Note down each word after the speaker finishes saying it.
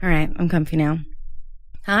All right, I'm comfy now.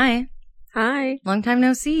 Hi. Hi. Long time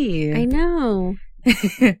no see. I know.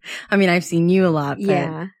 I mean, I've seen you a lot, but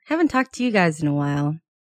Yeah. haven't talked to you guys in a while.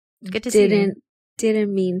 Good to see you.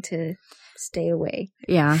 Didn't mean to stay away.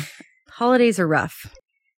 Yeah. Holidays are rough.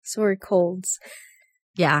 Sore colds.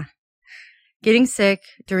 Yeah. Getting sick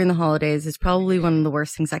during the holidays is probably one of the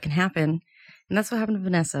worst things that can happen. And that's what happened to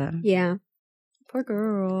Vanessa. Yeah. Poor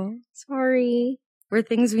girl. Sorry. Were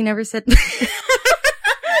things we never said.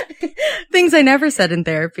 Things I never said in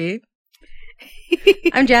therapy.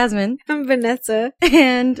 I'm Jasmine. I'm Vanessa.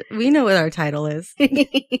 And we know what our title is.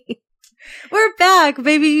 We're back,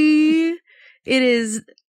 baby. It is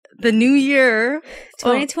the new year.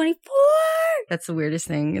 2024. Oh, that's the weirdest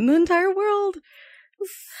thing in the entire world.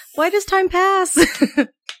 Why does time pass?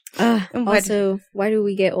 Also, why do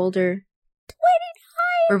we get older?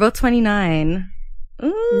 29. We're both 29.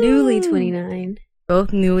 Ooh. Newly 29.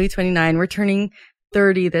 Both newly 29. We're turning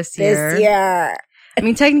 30 this year. This year. I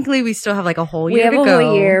mean, technically, we still have like a whole year to go. We have a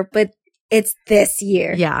whole year, but it's this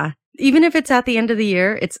year. Yeah. Even if it's at the end of the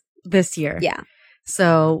year, it's this year. Yeah.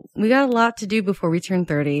 So we got a lot to do before we turn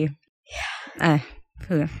 30. Yeah.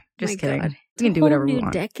 Just kidding. God. We can do whatever we New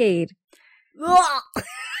want. decade.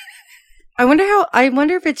 I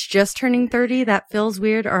wonder if it's just turning 30 that feels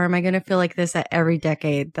weird, or am I going to feel like this at every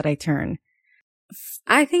decade that I turn?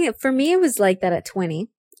 I think for me, it was like that at 20.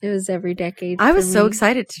 It was every decade. I was so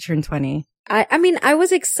excited to turn 20. I mean, I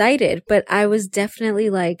was excited, but I was definitely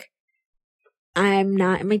like, I'm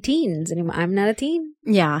not in my teens anymore. I'm not a teen.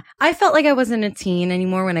 Yeah. I felt like I wasn't a teen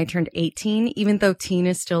anymore when I turned 18, even though teen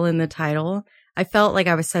is still in the title. I felt like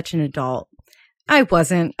I was such an adult. I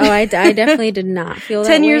wasn't. Oh, I definitely did not feel that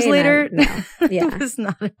 10 way. years later, Yeah. I was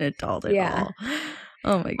not an adult at all.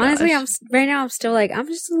 Oh my gosh. Honestly, right now I'm still like, I'm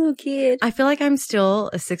just a little kid. I feel like I'm still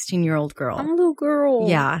a 16-year-old girl. I'm a little girl.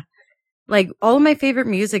 Yeah. Like all of my favorite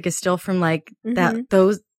music is still from like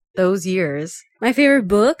those years. My favorite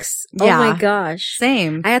books? Yeah. Oh my gosh.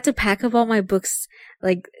 Same. I had to pack up all my books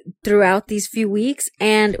like throughout these few weeks.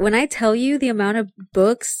 And when I tell you the amount of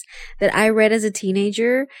books that I read as a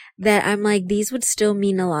teenager, that I'm like, these would still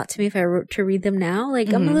mean a lot to me if I were to read them now.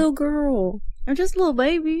 Like, I'm a little girl. I'm just a little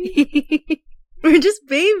baby. We're just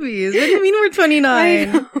babies. What do you mean we're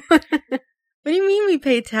 29? What do you mean we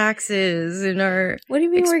pay taxes and our... What do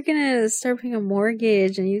you mean we're gonna start paying a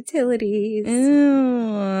mortgage and utilities?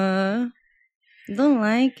 Ew. Don't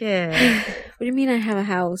like it. What do you mean I have a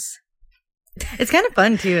house? It's kind of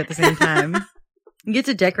fun, too, at the same time. You get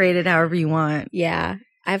to decorate it however you want. Yeah.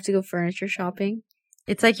 I have to go furniture shopping.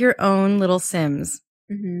 It's like your own little Sims.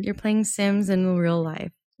 Mm-hmm. You're playing Sims in real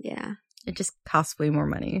life. Yeah. It just costs way more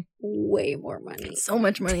money. Way more money. So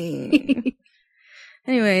much money.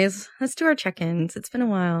 Anyways, let's do our check-ins. It's been a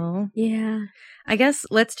while. Yeah. I guess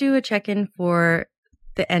let's do a check-in for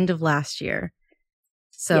the end of last year.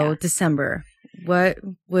 So, December. What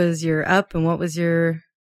was your up and what was your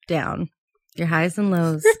down? Your highs and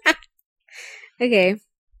lows. Okay.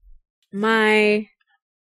 My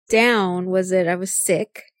down was that I was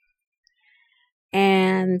sick.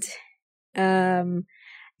 And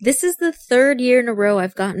this is the third year in a row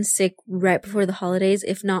I've gotten sick right before the holidays,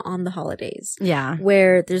 if not on the holidays. Yeah.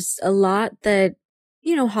 Where there's a lot that,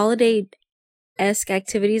 holiday-esque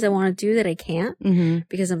activities I want to do that I can't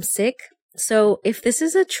because I'm sick. So if this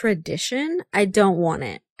is a tradition, I don't want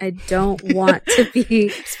it. I don't want to be...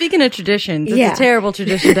 Speaking of traditions, it's a terrible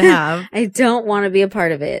tradition to have. I don't want to be a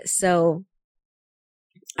part of it. So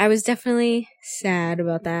I was definitely sad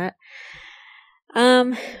about that.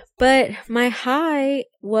 But my high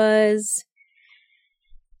was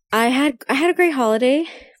I had a great holiday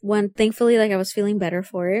when thankfully I was feeling better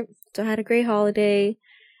for it. So I had a great holiday.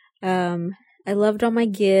 I loved all my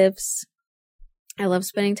gifts. I love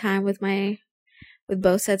spending time with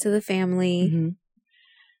both sets of the family.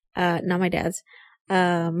 Not my dad's.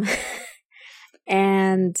 And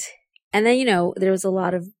then, there was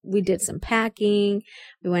we did some packing.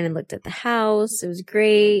 We went and looked at the house. It was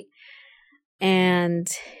great. And,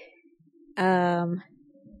 I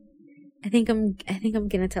think I'm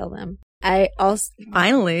gonna tell them. I also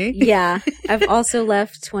finally, I've also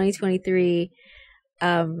left 2023,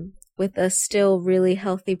 with a still really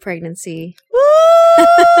healthy pregnancy. Woo!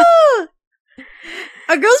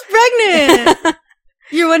 Our girl's pregnant.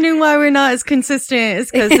 You're wondering why we're not as consistent.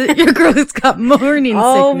 It's because your girl's got morning sickness.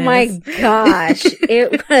 Oh my gosh.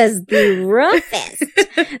 It was the roughest.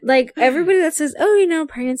 Like, everybody that says,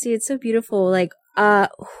 pregnancy, it's so beautiful. Like,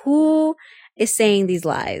 who is saying these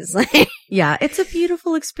lies? Yeah, it's a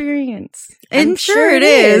beautiful experience. I'm sure it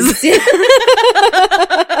is.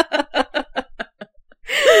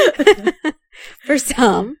 For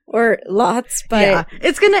some. or lots, but yeah,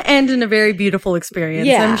 it's going to end in a very beautiful experience,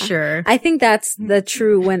 I'm sure. I think that's the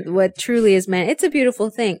what truly is meant. It's a beautiful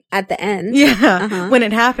thing at the end. Yeah, when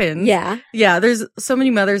it happens. Yeah. Yeah, there's so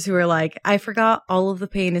many mothers who are like, I forgot all of the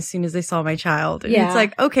pain as soon as they saw my child. And it's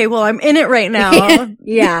like, okay, well, I'm in it right now.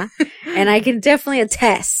 Yeah. And I can definitely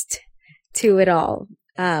attest to it all.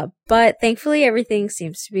 But thankfully, everything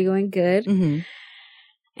seems to be going good. Mm-hmm.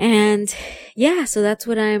 And yeah, so that's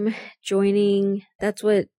what I'm joining. That's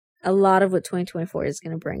what a lot of what 2024 is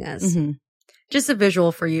going to bring us. Mm-hmm. Just a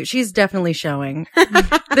visual for you. She's definitely showing.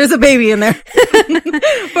 There's a baby in there.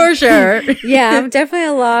 For sure. Yeah, I'm definitely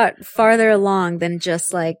a lot farther along than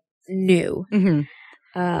just like new.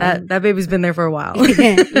 Mm-hmm. That baby's been there for a while.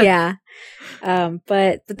 Yeah.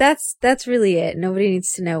 But that's really it. Nobody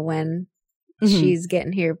needs to know when she's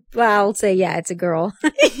getting here. Well, I'll say, yeah, it's a girl.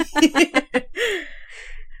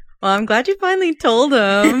 Well, I'm glad you finally told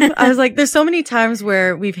him. I was like, there's so many times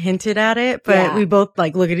where we've hinted at it, but we both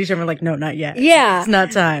like look at each other like, no, not yet. Yeah. It's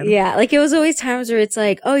not time. Yeah. Like it was always times where it's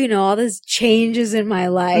like, oh, all this changes in my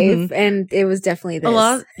life. And it was definitely this. A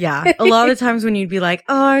lot of the times when you'd be like,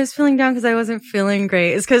 oh, I was feeling down because I wasn't feeling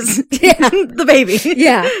great. It's because the baby.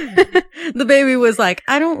 Yeah. The baby was like,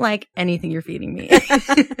 I don't like anything you're feeding me.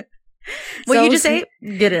 What you just ate,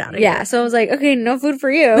 get it out of here. Yeah, so I was like, okay, no food for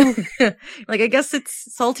you. Like, I guess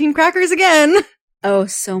it's saltine crackers again. Oh,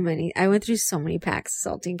 so many. I went through so many packs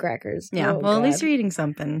of saltine crackers. Yeah, well, at least you're eating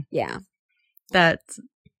something. Yeah. That's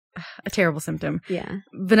a terrible symptom. Yeah.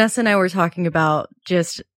 Vanessa and I were talking about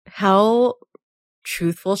just how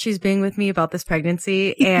truthful she's being with me about this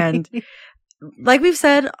pregnancy. And like we've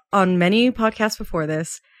said on many podcasts before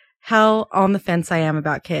this, how on the fence I am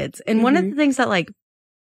about kids. And one of the things that like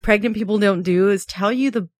pregnant people don't do is tell you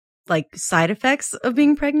the like side effects of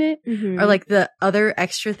being pregnant or like the other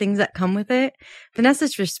extra things that come with it.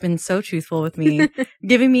 Vanessa's just been so truthful with me,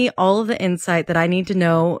 giving me all of the insight that I need to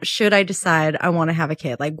know should I decide I want to have a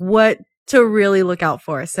kid, like what to really look out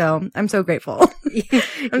for. So I'm so grateful.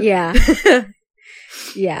 Yeah.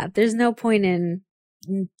 Yeah. There's no point in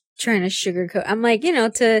trying to sugarcoat. I'm like,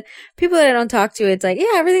 to people that I don't talk to, it's like,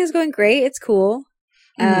 yeah, everything's going great. It's cool.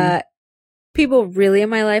 People really in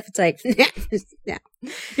my life, it's like, yeah.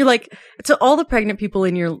 You're like, to all the pregnant people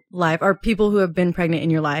in your life, or people who have been pregnant in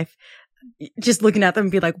your life, just looking at them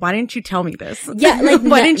and be like, why didn't you tell me this? Yeah, like,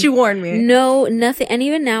 why didn't you warn me? No, nothing. And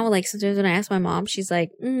even now, like, sometimes when I ask my mom, she's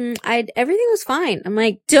like, everything was fine. I'm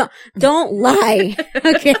like, don't lie.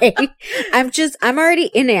 Okay. I'm already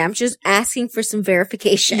in it. I'm just asking for some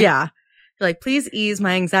verification. Yeah. Like, please ease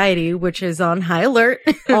my anxiety, which is on high alert.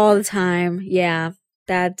 All the time. Yeah.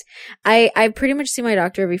 That I pretty much see my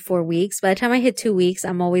doctor every 4 weeks. By the time I hit 2 weeks,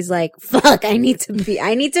 I'm always like, fuck, I need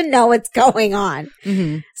to know what's going on.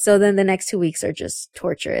 So then the next 2 weeks are just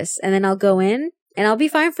torturous. And then I'll go in and I'll be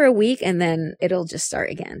fine for a week and then it'll just start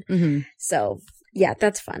again. So yeah,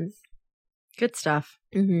 that's fun. Good stuff.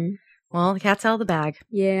 Well, the cat's out of the bag.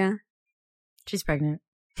 Yeah. She's pregnant.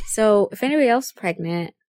 So if anybody else is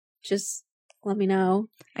pregnant, just let me know.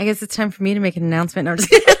 I guess it's time for me to make an announcement. No, I'm just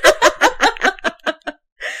kidding.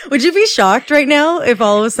 Would you be shocked right now if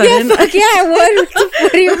all of a sudden? Yeah, fuck yeah, I would.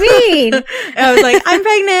 What do you mean? I was like, I'm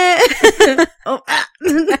pregnant.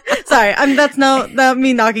 Sorry, that's not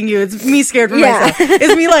me knocking you. It's me scared for myself.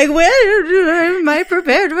 It's me like, when am I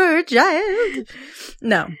prepared for a child?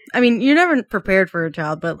 No, I mean, you're never prepared for a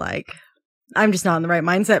child, but like, I'm just not in the right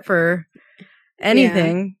mindset for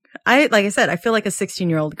anything. Yeah. Like I said, I feel like a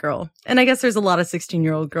 16-year-old girl. And I guess there's a lot of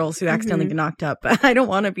 16-year-old girls who accidentally get knocked up, but I don't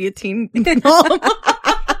want to be a teen mom.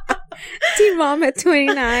 Teen mom at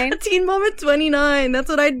 29. Teen mom at 29. That's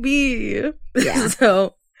what I'd be. Yeah.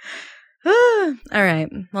 So, all right.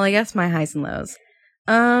 Well, I guess my highs and lows.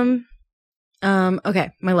 Okay,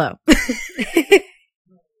 my low.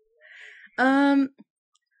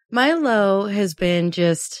 My low has been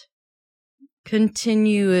just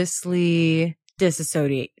continuously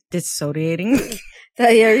disassociating.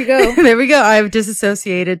 There you go. There we go. I've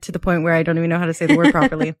disassociated to the point where I don't even know how to say the word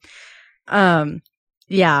properly.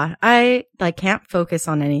 Yeah, I like can't focus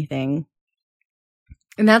on anything.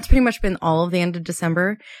 And that's pretty much been all of the end of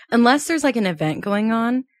December. Unless there's like an event going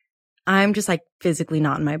on, I'm just like physically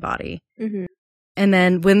not in my body. And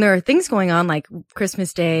then when there are things going on like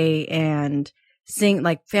Christmas Day and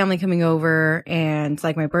like family coming over and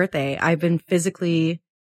like my birthday, I've been physically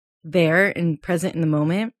there and present in the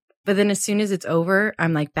moment. But then as soon as it's over,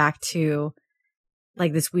 I'm like back to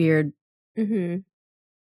like this weird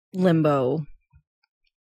limbo.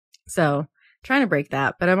 So trying to break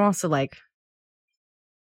that, but I'm also like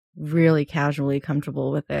really casually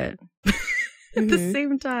comfortable with it at the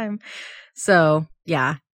same time. So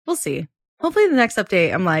yeah, we'll see. hopefully the next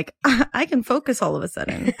update, I'm like, I can focus all of a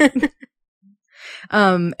sudden.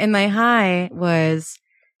 And my high was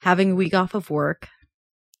having a week off of work,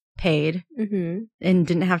 paid, and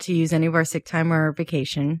didn't have to use any of our sick time or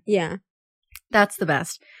vacation. Yeah. That's the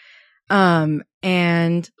best.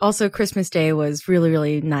 And also Christmas Day was really,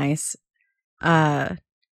 really nice. I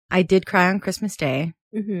did cry on Christmas Day.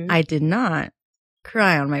 I did not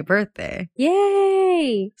cry on my birthday.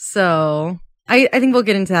 Yay! So I think we'll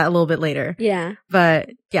get into that a little bit later. Yeah. But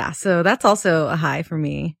yeah, so that's also a high for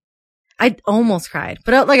me. I almost cried,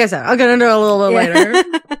 but like I said, I'll get into it a little bit later.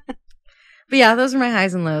 But yeah, those are my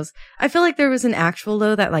highs and lows. I feel like there was an actual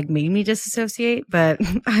low that like made me disassociate, but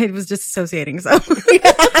I was disassociating, so.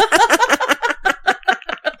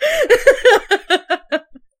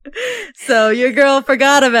 So your girl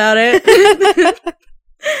forgot about it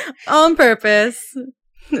on purpose.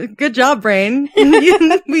 Good job, brain.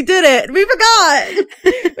 We did it. We forgot.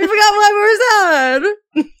 We forgot why we were sad.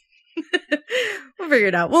 We'll figure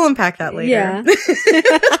it out. We'll unpack that later. Yeah.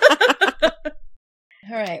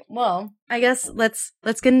 All right. Well, I guess let's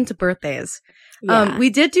get into birthdays. Yeah. We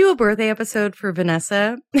did do a birthday episode for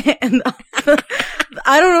Vanessa, and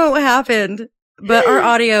I don't know what happened, but our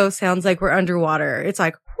audio sounds like we're underwater. It's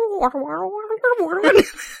like,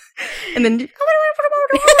 and then, and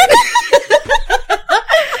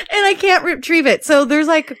I can't retrieve it. So there's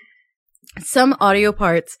like some audio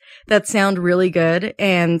parts that sound really good,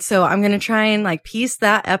 and so I'm gonna try and like piece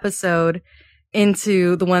that episode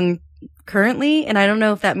into the one currently, and I don't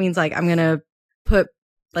know if that means like I'm gonna put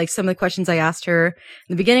like some of the questions I asked her in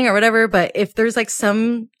the beginning or whatever, but if there's like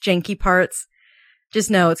some janky parts, just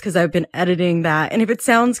know it's because I've been editing that. And if it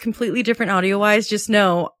sounds completely different audio wise, just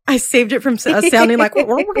know I saved it from us sounding like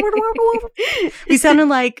we sounded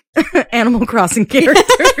like Animal Crossing characters.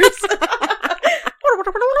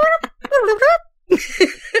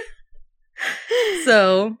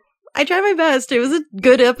 So I tried my best. It was a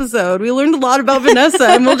good episode. We learned a lot about Vanessa,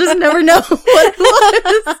 and we'll just never know what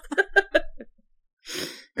it was.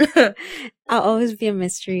 I'll always be a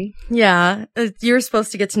mystery. Yeah. You're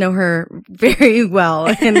supposed to get to know her very well.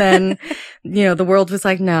 And then, the world was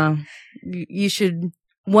like, no, you should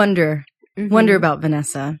wonder about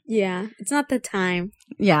Vanessa. Yeah. It's not the time.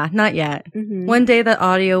 Yeah, not yet. One day that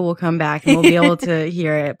audio will come back and we'll be able to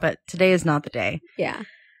hear it, but today is not the day. Yeah.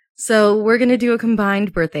 So we're going to do a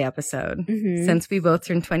combined birthday episode since we both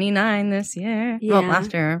turned 29 this year. Yeah. Well,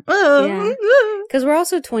 last year. Oh. Because we're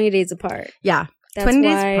also 20 days apart. Yeah. That's 20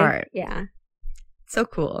 days why, apart. Yeah. So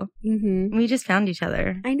cool. We just found each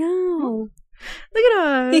other. I know. Look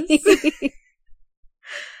at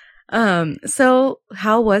us. So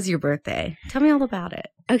how was your birthday? Tell me all about it.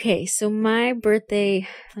 Okay, so my birthday,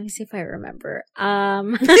 let me see if I remember.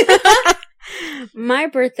 My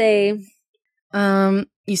birthday.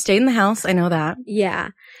 You stayed in the house. I know that. Yeah.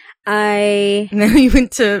 And then you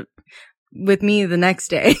went with me the next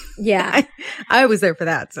day. Yeah. I was there for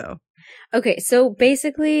that, so. Okay, so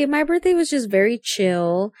basically my birthday was just very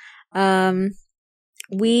chill.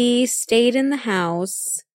 We stayed in the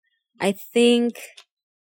house. I think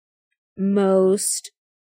I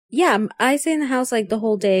stayed in the house like the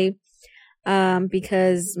whole day,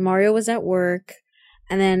 because Mario was at work,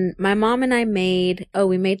 and then my mom and I made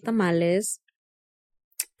tamales,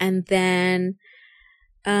 and then,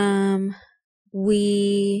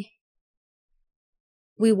 we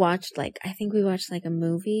watched I think we watched like a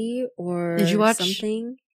movie or Did you watch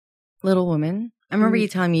something. Little Women? I remember you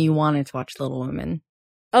telling me you wanted to watch Little Women.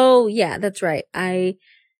 Oh yeah, that's right.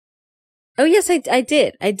 Yes, I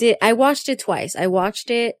did. I watched it twice. I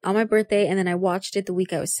watched it on my birthday, and then I watched it the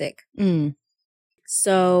week I was sick.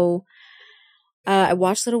 So, I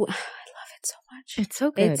watched Little. I love it so much. It's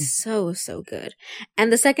so good. It's so good.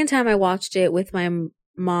 And the second time I watched it with my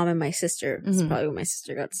mom and my sister. It's probably when my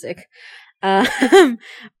sister got sick.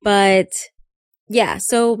 But yeah,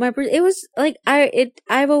 so my birthday, it was like,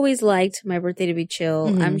 I've always liked my birthday to be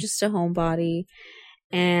chill. I'm just a homebody.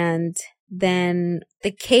 And then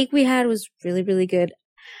the cake we had was really, really good.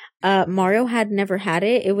 Mario had never had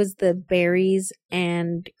it. It was the berries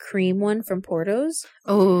and cream one from Porto's.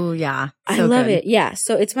 Oh yeah. I love it. Yeah.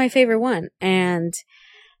 So it's my favorite one. And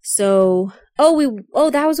so,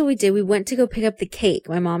 that was what we did. We went to go pick up the cake,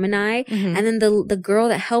 my mom and I, and then the girl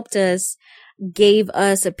that helped us gave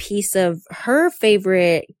us a piece of her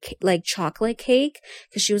favorite, like, chocolate cake,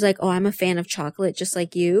 because she was like, oh, I'm a fan of chocolate, just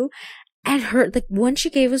like you. And the one she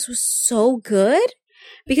gave us was so good,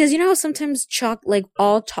 because you know how sometimes chocolate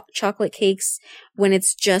cakes, when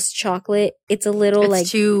it's just chocolate, it's a little it's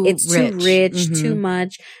too rich, too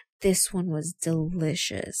much. this one was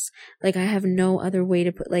delicious. Like, I have no other way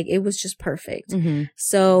to put, like, it was just perfect. Mm-hmm.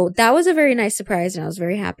 So that was a very nice surprise, and I was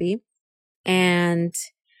very happy. And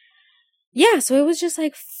yeah, so it was just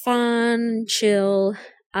like fun, chill.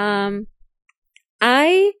 I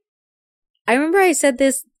remember I said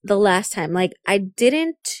this the last time, like, I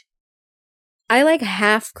like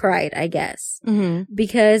half cried, I guess, Mm-hmm.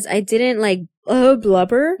 because I didn't like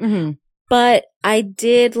blubber, Mm-hmm. but I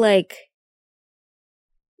did like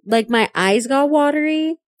my eyes got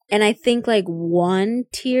watery, and I think like one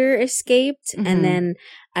tear escaped, Mm-hmm. and then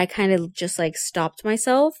I kind of just like stopped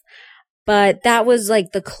myself. But that was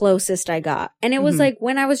like the closest I got. And it was Mm-hmm. like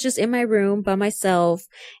when I was just in my room by myself,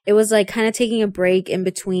 it was like kind of taking a break in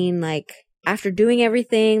between, like after doing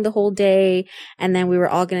everything the whole day. And then we were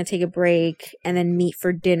all going to take a break and then meet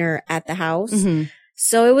for dinner at the house. Mm-hmm.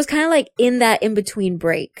 So it was kind of like in that in between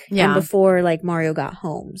break. Yeah. And before like Mario got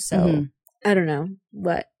home. So Mm-hmm. I don't know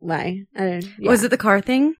why. Was it the car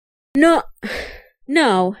thing? No.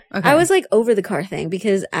 Okay. I was like over the car thing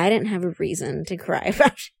because I didn't have a reason to cry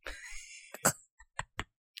about it.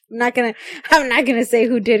 I'm not gonna say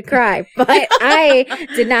who did cry, but I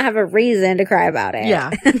did not have a reason to cry about it.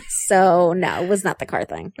 Yeah. So no, it was not the car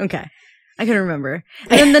thing. Okay. I can remember.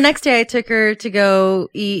 And then the next day I took her to go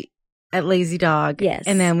eat at Lazy Dog. Yes.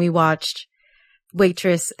 And then we watched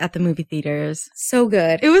Waitress at the movie theaters. So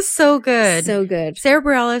good. It was so good. So good. Sarah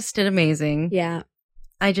Bareilles did amazing. Yeah.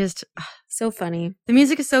 So funny. The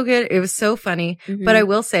music is so good. It was so funny. Mm-hmm. But I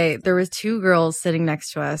will say there was two girls sitting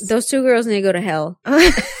next to us. Those two girls need to go to hell.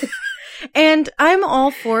 And I'm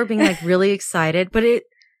all for being like really excited, but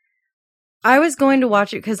I was going to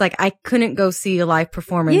watch it because like I couldn't go see a live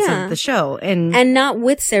performance of the show. And not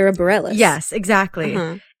with Sarah Bareilles. Yes, exactly.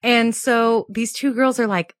 Uh-huh. And so these two girls are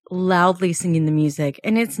like loudly singing the music,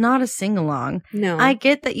 and it's not a sing-along. No. I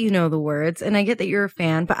get that you know the words and I get that you're a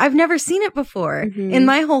fan, but I've never seen it before. Mm-hmm. And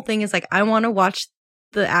my whole thing is like, I want to watch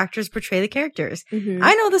the actors portray the characters. Mm-hmm.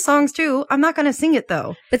 I know the songs too. I'm not going to sing it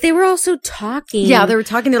though. But they were also talking. Yeah, they were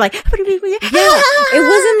talking. They're like, yeah. It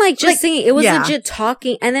wasn't like just like, singing. It was yeah. legit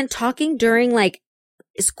talking, and then talking during like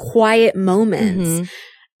quiet moments. Mm-hmm.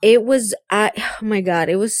 It was, oh my God,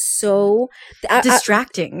 it was so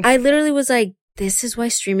distracting. I literally was like, this is why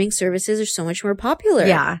streaming services are so much more popular.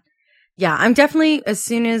 Yeah. Yeah. I'm definitely, as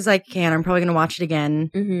soon as I can, I'm probably going to watch it again,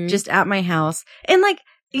 Mm-hmm. just at my house. And like,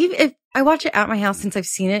 even if I watch it at my house since I've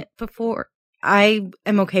seen it before, I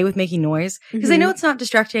am okay with making noise because I know it's not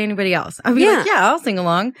distracting anybody else. I'll be like, yeah, I'll sing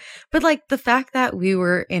along. But like the fact that we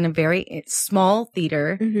were in a very small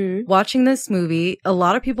theater watching this movie, a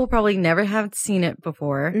lot of people probably never have seen it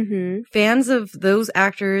before. Mm-hmm. Fans of those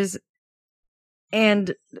actors,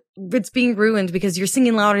 and it's being ruined because you're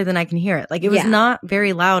singing louder than I can hear it. Like it was not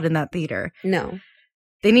very loud in that theater. No.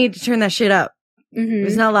 They need to turn that shit up. Mm-hmm. It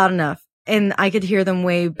was not loud enough. And I could hear them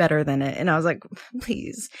way better than it. And I was like,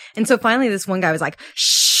 please. And so finally this one guy was like,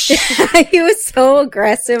 shh. He was so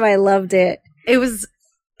aggressive. I loved it. It was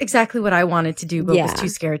exactly what I wanted to do, but was too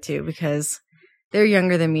scared to because they're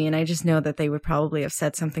younger than me. And I just know that they would probably have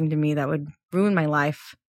said something to me that would ruin my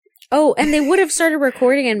life. Oh, and they would have started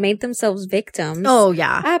recording and made themselves victims. Oh,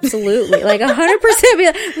 yeah. Absolutely. Like 100% be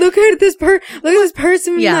like, look at this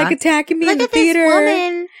person like attacking me in the theater.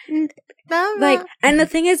 This woman. Like, and the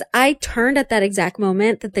thing is, I turned at that exact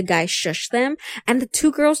moment that the guy shushed them, and the two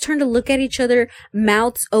girls turned to look at each other,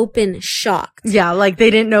 mouths open, shocked. Yeah, like they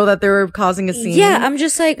didn't know that they were causing a scene. Yeah, I'm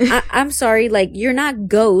just like, I'm sorry, like, you're not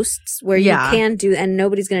ghosts where you can do, and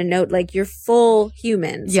nobody's gonna know, like, you're full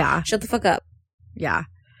humans. Yeah. Shut the fuck up. Yeah.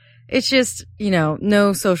 It's just,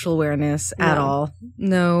 no social awareness at all.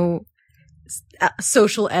 No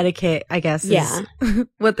social etiquette, I guess, is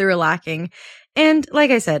what they were lacking. And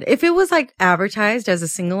like I said, if it was like advertised as a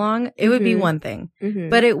sing-along, it would be one thing,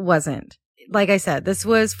 but it wasn't. Like I said, this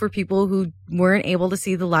was for people who weren't able to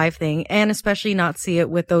see the live thing and especially not see it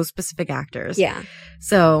with those specific actors. Yeah.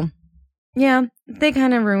 So yeah, they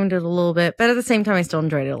kind of ruined it a little bit, but at the same time, I still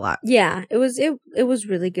enjoyed it a lot. Yeah, it was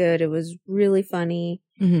really good. It was really funny,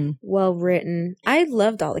 well written. I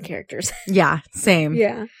loved all the characters. Yeah, same.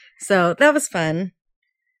 Yeah. So that was fun.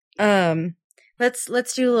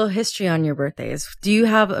 Let's do a little history on your birthdays. Do you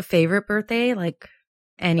have a favorite birthday, like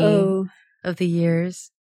any of the years?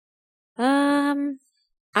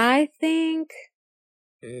 I think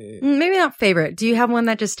maybe not favorite. Do you have one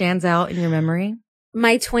that just stands out in your memory?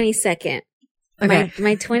 My 22nd. Okay.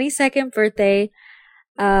 My 22nd birthday.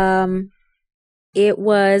 It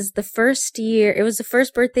was the first year. It was the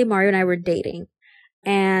first birthday Mario and I were dating,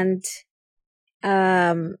 and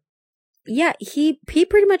yeah, he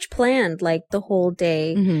pretty much planned like the whole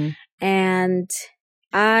day, and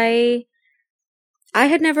I I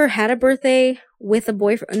had never had a birthday with a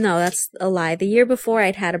boyfriend. No, that's a lie. The year before,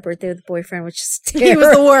 I'd had a birthday with a boyfriend, which is terrible. He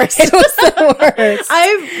was the worst. It was the worst.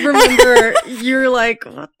 I remember you're like,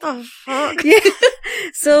 what the fuck? Yeah.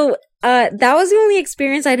 So, that was the only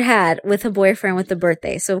experience I'd had with a boyfriend with the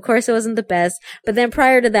birthday. So, of course, it wasn't the best. But then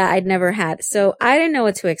prior to that, I'd never had. So, I didn't know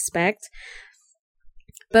what to expect.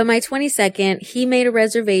 But my 22nd, he made a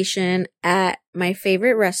reservation at my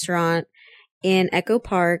favorite restaurant in Echo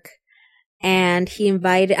Park. And he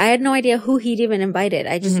invited, I had no idea who he'd even invited.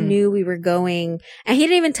 I just knew we were going. And he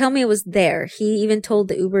didn't even tell me it was there. He even told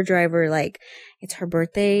the Uber driver, like, it's her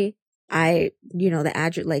birthday. The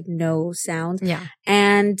address, like, no sound. Yeah.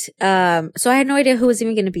 And, so I had no idea who was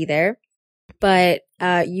even going to be there. But,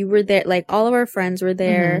 you were there, like, all of our friends were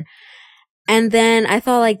there. And then I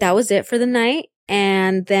thought, like, that was it for the night.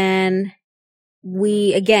 And then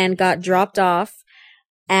we, again, got dropped off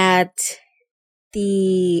at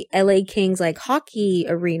the LA Kings, like, hockey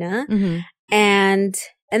arena.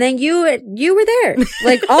 And then you were there,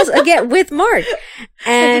 like, also again with Mark,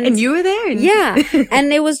 and you were there, yeah.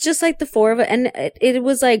 And it was just like the four of us, and it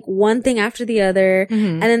was like one thing after the other.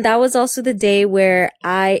 And then that was also the day where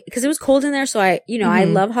because it was cold in there, so I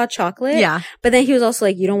love hot chocolate. Yeah. But then he was also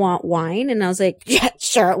like, you don't want wine, and I was like, yeah,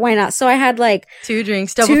 sure, why not? So I had like two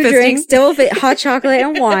drinks, hot chocolate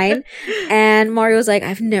and wine. And Mario was like,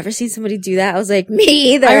 I've never seen somebody do that. I was like,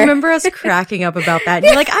 me either. I remember us cracking up about that. And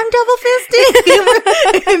you're like, I'm double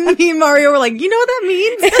fisting. And me and Mario were like, you know what that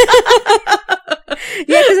means?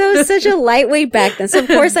 Yeah, because I was such a lightweight back then. So of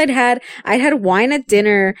course I'd had wine at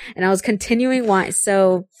dinner, and I was continuing wine.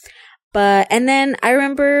 So, and then I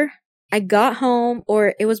remember I got home,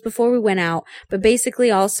 or it was before we went out, but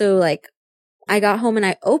basically also like I got home and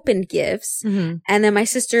I opened gifts, and then my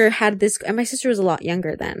sister had this, and my sister was a lot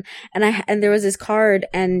younger then, and there was this card,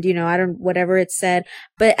 and whatever it said,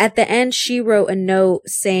 but at the end she wrote a note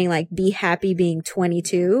saying like, be happy being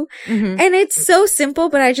 22. And it's so simple,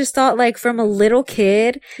 but I just thought, like, from a little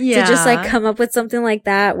kid to just like come up with something like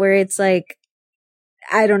that, where it's like,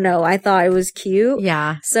 I don't know, I thought it was cute.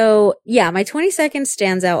 Yeah. So yeah, my 22nd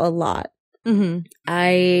stands out a lot.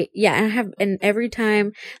 I have, and every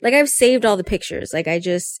time, like, I've saved all the pictures. Like,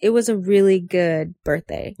 it was a really good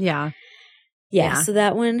birthday. Yeah. So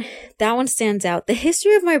that one stands out. The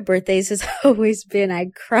history of my birthdays has always been, I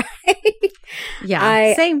cry.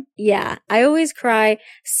 Same. Yeah. I always cry.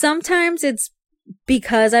 Sometimes it's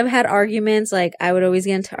because I've had arguments. Like, I would always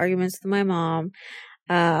get into arguments with my mom.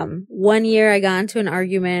 One year I got into an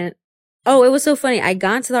argument. Oh, it was so funny. I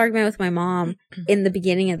got into the argument with my mom in the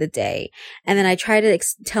beginning of the day, and then I tried to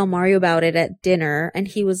tell Mario about it at dinner, and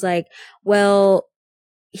he was like, well,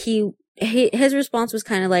 his response was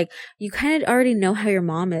kind of like, you kind of already know how your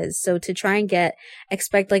mom is, so to try and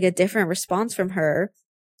expect like a different response from her.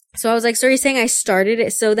 So I was like, so you're saying I started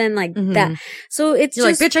it? So then like that, so it's You're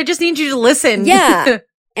like, bitch, I just need you to listen. Yeah.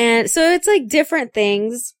 And so it's like different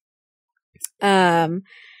things. And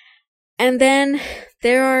then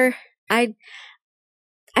I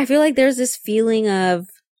feel like there's this feeling of,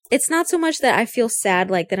 it's not so much that I feel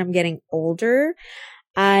sad, like that I'm getting older.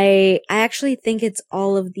 I actually think it's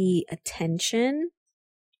all of the attention,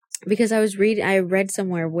 because I read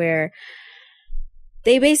somewhere where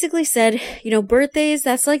they basically said, birthdays,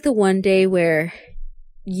 that's like the one day where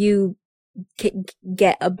you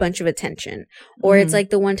get a bunch of attention, or it's like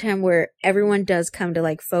the one time where everyone does come to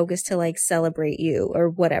like focus to like celebrate you or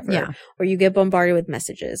whatever, or you get bombarded with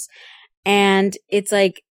messages. And it's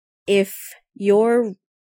like, if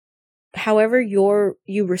however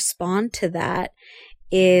you respond to that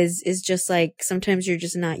is just like, sometimes you're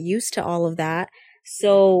just not used to all of that.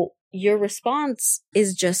 So your response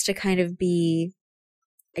is just to kind of be,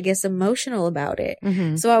 I guess, emotional about it.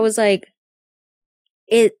 So I was like,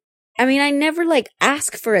 I never like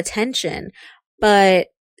ask for attention, but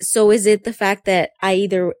so is it the fact that I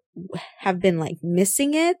either have been like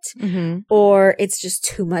missing it, or it's just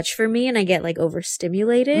too much for me and I get like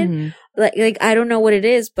overstimulated? Like I don't know what it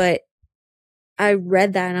is, but I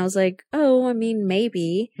read that and I was like, oh,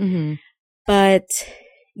 maybe. But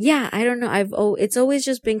yeah, I don't know. It's always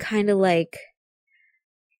just been kind of like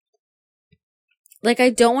I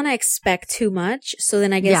don't want to expect too much. So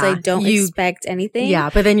then I guess I don't expect anything. Yeah.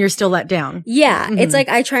 But then you're still let down. Yeah. It's like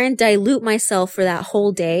I try and dilute myself for that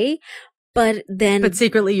whole day. But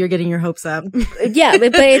secretly you're getting your hopes up. Yeah.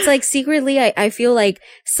 But it's like secretly I feel like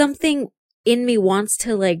something in me wants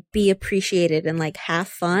to like be appreciated and like have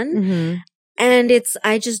fun. And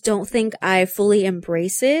I just don't think I fully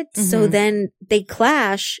embrace it. So then they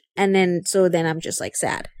clash, and then I'm just like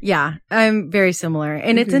sad. Yeah. I'm very similar.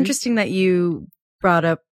 And it's interesting that you brought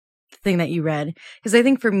up thing that you read. Because I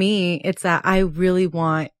think for me, it's that I really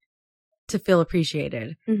want to feel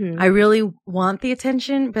appreciated. I really want the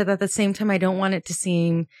attention, but at the same time, I don't want it to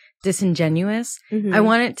seem disingenuous. I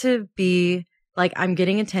want it to be like I'm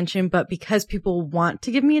getting attention, but because people want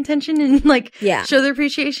to give me attention and like show their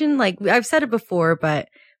appreciation, like I've said it before, but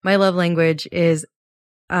my love language is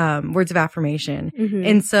words of affirmation.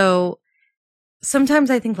 And so sometimes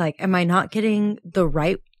I think like, am I not getting the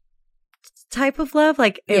right type of love?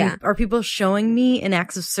 Like, are people showing me in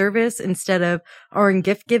acts of service or in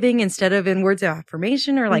gift giving instead of in words of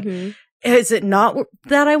affirmation? Or like, is it not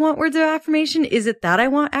that I want words of affirmation? Is it that I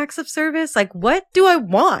want acts of service? Like, what do I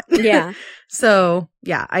want? Yeah. So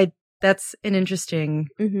that's an interesting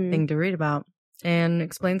thing to read about and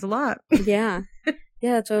explains a lot. Yeah.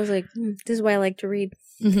 Yeah. That's why I was like, this is why I like to read.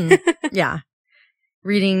 Yeah.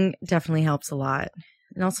 Reading definitely helps a lot.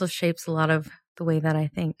 It also shapes a lot of the way that I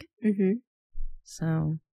think.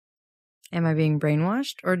 So, am I being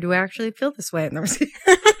brainwashed or do I actually feel this way?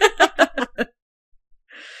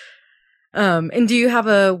 And do you have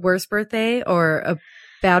a worse birthday or a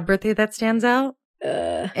bad birthday that stands out?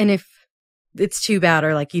 And if it's too bad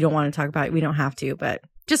or like you don't want to talk about it, we don't have to, but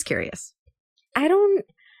just curious. I don't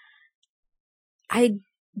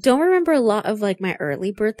remember a lot of like my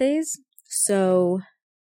early birthdays. So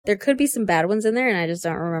there could be some bad ones in there and I just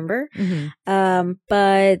don't remember.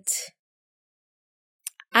 But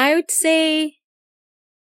I would say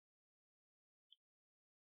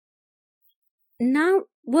not,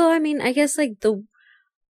 well, I mean, I guess like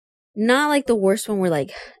not like the worst one where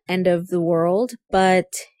like end of the world, but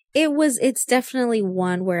it's definitely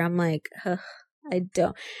one where I'm like, I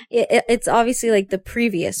don't, it's obviously like the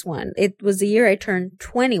previous one. It was the year I turned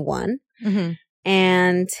 21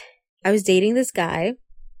 and I was dating this guy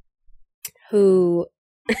who,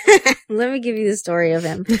 let me give you the story of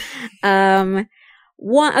him.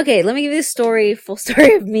 Okay, let me give you the full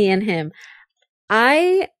story of me and him.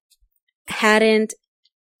 I hadn't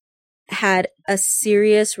had a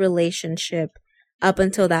serious relationship up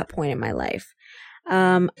until that point in my life.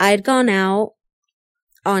 I'd gone out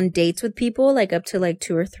on dates with people, like up to like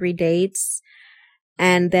 2 or 3 dates.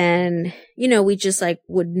 And then, we just like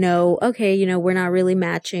would know, okay, we're not really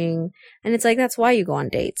matching. And it's like, that's why you go on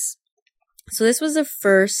dates. So this was the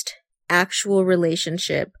first actual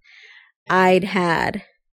relationship I'd had,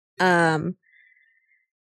 up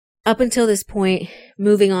until this point,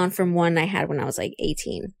 moving on from one I had when I was like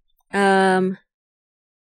 18. And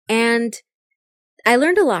I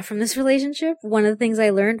learned a lot from this relationship. One of the things I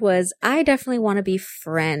learned was I definitely want to be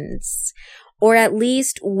friends or at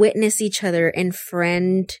least witness each other in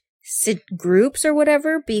friend groups or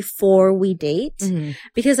whatever before we date.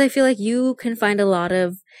 Because I feel like you can find a lot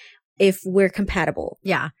of if we're compatible.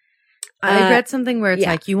 Yeah. I read something where it's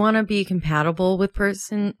like you want to be compatible with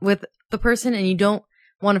the person and you don't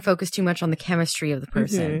want to focus too much on the chemistry of the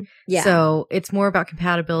person. Yeah. So it's more about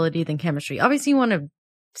compatibility than chemistry. Obviously you want a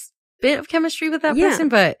bit of chemistry with that person,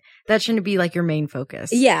 but that shouldn't be like your main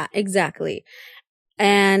focus. Yeah, exactly.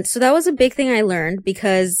 And so that was a big thing I learned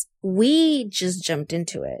because we just jumped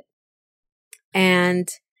into it. And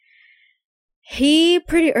he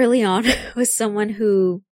pretty early on was someone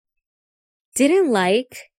who didn't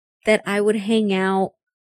like that I would hang out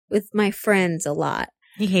with my friends a lot.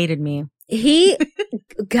 He hated me.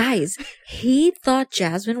 Guys, he thought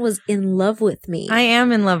Jasmine was in love with me. I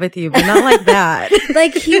am in love with you, but not like that.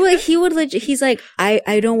 Like he would legit, he's like,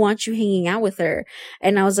 I don't want you hanging out with her.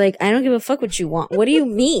 And I was like, I don't give a fuck what you want. What do you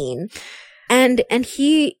mean? And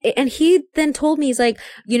he then told me, he's like,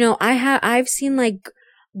 I've seen like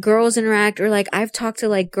girls interact or like I've talked to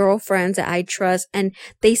like girlfriends that I trust and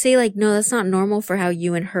they say like, no, that's not normal for how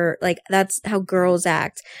you and her, like that's how girls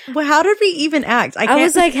act. Well, how did we even act? I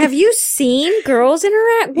was like, have you seen girls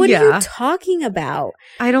interact? What are you talking about?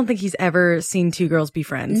 I don't think he's ever seen 2 girls be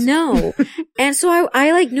friends. No. And so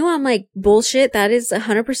I like knew, I'm like, bullshit. That is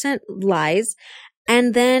 100% lies.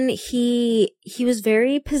 And then he was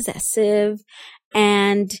very possessive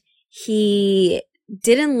and he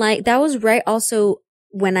didn't like, that was right also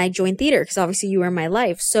when I joined theater, because obviously you were in my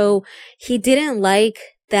life. So he didn't like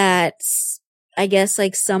that, I guess,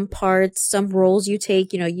 like some parts, some roles you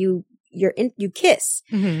take, you kiss.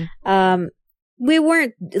 We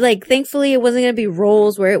weren't like, thankfully it wasn't going to be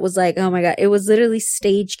roles where it was like, oh my God, it was literally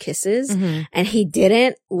stage kisses. And he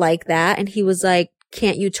didn't like that. And he was like,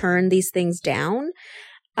 can't you turn these things down?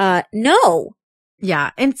 No.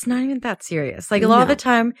 Yeah, and it's not even that serious. Like a lot of the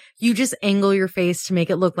time, you just angle your face to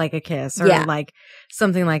make it look like a kiss or like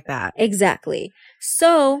something like that. Exactly.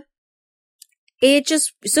 So he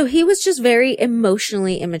was just very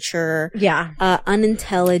emotionally immature. Yeah.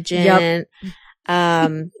 Unintelligent.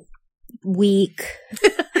 Yep. week.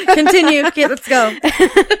 Continue. Okay, let's go.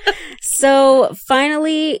 So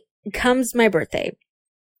finally comes my birthday.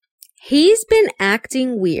 He's been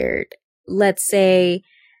acting weird, let's say,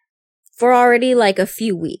 for already like a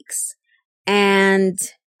few weeks. And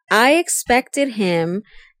I expected him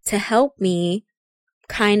to help me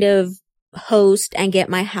kind of host and get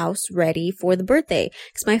my house ready for the birthday,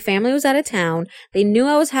 because my family was out of town. They knew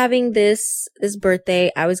I was having this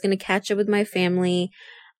birthday. I was going to catch up with my family,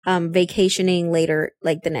 vacationing later,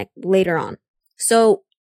 later on. So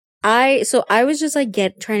I was just like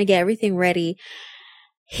trying to get everything ready.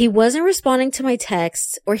 He wasn't responding to my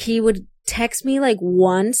texts, or he would text me like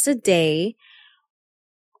once a day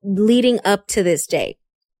leading up to this day.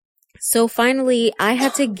 So finally I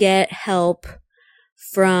had to get help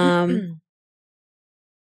from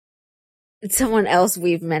someone else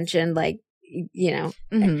we've mentioned, like, you know,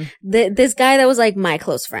 this guy that was like my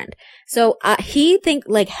close friend. So he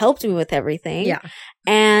helped me with everything. Yeah.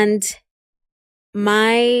 And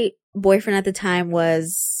my boyfriend at the time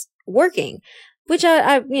was working, which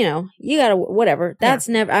I you know, you gotta, whatever. That's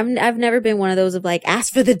never, I've never been one of those of like,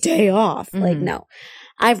 ask for the day off. Like, no,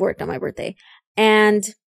 I've worked on my birthday. And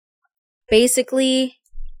basically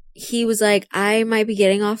he was like, I might be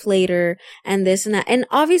getting off later and this and that. And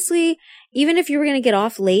obviously, even if you were going to get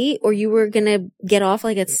off late, or you were going to get off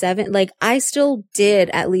like at 7, like I still did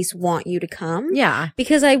at least want you to come. Yeah.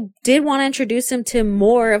 Because I did want to introduce him to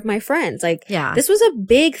more of my friends. Like, this was a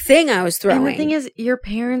big thing I was throwing. And the thing is, your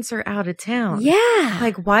parents are out of town. Yeah.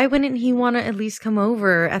 Like, why wouldn't he want to at least come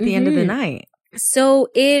over at the end of the night? So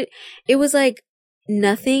it was like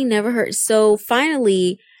nothing never hurt. So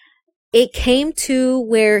finally, it came to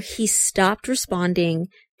where he stopped responding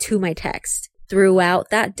to my text throughout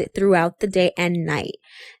the day and night.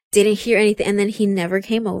 Didn't hear anything. And then he never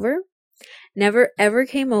came over. Never ever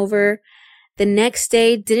came over. The next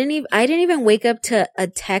day, I didn't even wake up to a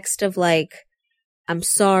text of like, I'm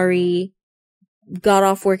sorry, got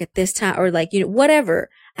off work at this time, or like, you know, whatever.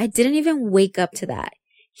 I didn't even wake up to that.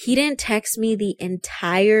 He didn't text me the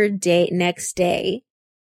entire next day.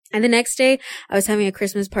 And the next day, I was having a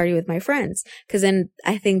Christmas party with my friends. Because then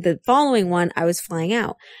I think the following one, I was flying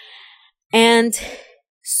out. And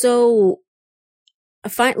so,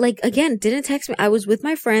 again, didn't text me. I was with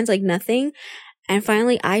my friends, like nothing. And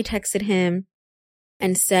finally, I texted him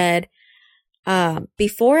and said,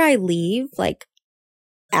 before I leave, like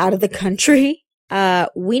out of the country,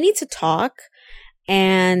 we need to talk.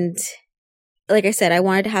 And like I said, I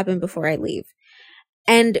wanted to happen before I leave.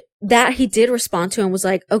 And that he did respond to and was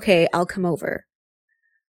like, okay, I'll come over.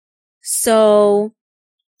 So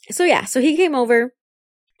he came over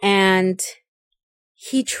and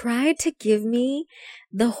he tried to give me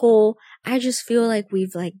the whole, I just feel like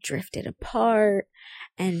we've like drifted apart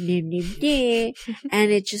and and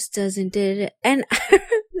it just doesn't did it. And I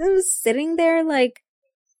was sitting there like,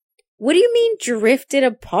 what do you mean drifted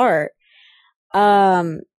apart?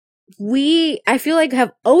 I feel like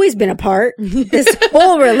have always been apart this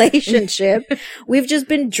whole relationship. We've just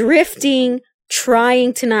been drifting,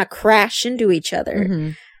 trying to not crash into each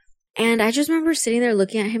other. And I just remember sitting there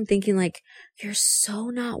looking at him thinking like, you're so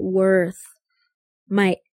not worth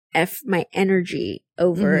my energy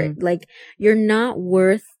over it. Like, you're not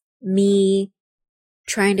worth me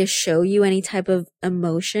trying to show you any type of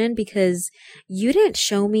emotion, because you didn't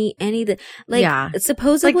show me any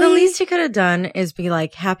supposedly, like the least you could have done is be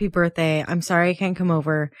like, happy birthday, I'm sorry I can't come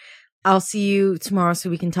over, I'll see you tomorrow so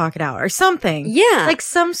we can talk it out, or something. Yeah, like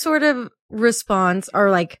some sort of response or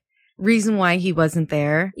like reason why he wasn't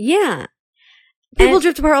there. Yeah, people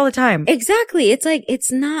drift apart all the time. Exactly. It's like,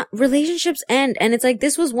 it's not, relationships end, and it's like,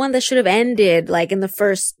 this was one that should have ended like in the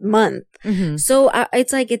first month. So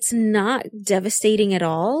it's like, it's not devastating at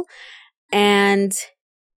all. And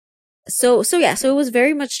so it was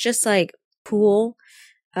very much just like, cool,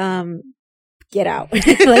 get out,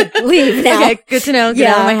 like leave now. Okay, good to know.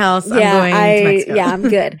 Get out of my house. I'm going to Mexico. Yeah, I'm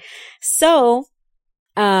good. So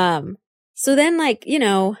then, like, you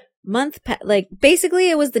know, like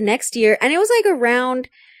basically it was the next year, and it was like around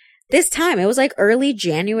this time, it was like early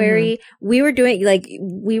January. We were doing, like,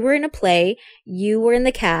 we were in a play, you were in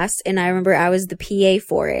the cast, and I remember I was the PA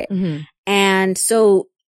for it. And so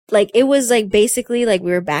like, it was like basically like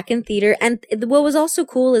we were back in theater. And what was also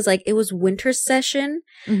cool is like, it was winter session.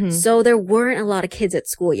 So there weren't a lot of kids at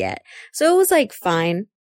school yet. So it was like fine.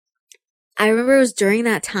 I remember it was during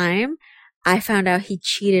that time I found out he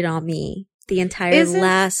cheated on me the entire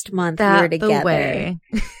last month we were together. The way?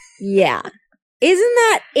 Yeah. Isn't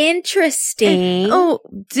that interesting?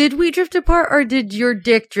 Did we drift apart or did your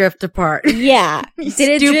dick drift apart? Yeah. Did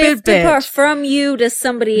it drift apart from you to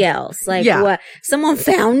somebody else? Like what? Someone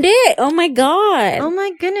found it? Oh my God. Oh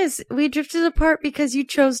my goodness. We drifted apart because you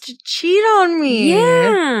chose to cheat on me.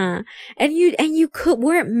 Yeah. And you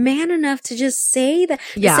weren't man enough to just say that.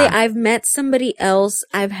 Yeah. Say, I've met somebody else.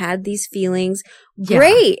 I've had these feelings. Yeah.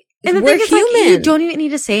 Great. And the thing is, human. Like, you don't even need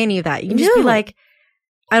to say any of that. You can just be like,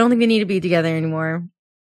 I don't think we need to be together anymore.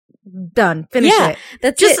 Done. Finish it.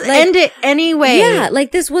 That's just it. Like, end it anyway. Yeah.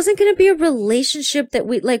 Like this wasn't going to be a relationship that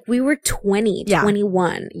we were 20,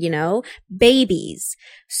 21, you know, babies.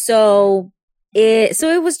 So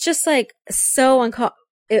it was just like so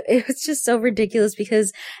it was just so ridiculous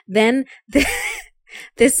because then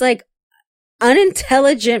this like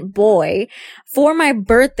unintelligent boy for my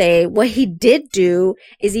birthday, what he did do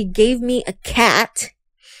is he gave me a cat.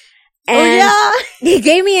 And he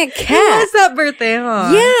gave me a cat. It was that birthday,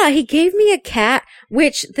 huh? Yeah, he gave me a cat,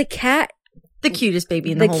 which the cutest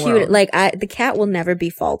baby in the whole world. Like the cat will never be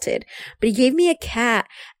faulted. But he gave me a cat,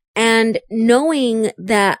 and knowing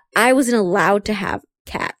that I wasn't allowed to have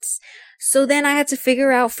cats. So then I had to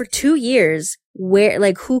figure out for 2 years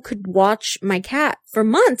who could watch my cat for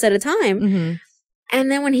months at a time. Mm-hmm. And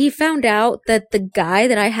then when he found out that the guy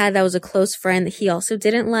that I had that was a close friend that he also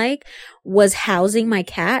didn't like was housing my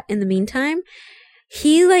cat in the meantime,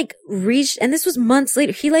 he reached, and this was months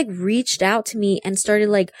later, he reached out to me and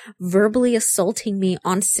started verbally assaulting me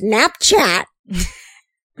on Snapchat.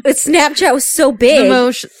 Snapchat was so big.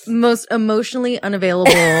 The most emotionally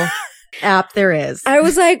unavailable app there is. I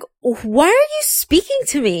was like, why are you speaking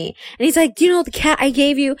to me? And he's like, the cat I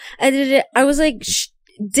gave you, I was like,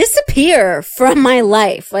 disappear from my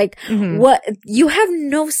life. What? You have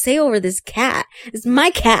no say over this cat. It's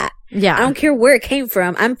my cat. Yeah. I don't care where it came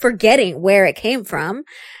from. I'm forgetting where it came from.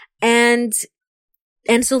 And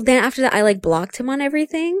so then after that, I blocked him on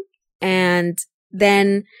everything. And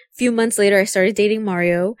then a few months later, I started dating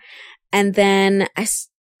Mario. And then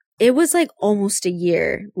it was almost a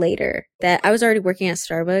year later that I was already working at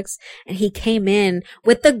Starbucks, and he came in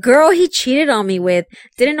with the girl he cheated on me with,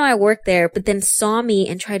 didn't know I worked there, but then saw me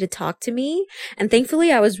and tried to talk to me. And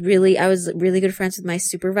thankfully I was really good friends with my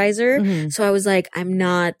supervisor. Mm-hmm. So I was like,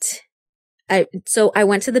 so I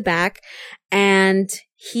went to the back, and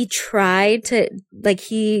he tried to,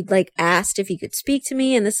 he asked if he could speak to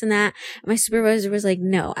me and this and that. And my supervisor was like,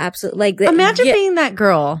 no, absolutely. Imagine being that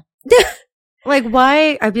girl.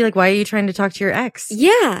 Why? I'd be like, why are you trying to talk to your ex?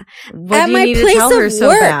 Yeah. What do you need to tell her so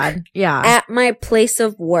bad? Yeah. At my place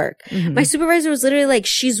of work. Mm-hmm. My supervisor was literally like,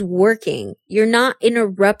 she's working. You're not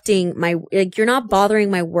interrupting you're not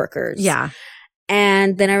bothering my workers. Yeah.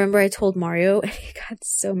 And then I remember I told Mario, and he got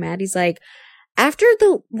so mad. He's like, after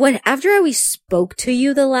we spoke to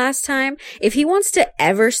you the last time, if he wants to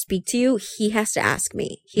ever speak to you, he has to ask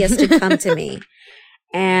me. He has to come to me.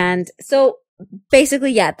 And so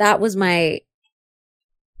basically, yeah, that was my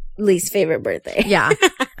least favorite birthday. Yeah.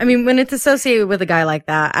 I mean, when it's associated with a guy like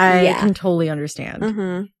that, I can totally understand.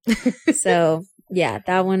 Mm-hmm. So, yeah,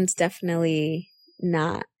 that one's definitely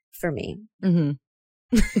not for me. Mm-hmm.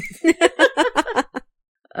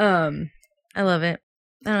 I love it.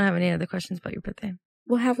 I don't have any other questions about your birthday.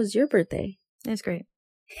 Well, how was your birthday? It was great.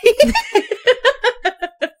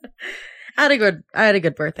 I had a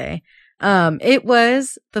good birthday. It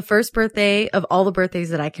was the first birthday of all the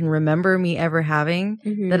birthdays that I can remember me ever having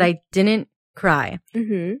that I didn't cry.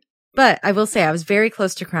 Mm-hmm. But I will say I was very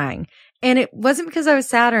close to crying. And it wasn't because I was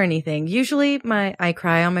sad or anything. Usually I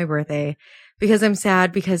cry on my birthday because I'm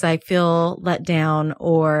sad because I feel let down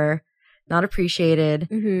or not appreciated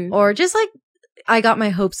or just I got my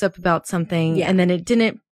hopes up about something and then it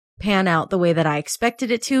didn't pan out the way that I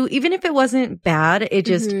expected it to. Even if it wasn't bad, it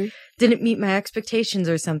just didn't meet my expectations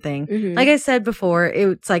or something. Mm-hmm. Like I said before,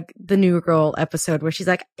 it's like the New Girl episode where she's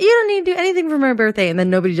like, you don't need to do anything for my birthday. And then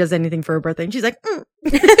nobody does anything for her birthday. And she's like,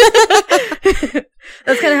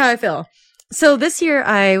 That's kind of how I feel. So this year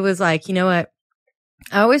I was like, you know what?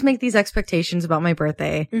 I always make these expectations about my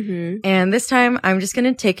birthday. Mm-hmm. And this time I'm just going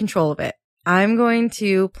to take control of it. I'm going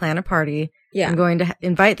to plan a party. Yeah. I'm going to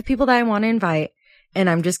invite the people that I want to invite. And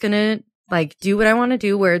I'm just going to do what I want to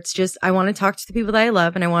do, where it's just, I want to talk to the people that I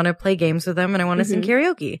love and I want to play games with them and I want to sing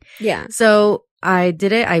karaoke. Yeah. So I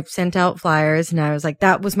did it. I sent out flyers and I was like,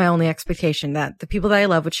 that was my only expectation, that the people that I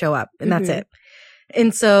love would show up, and that's it.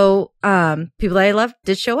 And so, people that I love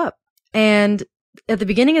did show up. And at the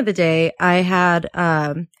beginning of the day, I had,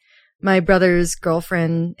 my brother's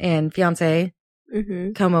girlfriend and fiance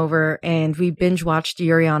come over, and we binge watched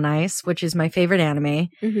Yuri on Ice, which is my favorite anime.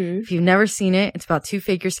 If you've never seen it, it's about two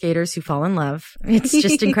figure skaters who fall in love. It's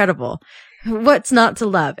just incredible. what's not to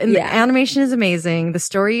love? And the animation is amazing. The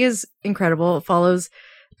story is incredible. It follows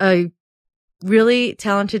a really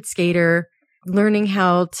talented skater learning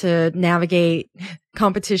how to navigate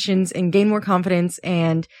competitions and gain more confidence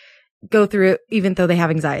and go through it even though they have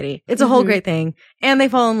anxiety. It's a whole great thing. And they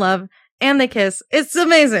fall in love and they kiss. It's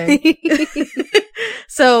amazing.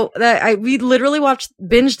 So we literally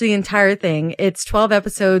binged the entire thing. It's 12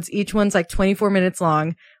 episodes. Each one's like 24 minutes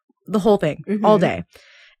long. The whole thing, all day.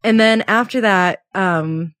 And then after that,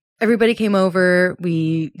 everybody came over.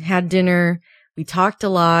 We had dinner. We talked a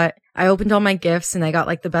lot. I opened all my gifts and I got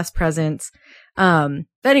like the best presents. But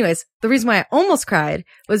anyways, the reason why I almost cried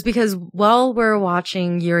was because while we're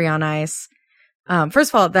watching Yuri on Ice,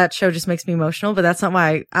 first of all, that show just makes me emotional, but that's not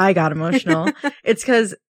why I got emotional. It's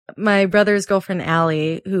because my brother's girlfriend,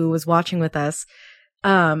 Allie, who was watching with us,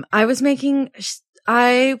 I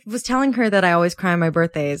was telling her that I always cry on my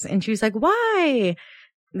birthdays, and she was like, why?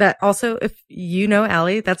 That also, if you know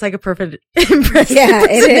Allie, that's like a perfect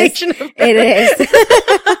impersonation of her. It is.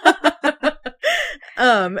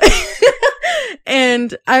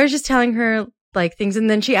 And I was just telling her like things, and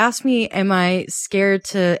then she asked me, am I scared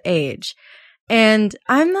to age? And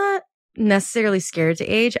I'm not necessarily scared to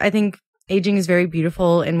age. I think aging is very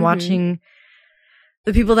beautiful, and watching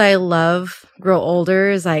the people that I love grow older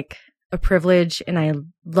is like a privilege, and I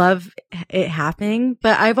love it happening.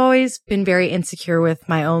 But I've always been very insecure with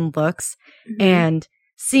my own looks, and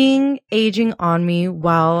seeing aging on me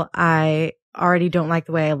while I already don't like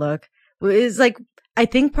the way I look is like, I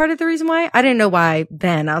think part of the reason why. I didn't know why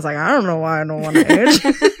then. I was like, I don't know why I don't want to age.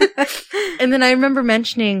 And then I remember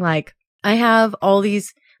mentioning like, I have all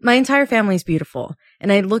these, my entire family is beautiful.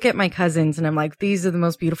 And I look at my cousins and I'm like, these are the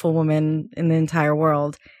most beautiful women in the entire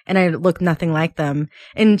world. And I look nothing like them.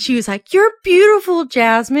 And she was like, you're beautiful,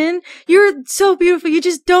 Jasmine. You're so beautiful. You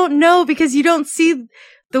just don't know because you don't see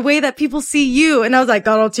the way that people see you. And I was like,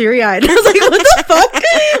 got all teary eyed. I was like, what the fuck?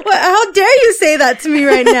 How dare you say that to me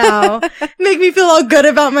right now? Make me feel all good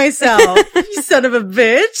about myself. You son of a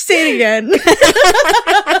bitch. Say it again.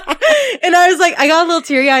 And I was like, I got a little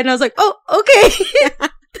teary eyed and I was like, oh, okay.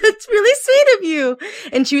 That's really sweet of you.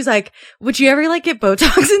 And she was like, would you ever like get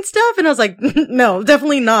Botox and stuff? And I was like, no,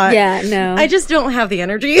 definitely not. Yeah, no. I just don't have the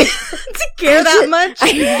energy to care that much.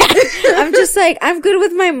 I'm just like, I'm good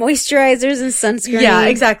with my moisturizers and sunscreen. Yeah,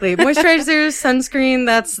 exactly. Moisturizers, sunscreen,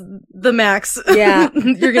 that's the max. Yeah.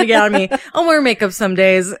 You're going to get out of me. I'll wear makeup some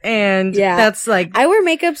days. And that's like, I wear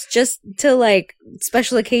makeups just to like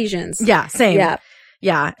special occasions. Yeah, same. Yeah.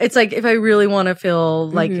 Yeah, it's like if I really want to feel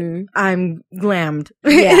like I'm glammed,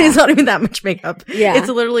 Yeah. it's not even that much makeup. Yeah. It's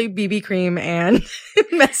literally BB cream and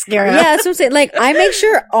mascara. Yeah, that's what I'm saying. Like, I make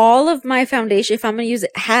sure all of my foundation, if I'm going to use it,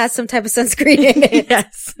 has some type of sunscreen in it.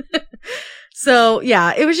 Yes. So,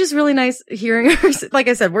 yeah, it was just really nice hearing her. Like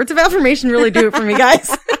I said, words of affirmation really do it for me,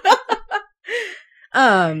 guys.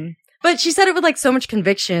 But she said it with like so much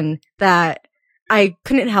conviction that I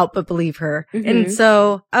couldn't help but believe her. And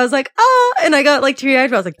so I was like, oh, and I got like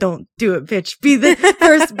teary-eyed. I was like, don't do it, bitch. Be the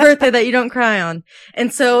first birthday that you don't cry on.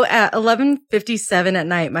 And so at 11:57 at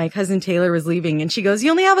night, my cousin Taylor was leaving and she goes,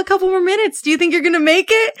 you only have a couple more minutes. Do you think you're going to make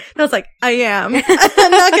it? And I was like, I am.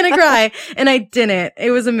 I'm not going to cry. And I didn't.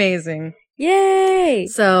 It was amazing. Yay.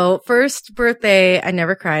 So first birthday I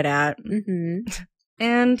never cried at.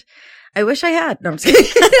 And I wish I had. No, I'm just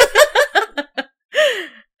kidding.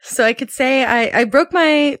 So I could say I broke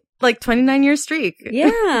my like 29-year streak.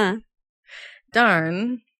 Yeah.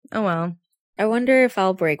 Darn. Oh well. I wonder if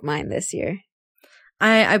I'll break mine this year.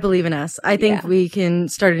 I believe in us. I think we can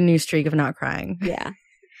start a new streak of not crying. Yeah.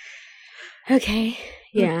 Okay.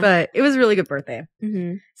 Yeah. But it was a really good birthday.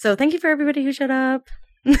 So thank you for everybody who showed up.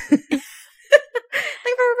 Thank you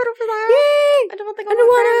for everybody for that. Yay! I don't think I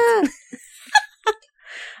want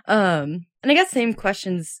to. And I guess same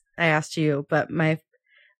questions I asked you, but my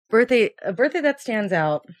a birthday that stands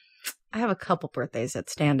out. I have a couple birthdays that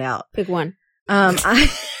stand out. Pick one. I'm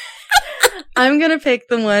gonna pick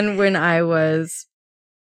the one when I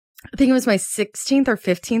think it was my 16th or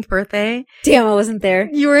 15th birthday. Damn, I wasn't there.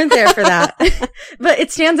 You weren't there for that. But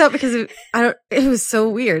it stands out because it was so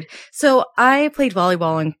weird. So I played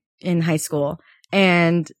volleyball in high school,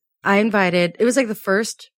 and it was like the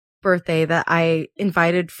first birthday that I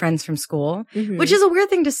invited friends from school, which is a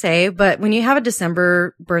weird thing to say, but when you have a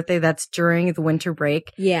December birthday that's during the winter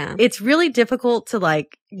break, it's really difficult to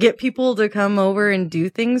like get people to come over and do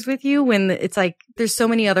things with you when it's like there's so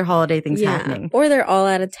many other holiday things happening. Or they're all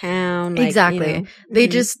out of town. Like, exactly. You know. They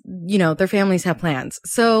just, their families have plans.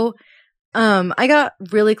 So I got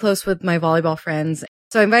really close with my volleyball friends.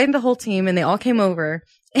 So I invited the whole team and they all came over,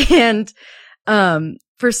 and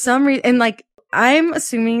for some reason, and like I'm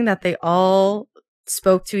assuming that they all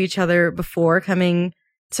spoke to each other before coming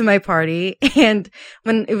to my party. And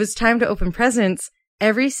when it was time to open presents,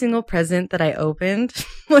 every single present that I opened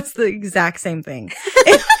was the exact same thing.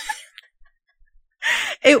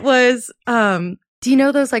 It was, do you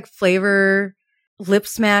know those like flavor lip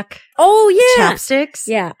smack? Oh, yeah. Chapsticks?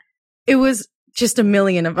 Yeah. It was just a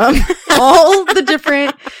million of them. All the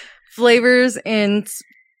different flavors and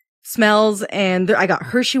smells. And I got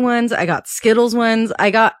Hershey ones. I got Skittles ones.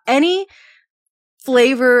 I got any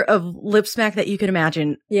flavor of lip smack that you could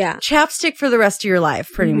imagine. Yeah. Chapstick for the rest of your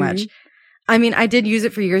life, pretty much. I mean, I did use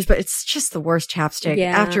it for years, but it's just the worst chapstick.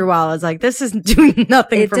 Yeah. After a while, I was like, this isn't doing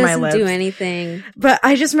nothing for my lips. It doesn't do anything. But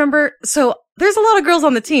I just remember, so there's a lot of girls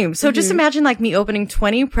on the team. So just imagine like me opening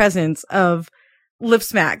 20 presents of lip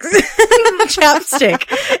smacks, chapstick.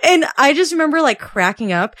 And I just remember like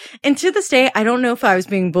cracking up. And to this day, I don't know if I was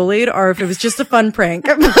being bullied or if it was just a fun prank.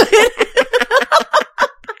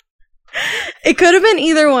 It could have been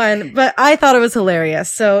either one, but I thought it was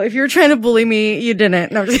hilarious. So if you were trying to bully me, you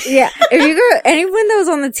didn't. No, yeah. If you go, anyone that was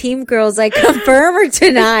on the team, girls, like confirm or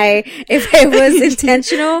deny if it was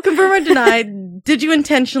intentional. Confirm or deny. Did you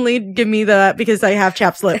intentionally give me that because I have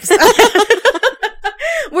chapped lips?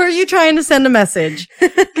 Were you trying to send a message?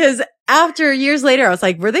 Because after years later, I was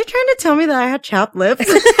like, were they trying to tell me that I had chapped lips?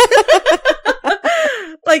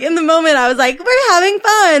 Like in the moment, I was like, we're having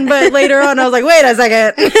fun. But later on, I was like, wait a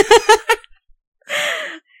second.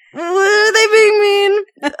 Were they being mean?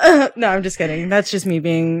 No, I'm just kidding. That's just me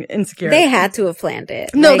being insecure. They had to have planned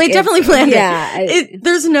it. No, like, they definitely planned it. Yeah.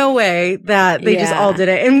 There's no way that they just all did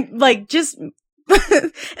it. And like just, and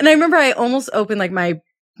I remember I almost opened like my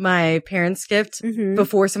parents' gift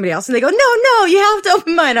before somebody else. And they go, no, you have to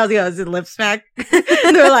open mine. I was like, oh, is it lip smack?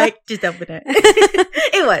 And they were like, just open it.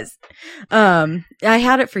 It was. I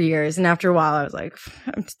had it for years. And after a while, I was like,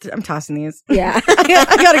 I'm tossing these. Yeah.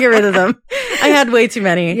 I gotta get rid of them. I had way too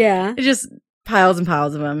many. Yeah. It's just piles and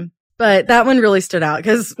piles of them. But that one really stood out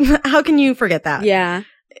because how can you forget that? Yeah.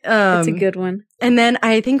 It's a good one. And then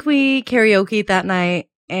I think we karaoke that night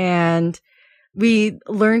and we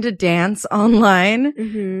learned to dance online.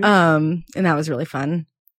 And that was really fun.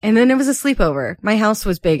 And then it was a sleepover. My house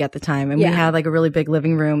was big at the time and we had like a really big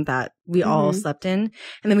living room that we all slept in.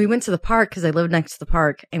 And then we went to the park because I lived next to the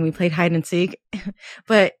park and we played hide and seek.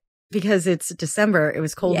 But because it's December, it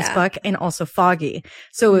was cold as fuck and also foggy.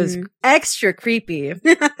 So it was extra creepy,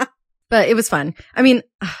 but it was fun. I mean,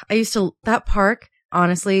 that park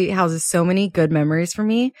honestly houses so many good memories for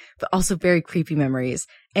me, but also very creepy memories.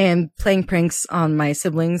 And playing pranks on my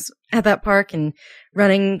siblings at that park and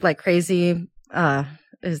running like crazy,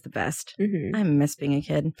 is the best. I miss being a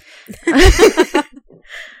kid.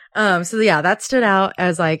 So yeah, that stood out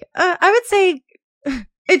as like, I would say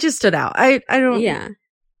it just stood out. I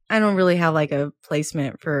don't really have like a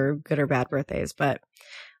placement for good or bad birthdays, but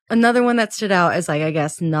another one that stood out as like, I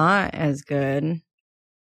guess not as good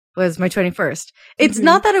was my 21st. It's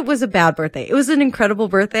not that it was a bad birthday. It was an incredible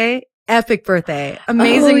birthday. Epic birthday.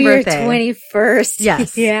 Amazing birthday. Your 21st.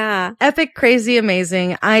 Yes. Yeah. Epic, crazy,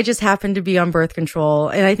 amazing. I just happened to be on birth control.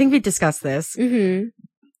 And I think we discussed this.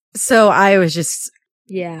 So I was just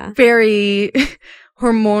very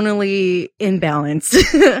hormonally imbalanced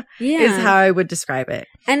is how I would describe it.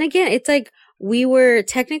 And again, it's like we were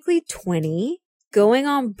technically 20 going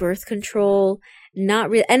on birth control. Not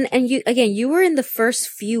really. And you were in the first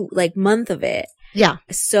few like month of it. Yeah.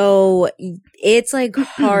 So it's like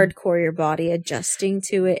hardcore your body adjusting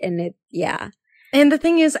to it. And And the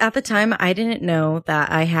thing is, at the time, I didn't know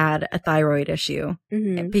that I had a thyroid issue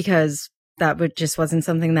because that just wasn't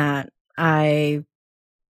something that I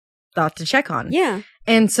thought to check on. Yeah.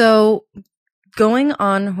 And so going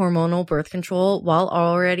on hormonal birth control while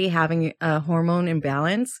already having a hormone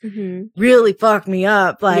imbalance really fucked me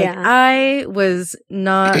up. Like I was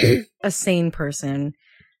not a sane person.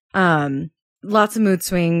 Lots of mood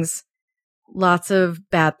swings, lots of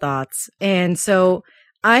bad thoughts. And so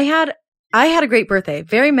I had a great birthday,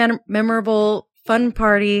 very memorable, fun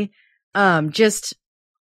party, just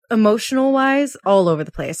emotional wise, all over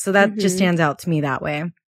the place. So that just stands out to me that way.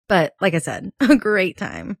 But like I said, a great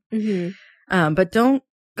time. But don't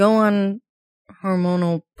go on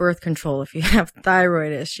hormonal birth control if you have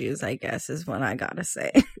thyroid issues, I guess is what I gotta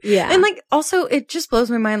say. Yeah. And like, also it just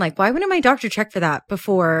blows my mind. Like, why wouldn't my doctor check for that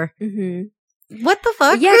before? What the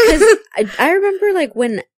fuck? Yeah, because I remember like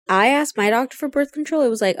when I asked my doctor for birth control, it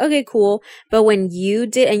was like, okay, cool. But when you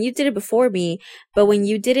did, and you did it before me, but when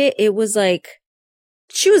you did it, it was like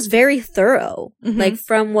she was very thorough. Mhm. Like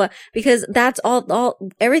from what, because that's all,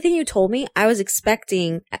 everything you told me, I was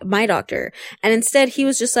expecting my doctor. And instead he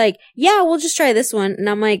was just like, yeah, we'll just try this one. And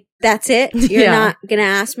I'm like, that's it? You're Yeah. not going to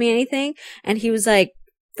ask me anything? And he was like,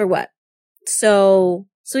 for what? So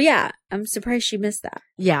yeah, I'm surprised she missed that.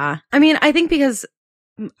 Yeah. I mean, I think because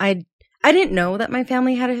I didn't know that my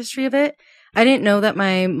family had a history of it. I didn't know that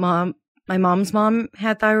my mom's mom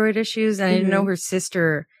had thyroid issues, and I didn't know her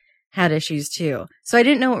sister had issues too. So I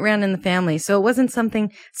didn't know it ran in the family. So it wasn't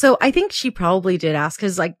something. So I think she probably did ask,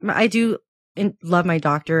 because like I do love my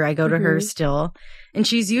doctor. I go to her still, and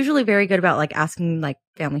she's usually very good about like asking like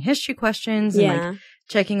family history questions and like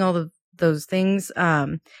checking all those things.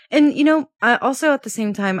 And you know, I also at the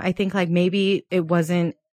same time, I think like maybe it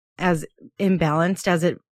wasn't as imbalanced as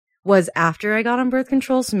it was after I got on birth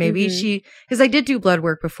control. So maybe because I did do blood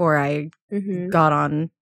work before I got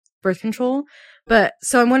on birth control. But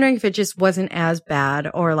so I'm wondering if it just wasn't as bad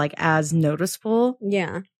or like as noticeable.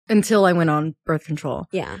 Yeah. Until I went on birth control.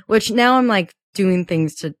 Yeah. Which now I'm like doing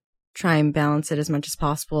things to try and balance it as much as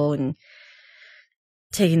possible and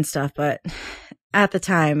taking stuff. But at the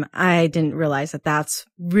time, I didn't realize that that's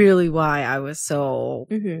really why I was so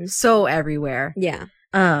everywhere. Yeah.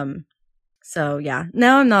 So yeah,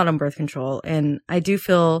 now I'm not on birth control, and I do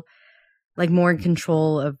feel like more in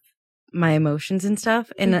control of my emotions and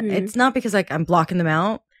stuff. And it's not because like I'm blocking them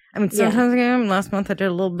out. I mean, sometimes I am. Last month I did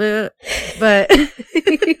a little bit, but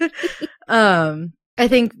I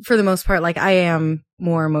think for the most part, like I am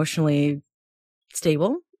more emotionally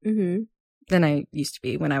stable than I used to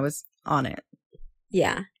be when I was on it.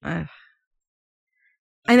 Yeah. And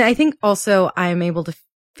I think also I'm able to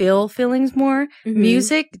feel feelings more.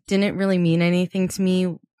 Music didn't really mean anything to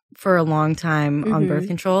me for a long time on birth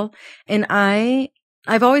control. And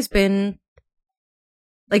I've always been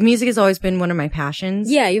like, music has always been one of my passions.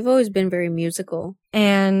 Yeah, you've always been very musical.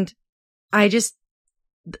 And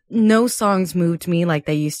no songs moved me like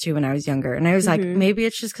they used to when I was younger. And I was like, maybe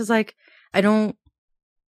it's just because like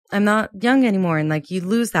I'm not young anymore, and like you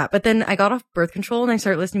lose that. But then I got off birth control and I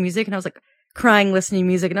started listening to music, and I was like crying listening to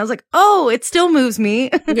music, and I was like, oh, it still moves me.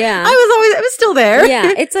 Yeah. I was still there.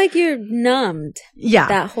 Yeah. It's like you're numbed. Yeah.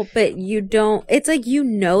 That whole, but you don't, it's like, you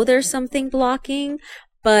know, there's something blocking,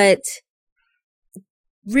 but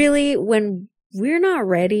really when we're not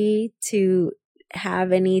ready to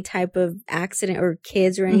have any type of accident or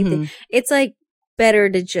kids or anything, it's like better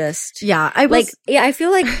to just, I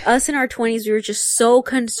feel like us in our 20s, we were just so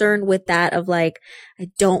concerned with that of like, I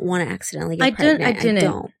don't want to accidentally get pregnant. I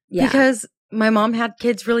didn't. Yeah. Because my mom had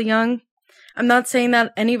kids really young. I'm not saying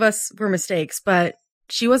that any of us were mistakes, but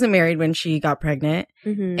she wasn't married when she got pregnant.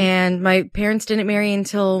 And my parents didn't marry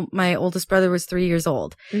until my oldest brother was 3 years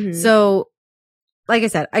old. So, like I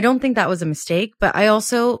said, I don't think that was a mistake, but I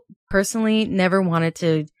also personally never wanted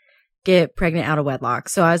to get pregnant out of wedlock.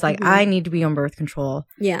 So I was like, I need to be on birth control.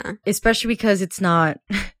 Yeah. Especially because it's not,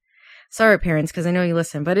 sorry parents, because I know you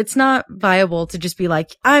listen, but it's not viable to just be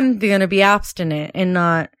like, I'm going to be abstinent and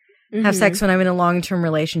not have sex when I'm in a long-term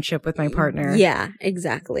relationship with my partner. Yeah,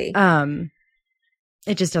 exactly.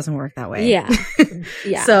 It just doesn't work that way. Yeah.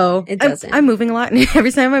 Yeah. So it doesn't. I'm moving a lot, and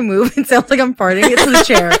every time I move, it sounds like I'm farting. It's in the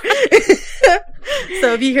chair.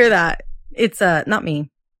 So if you hear that, it's not me.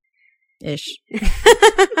 Ish.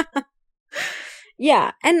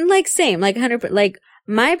 Yeah. And like same, like 100%, like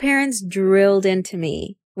my parents drilled into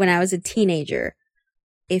me when I was a teenager,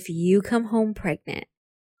 if you come home pregnant,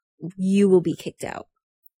 you will be kicked out.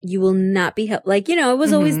 You will not be helped. Like, you know, it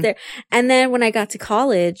was always there. And then when I got to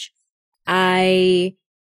college, I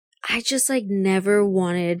just like never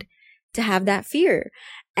wanted to have that fear.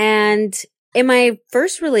 And in my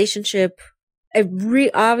first relationship,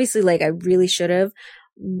 obviously like I really should have.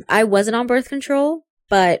 I wasn't on birth control,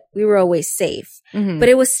 but we were always safe. But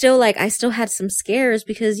it was still like, I still had some scares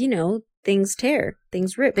because, you know, things tear,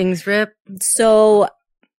 things rip. So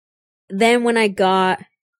then when I got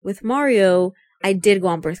with Mario, I did go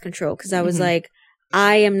on birth control because I was like,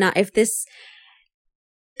 I am not, I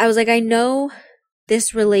was like, I know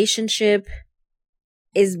this relationship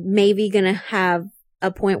is maybe going to have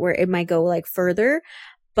a point where it might go like further,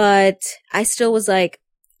 but I still was like,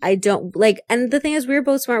 I don't like, and the thing is we were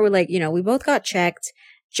both smart. We're like, you know, we both got checked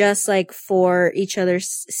just like for each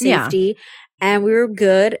other's safety and we were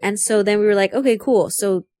good. And so then we were like, okay, cool.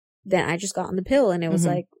 So then I just got on the pill and it was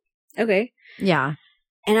like, okay. Yeah.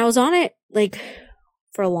 And I was on it like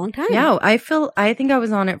for a long time. Yeah. I think I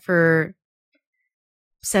was on it for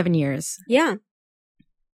 7 years. Yeah.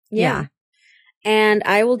 Yeah. And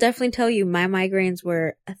I will definitely tell you, my migraines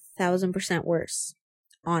were 1,000% worse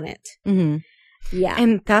on it. Yeah.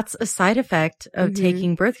 And that's a side effect of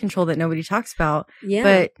taking birth control that nobody talks about. Yeah.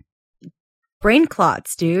 But brain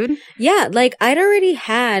clots, dude. Yeah. Like, I'd already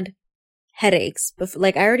had headaches before.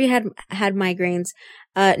 Like, I already had migraines.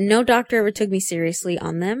 No doctor ever took me seriously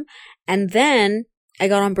on them. And then I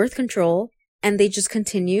got on birth control and they just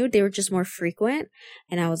continued. They were just more frequent.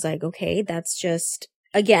 And I was like, okay, that's just,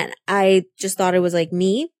 again, I just thought it was like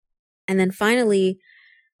me. And then finally,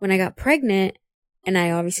 when I got pregnant and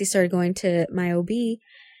I obviously started going to my OB,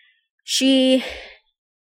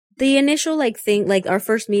 the initial like thing, like our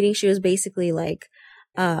first meeting, she was basically like,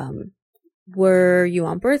 were you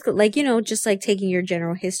on birth? Like, you know, just like taking your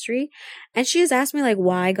general history. And she has asked me like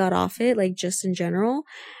why I got off it, like just in general.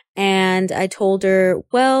 And I told her,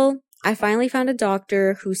 well, I finally found a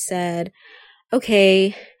doctor who said,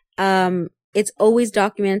 okay, it's always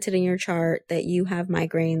documented in your chart that you have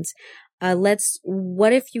migraines.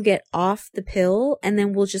 What if you get off the pill and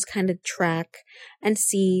then we'll just kind of track and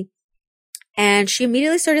see. And she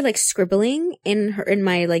immediately started like scribbling in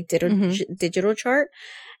my like digital chart.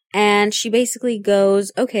 And she basically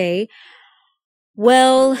goes, okay,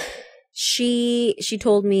 well, she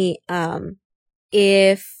told me,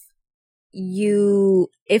 if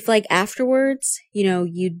like afterwards, you know,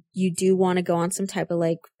 you do want to go on some type of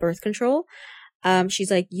like birth control,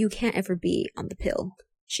 she's like, you can't ever be on the pill.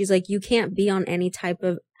 She's like, you can't be on any type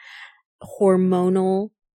of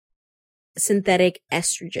hormonal synthetic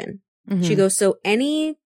estrogen. Mm-hmm. She goes, so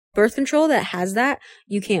any birth control that has that,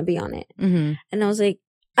 you can't be on it. Mm-hmm. And I was like,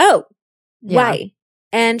 oh, why?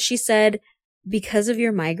 And she said, because of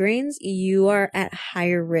your migraines, you are at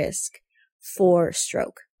higher risk for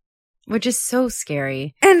stroke. Which is so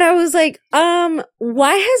scary. And I was like,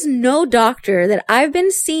 why has no doctor that I've been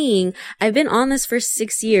seeing, I've been on this for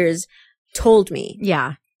 6 years, told me?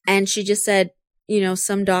 Yeah. And she just said, you know,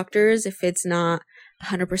 some doctors, if it's not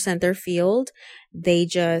 100% their field, they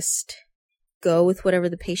just go with whatever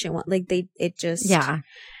the patient wants. Like yeah.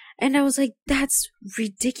 And I was like, that's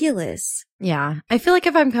ridiculous. Yeah. I feel like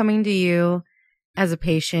if I'm coming to you as a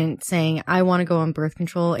patient saying, I want to go on birth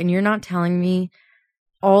control, and you're not telling me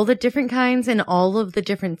all the different kinds and all of the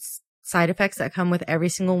different side effects that come with every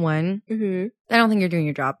single one, I don't think you're doing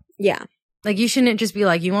your job. Yeah. Like, you shouldn't just be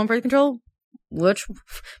like, you want birth control?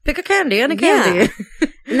 Pick a candy and a candy. Yeah.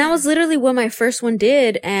 And that was literally what my first one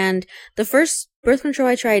did. And the first birth control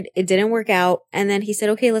I tried, it didn't work out. And then he said,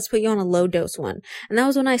 okay, let's put you on a low dose one. And that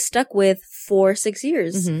was when I stuck with for 6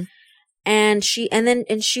 years. Mm-hmm. And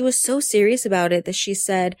she was so serious about it that she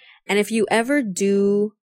said, and if you ever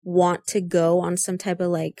do want to go on some type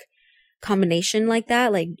of like combination like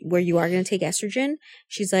that, like where you are going to take estrogen,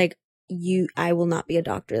 she's like, I will not be a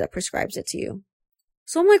doctor that prescribes it to you.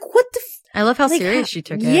 So I'm like, what the I love how serious she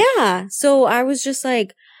took it. Yeah. So I was just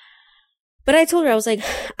like, but I told her, I was like,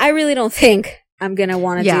 I really don't think I'm going to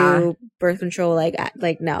want to do birth control.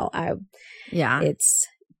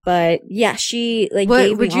 But yeah, she like, gave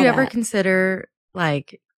me would you all ever that. consider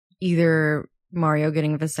like either Mario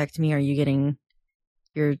getting a vasectomy or you getting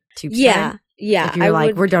your tubes tied? Yeah. If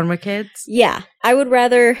you're we're done with kids? Yeah. I would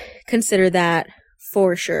rather consider that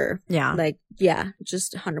for sure. Yeah. Like, yeah,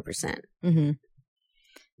 just 100%. Mm-hmm.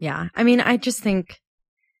 Yeah. I mean, I just think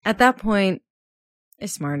at that point,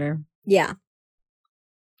 it's smarter. Yeah.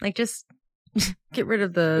 Like, just get rid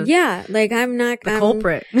of the... Yeah. Like, I'm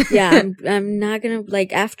culprit. Yeah. I'm not going to,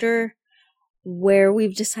 like, after where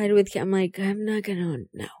we've decided with, I'm like, I'm not going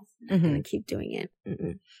to keep doing it.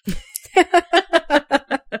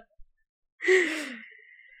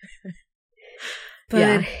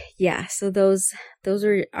 But yeah, so those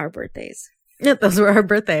were our birthdays. Yeah, those were our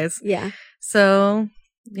birthdays. Yeah. So...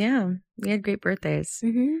 yeah, we had great birthdays.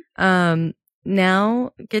 Mm-hmm.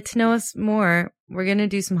 Now, get to know us more. We're going to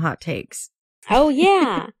do some hot takes. Oh,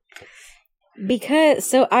 yeah.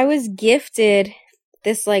 So I was gifted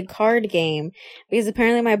this, like, card game because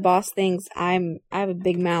apparently my boss thinks I have a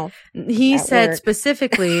big mouth. He said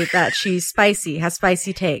specifically that she's spicy, has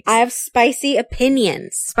spicy takes. I have spicy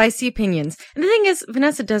opinions. Spicy opinions. And the thing is,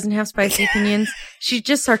 Vanessa doesn't have spicy opinions. She's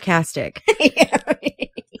just sarcastic. Yeah.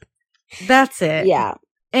 That's it. Yeah.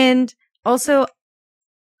 And also,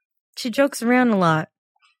 she jokes around a lot,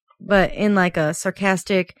 but in like a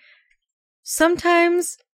sarcastic,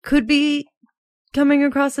 sometimes could be coming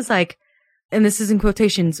across as like, and this is in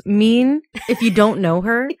quotations, mean if you don't know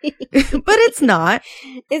her, but it's not.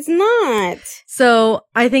 It's not. So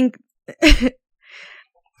I think,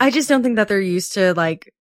 I just don't think that they're used to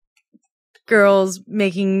like girls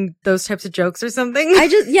making those types of jokes or something.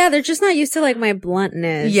 They're just not used to like my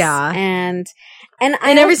bluntness. Yeah. And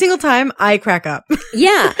every single time I crack up.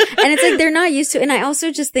 Yeah. And it's like they're not used to, and I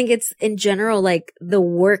also just think it's in general, like the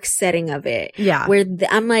work setting of it. Yeah. Where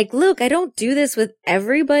I'm like, look, I don't do this with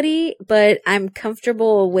everybody, but I'm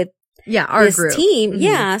comfortable with our this group. team. Mm-hmm.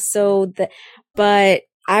 Yeah. But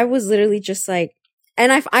I was literally just like,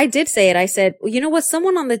 and I did say it. I said, well, you know what?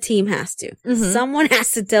 Someone on the team has to. Mm-hmm. Someone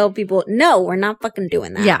has to tell people, no, we're not fucking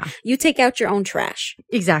doing that. Yeah. You take out your own trash.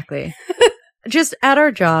 Exactly. Just at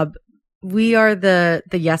our job, we are the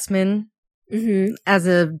yes men as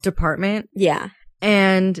a department. Yeah.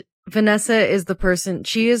 And Vanessa is the person,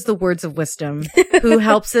 she is the words of wisdom who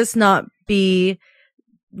helps us not be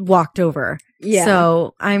walked over. Yeah.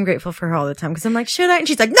 So I'm grateful for her all the time because I'm like, should I? And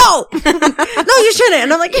she's like, no, no, you shouldn't.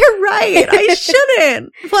 And I'm like, you're right. I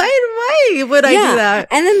shouldn't. Why would I do that?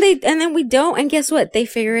 And then we don't. And guess what? They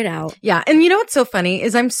figure it out. Yeah. And you know what's so funny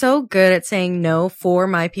is I'm so good at saying no for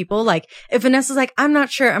my people. Like if Vanessa's like, I'm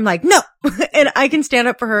not sure. I'm like, no. And I can stand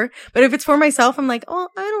up for her. But if it's for myself, I'm like, oh,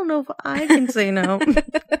 I don't know if I can say no.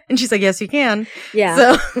 And she's like, yes, you can. Yeah.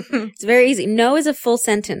 So it's very easy. No is a full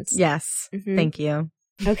sentence. Yes. Mm-hmm. Thank you.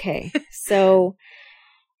 Okay, so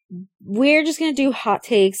we're just going to do hot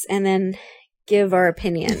takes and then give our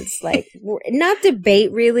opinions. Like, not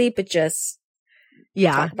debate really, but just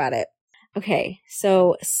talk about it. Okay,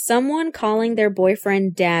 so someone calling their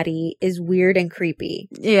boyfriend daddy is weird and creepy.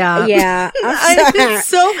 Yeah. Yeah.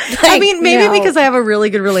 I mean, maybe because I have a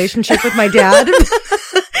really good relationship with my dad.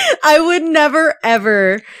 I would never,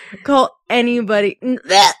 ever call anybody.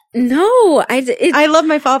 No, I love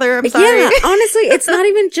my father. I'm sorry. Yeah, honestly, it's not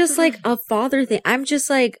even just like a father thing. I'm just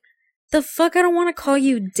like, the fuck, I don't want to call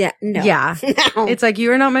you dad. No. Yeah. No. It's like,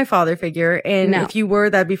 you are not my father figure. And if you were,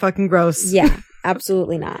 that'd be fucking gross. Yeah,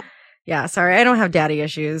 absolutely not. Yeah, sorry. I don't have daddy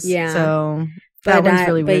issues. Yeah. So that one's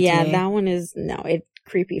really weird to me. That one is, it's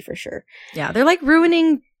creepy for sure. Yeah, they're like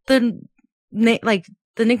ruining the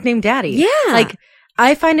nickname daddy. Yeah. Like,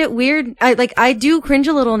 I find it weird. I do cringe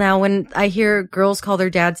a little now when I hear girls call their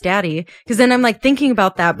dads daddy. Cause then I'm like thinking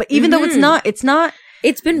about that. But even though it's not.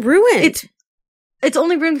 It's been ruined. It's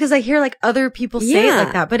only ruined because I hear like other people say it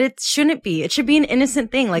like that. But it shouldn't be. It should be an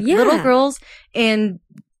innocent thing. Like little girls and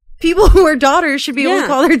people who are daughters should be able to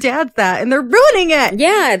call their dads that. And they're ruining it.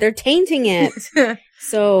 Yeah, they're tainting it.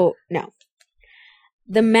 So, no.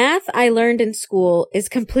 The math I learned in school is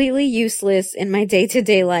completely useless in my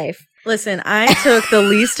day-to-day life. Listen, I took the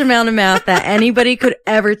least amount of math that anybody could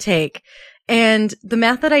ever take. And the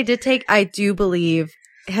math that I did take, I do believe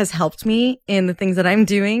has helped me in the things that I'm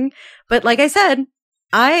doing. But like I said,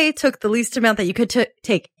 I took the least amount that you could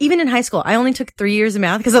take. Even in high school, I only took 3 years of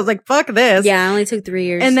math because I was like, fuck this. Yeah, I only took 3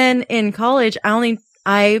 years. And then in college,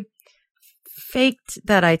 I faked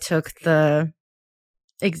that I took the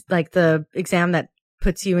exam that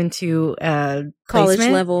puts you into college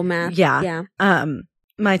placement. Level math. Yeah.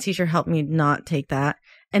 My teacher helped me not take that.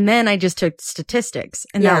 And then I just took statistics.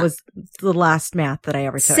 And that was the last math that I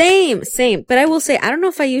ever took. Same. But I will say, I don't know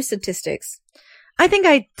if I use statistics. I think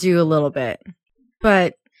I do a little bit.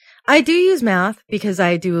 But I do use math because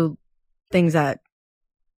I do things that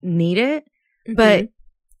need it. Mm-hmm. But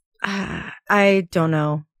I don't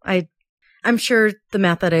know. I'm sure the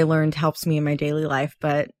math that I learned helps me in my daily life,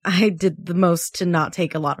 but I did the most to not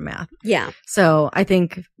take a lot of math. Yeah. So I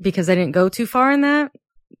think because I didn't go too far in that,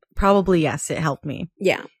 probably yes, it helped me.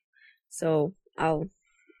 Yeah. So I'll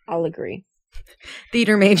agree.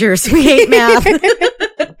 Theater majors, we hate math.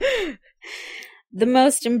 The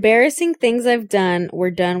most embarrassing things I've done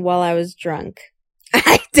were done while I was drunk.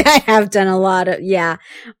 I have done a lot of,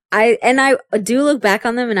 I do look back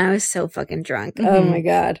on them and I was so fucking drunk. Mm-hmm. Oh my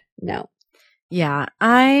God. No. Yeah,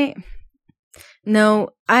 I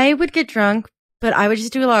would get drunk, but I would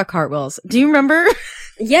just do a lot of cartwheels. Do you remember?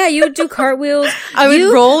 Yeah, you would do cartwheels. I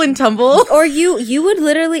would roll and tumble. Or you would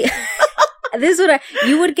literally,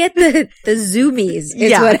 you would get the zoomies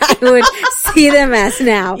is what I would see them as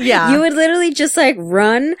now. Yeah. You would literally just like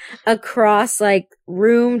run across like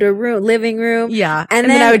room to room, living room. Yeah. And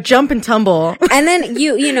then I would jump and tumble. And then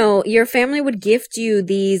your family would gift you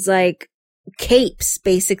these like capes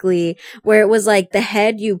basically where it was like the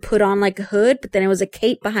head you put on like a hood, but then it was a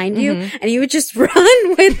cape behind you and you would just run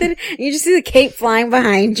with it. You just see the cape flying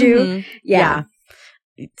behind you. Mm-hmm. Yeah.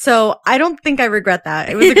 So I don't think I regret that.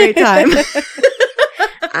 It was a great time.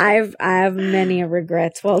 I have many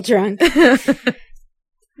regrets while drunk.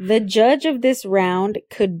 The judge of this round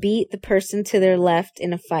could beat the person to their left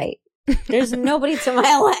in a fight. There's nobody to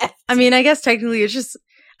my left. I mean, I guess technically it's just,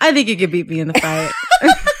 I think you could beat me in the fight.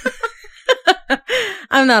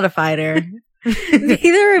 I'm not a fighter.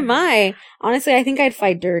 Neither am I. Honestly, I think I'd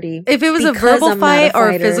fight dirty. If it was a verbal fight or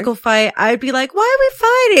a physical fight, I'd be like, why are we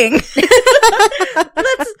fighting?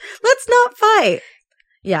 let's not fight.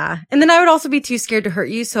 Yeah. And then I would also be too scared to hurt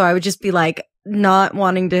you. So I would just be like not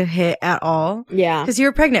wanting to hit at all. Yeah. Because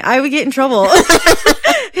you're pregnant. I would get in trouble.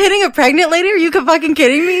 Hitting a pregnant lady? Are you fucking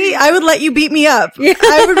kidding me? I would let you beat me up. Yeah.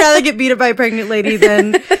 I would rather get beat up by a pregnant lady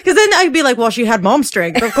than, because then I'd be like, well, she had mom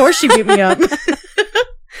strength. Of course she beat me up.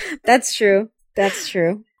 That's true. That's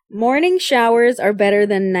true. Morning showers are better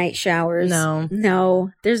than night showers. No.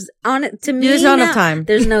 There's not enough time.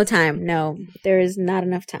 There's no time. No, there is not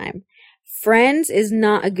enough time. Friends is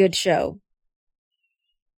not a good show.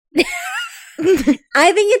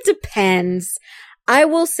 I think it depends. I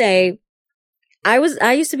will say,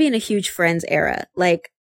 I used to be in a huge Friends era. Like,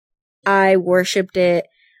 I worshipped it.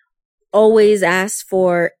 Always asked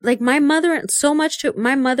for, like, my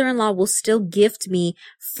mother-in-law will still gift me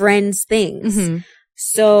Friends things. Mm-hmm.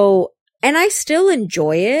 So, and I still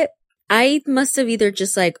enjoy it. I must have either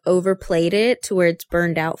just like overplayed it to where it's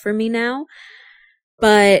burned out for me now.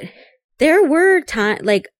 But there were times,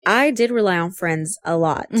 like, I did rely on Friends a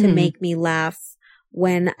lot to make me laugh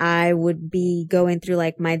when I would be going through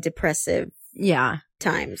like my depressive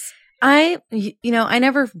times. I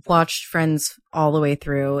never watched Friends all the way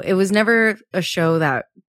through. It was never a show that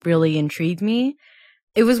really intrigued me.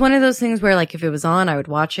 It was one of those things where, like, if it was on, I would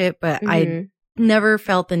watch it, but I never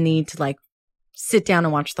felt the need to, like, sit down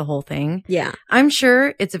and watch the whole thing. Yeah. I'm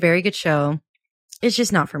sure it's a very good show. It's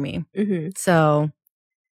just not for me. Mm-hmm. So,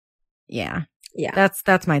 yeah. Yeah.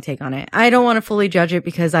 That's my take on it. I don't want to fully judge it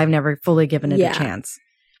because I've never fully given it a chance.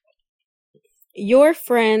 Your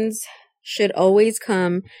friends should always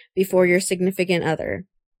come before your significant other.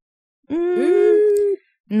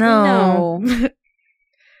 No.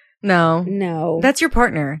 No. That's your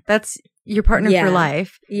partner. That's your partner for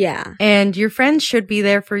life. Yeah. And your friends should be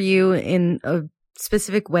there for you in a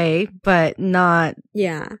specific way, but not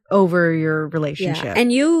over your relationship. Yeah.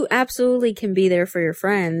 And you absolutely can be there for your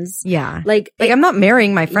friends. Yeah. Like I'm not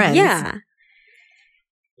marrying my friends. Yeah.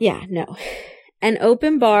 Yeah, no. An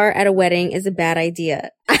open bar at a wedding is a bad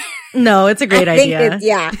idea. No, it's a great idea.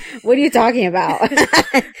 What are you talking about?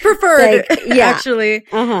 Preferred, actually.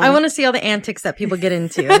 Uh-huh. I want to see all the antics that people get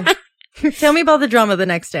into. Tell me about the drama the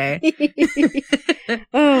next day.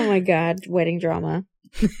 Oh my God, wedding drama.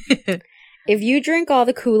 If you drink all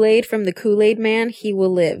the Kool-Aid from the Kool-Aid man, he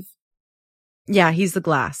will live. Yeah, he's the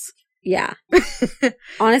glass. Yeah.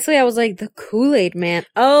 Honestly, I was like, the Kool-Aid man.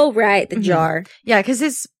 Oh, right, the jar. Yeah, because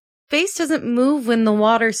his face doesn't move when the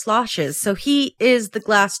water sloshes, so he is the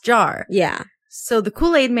glass jar. Yeah. So the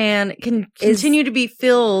Kool-Aid man can continue to be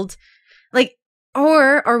filled, like,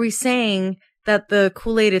 or are we saying that the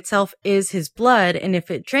Kool-Aid itself is his blood, and if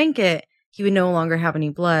it drank it, he would no longer have any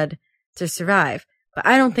blood to survive? But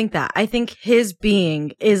I don't think that. I think his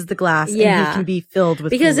being is the glass, and he can be filled with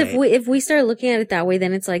because Kool-Aid. if we start looking at it that way,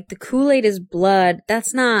 then it's like the Kool-Aid is blood.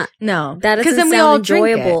 That's not. No, that doesn't then sound we all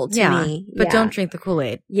enjoyable to me. But don't drink the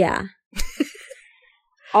Kool-Aid. Yeah.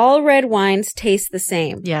 All red wines taste the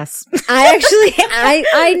same. Yes.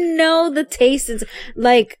 I know the taste is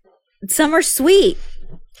like, some are sweet.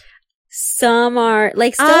 Some are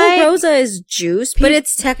like Stella Rosa is juice, but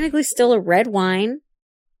it's technically still a red wine.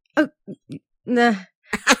 Nah.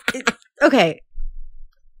 Okay.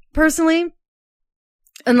 Personally,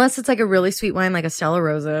 unless it's like a really sweet wine, like a Stella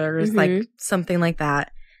Rosa or like something like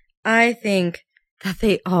that, I think that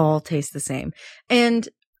they all taste the same. And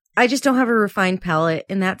I just don't have a refined palate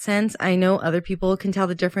in that sense. I know other people can tell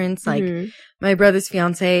the difference. Like my brother's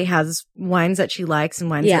fiance has wines that she likes and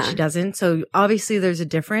wines that she doesn't. So obviously there's a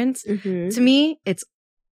difference. To me, it's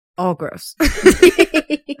all gross.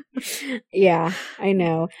 Yeah, I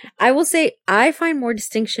know. I will say I find more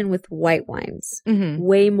distinction with white wines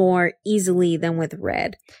way more easily than with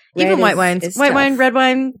red. Even white wines. White wine, red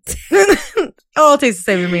wine. All taste the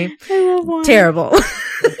same to me. I love wine. Terrible.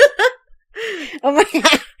 Oh my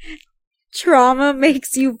God. Trauma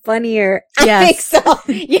makes you funnier. Yes. I think so.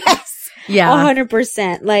 Yes. Yeah.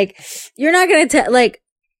 100%. Like, you're not going to like,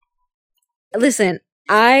 listen,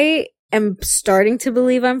 I am starting to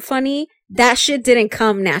believe I'm funny. That shit didn't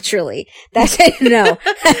come naturally. That shit, no.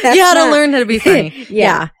 You had to learn how to be funny.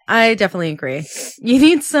 Yeah. I definitely agree. You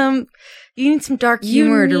need some dark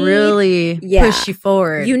humor to really push you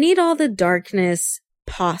forward. You need all the darkness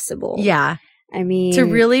possible. Yeah. I mean, to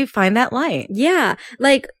really find that light. Yeah.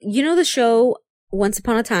 Like, you know the show Once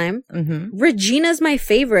Upon a Time? Regina's my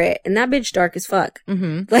favorite, and that bitch dark as fuck.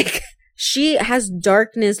 Like, she has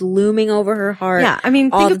darkness looming over her heart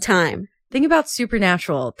all the time. Think about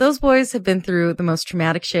Supernatural. Those boys have been through the most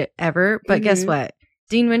traumatic shit ever, but guess what?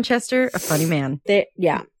 Dean Winchester, a funny man.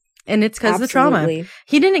 Yeah. And it's because of the trauma.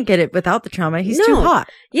 He didn't get it without the trauma. He's too hot.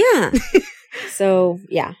 Yeah. So,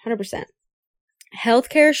 yeah, 100%.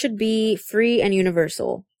 Healthcare should be free and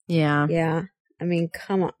universal. Yeah. Yeah. I mean,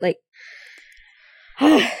 come on. Like,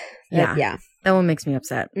 yeah. That one makes me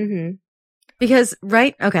upset. Mm-hmm. Because,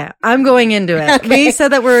 okay, I'm going into it. Okay. We said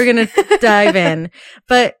that we were going to dive in.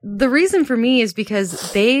 But the reason for me is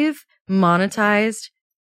because they've monetized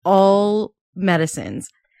all medicines.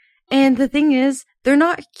 And the thing is, they're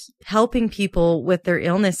not helping people with their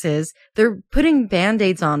illnesses. They're putting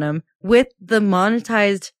band-aids on them with the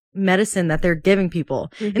monetized medicine that they're giving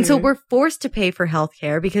people. Mm-hmm. And so we're forced to pay for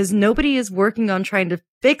healthcare because nobody is working on trying to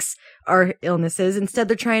fix our illnesses. Instead,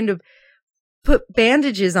 they're trying to put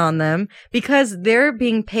bandages on them because they're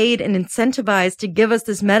being paid and incentivized to give us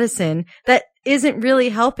this medicine that isn't really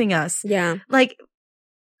helping us. Yeah. Like,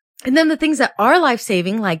 and then the things that are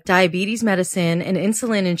life-saving, like diabetes medicine and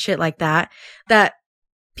insulin and shit like that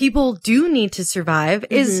people do need to survive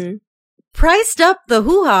is priced up the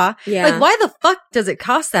hoo-ha. Yeah. Like, why the fuck does it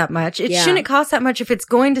cost that much? It shouldn't cost that much if it's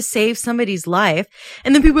going to save somebody's life.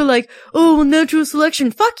 And then people are like, oh, well, natural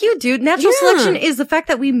selection. Fuck you, dude. Natural selection is the fact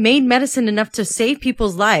that we made medicine enough to save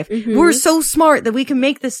people's life. Mm-hmm. We're so smart that we can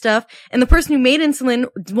make this stuff. And the person who made insulin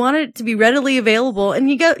wanted it to be readily available. And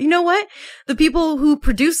you know what? The people who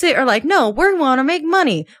produce it are like, no, we want to make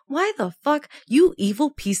money. Why the fuck? You evil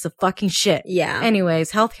piece of fucking shit. Yeah.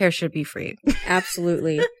 Anyways, healthcare should be free.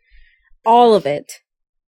 Absolutely. All of it.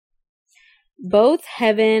 Both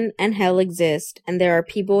heaven and hell exist, and there are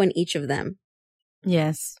people in each of them.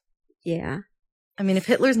 Yes. Yeah. I mean, if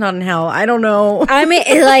Hitler's not in hell, I don't know. I mean,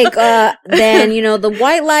 like, then, the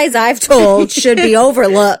white lies I've told should be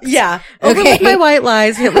overlooked. Yeah. Overlook my white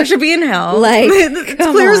lies. Hitler should be in hell. Like, it's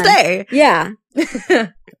clear as day. Yeah.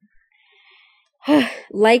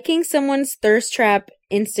 Liking someone's thirst trap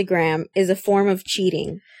Instagram is a form of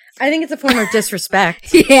cheating. I think it's a form of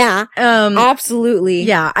disrespect. Yeah. Absolutely.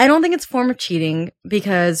 Yeah. I don't think it's a form of cheating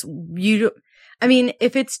because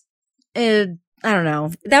if it's, I don't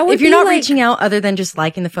know. That would if you're not reaching out other than just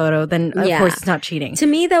liking the photo, then of course it's not cheating. To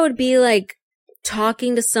me, that would be like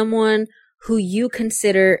talking to someone who you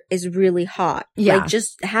consider is really hot. Yeah. Like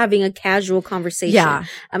just having a casual conversation. Yeah.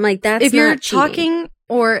 I'm like, that's if not you're cheating. Talking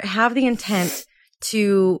or have the intent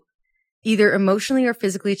to either emotionally or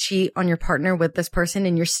physically cheat on your partner with this person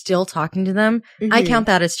and you're still talking to them, I count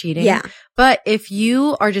that as cheating. Yeah. But if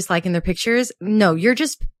you are just liking their pictures, no, you're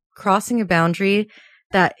just crossing a boundary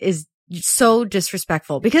that is so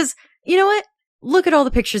disrespectful. Because you know what? Look at all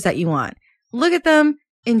the pictures that you want. Look at them.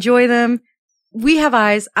 Enjoy them. We have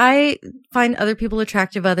eyes. I find other people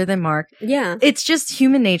attractive other than Mark. Yeah. It's just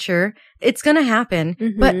human nature. It's going to happen.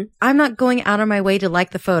 But I'm not going out of my way to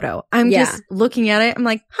like the photo. I'm just looking at it. I'm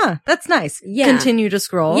like, that's nice. Yeah. Continue to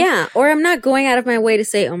scroll. Yeah. Or I'm not going out of my way to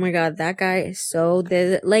say, oh my God, that guy is so,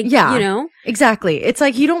 Exactly. It's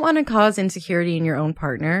like you don't want to cause insecurity in your own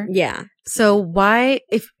partner. Yeah. So why,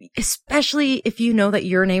 especially if you know that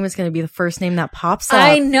your name is going to be the first name that pops up.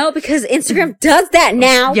 I know, because Instagram does that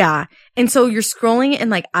now. Yeah. And so you're scrolling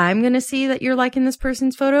and like, I'm going to see that you're liking this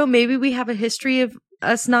person's photo. Maybe we have a history of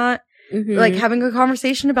us not like having a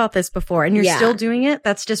conversation about this before and you're still doing it.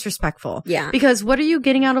 That's disrespectful. Yeah. Because what are you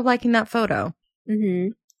getting out of liking that photo?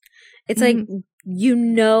 It's like,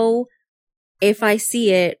 if I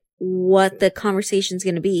see it, what the conversation's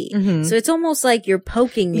going to be. So it's almost like you're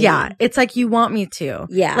poking me. Yeah. It's like you want me to.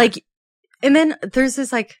 Yeah. Like, and then there's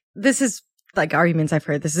this arguments I've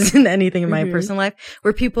heard. This isn't anything in my personal life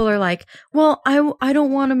where people are like, well, I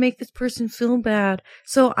don't want to make this person feel bad.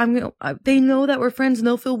 So they know that we're friends and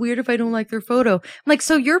they'll feel weird if I don't like their photo. I'm like,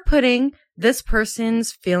 so you're putting this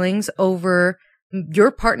person's feelings over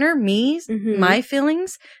your partner, my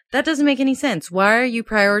feelings? That doesn't make any sense. Why are you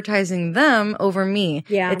prioritizing them over me?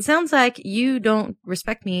 Yeah. It sounds like you don't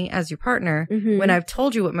respect me as your partner when I've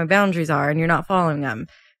told you what my boundaries are and you're not following them.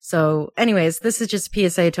 So anyways, this is just a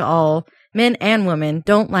PSA to all men and women.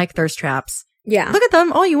 Don't like thirst traps. Yeah. Look at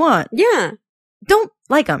them all you want. Yeah. Don't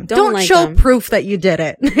like them. Don't like show them. proof that you did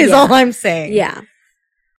it is all I'm saying. Yeah.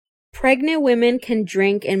 Pregnant women can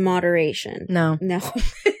drink in moderation. No.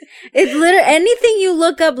 It anything you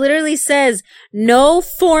look up literally says no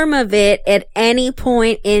form of it at any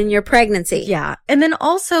point in your pregnancy. Yeah. And then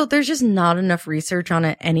also there's just not enough research on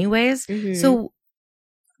it anyways. So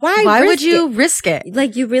why would you risk it?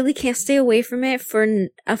 Like, you really can't stay away from it for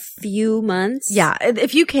a few months? Yeah.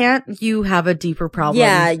 If you can't, you have a deeper problem.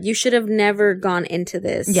 Yeah. You should have never gone into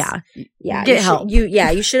this. Yeah. Yeah. Get help.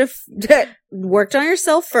 You should have worked on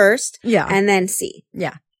yourself first. Yeah. And then see.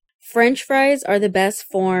 Yeah. French fries are the best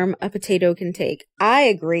form a potato can take. I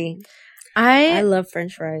agree. I love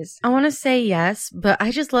French fries. I want to say yes, but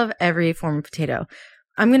I just love every form of potato.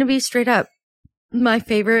 I'm going to be straight up. My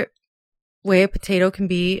favorite way a potato can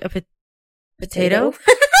be a potato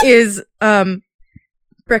is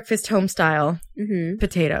breakfast home style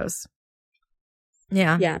potatoes.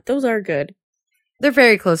 Yeah. Yeah, those are good. They're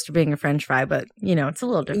very close to being a French fry, but, you know, it's a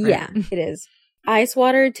little different. Yeah, it is. Ice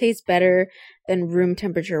water tastes better than room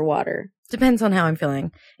temperature water. Depends on how I'm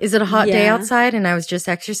feeling. Is it a hot day outside and I was just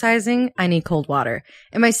exercising? I need cold water.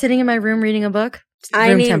 Am I sitting in my room reading a book?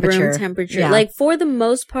 I need room temperature. Yeah. Like, for the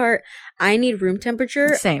most part, I need room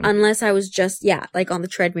temperature. Same. Unless I was just, like on the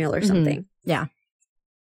treadmill or something. Yeah.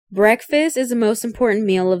 Breakfast is the most important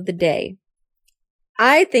meal of the day.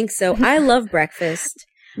 I think so. I love breakfast.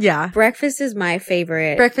 Yeah. Breakfast is my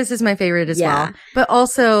favorite. Breakfast is my favorite as well. But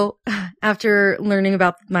also, after learning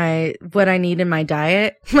about what I need in my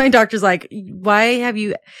diet, my doctor's like, why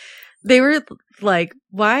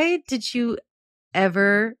did you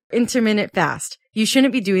ever intermittent fast? You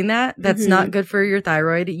shouldn't be doing that. That's not good for your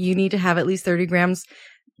thyroid. You need to have at least 30 grams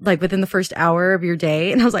like within the first hour of your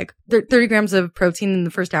day. And I was like, 30 grams of protein in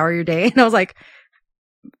the first hour of your day. And I was like,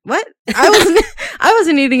 what? I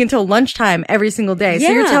wasn't eating until lunchtime every single day.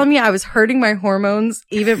 So you're telling me I was hurting my hormones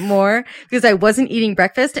even more because I wasn't eating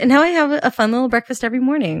breakfast, and now I have a fun little breakfast every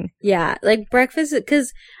morning. Yeah, like breakfast,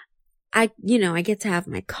 because I get to have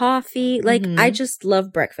my coffee. Like, I just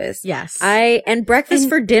love breakfast. Yes. And breakfast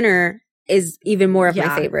for dinner is even more of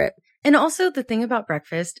my favorite. And also the thing about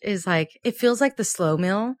breakfast is like, it feels like the slow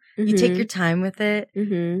meal. You take your time with it.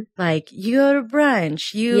 Like, you go to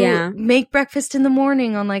brunch, you make breakfast in the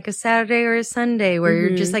morning on like a Saturday or a Sunday where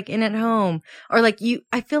you're just like in at home, or like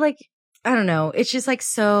I feel like, I don't know. It's just like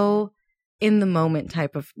so in the moment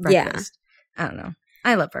type of breakfast. I don't know.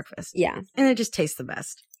 I love breakfast. Yeah. And it just tastes the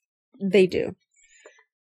best. They do.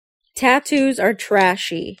 Tattoos are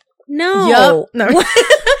trashy. No. Yup. No.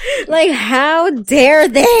 Like, how dare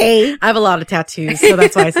they? I have a lot of tattoos, so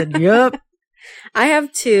that's why I said, yup. I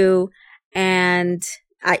have 2, and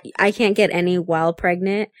I can't get any while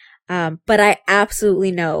pregnant, but I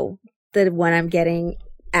absolutely know the one I'm getting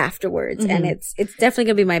afterwards, and it's definitely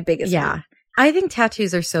going to be my biggest one. I think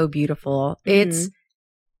tattoos are so beautiful. It's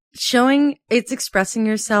expressing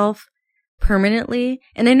yourself permanently,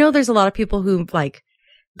 and I know there's a lot of people who, like,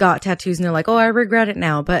 got tattoos, and they're like, oh, I regret it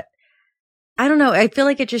now, but I don't know. I feel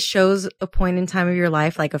like it just shows a point in time of your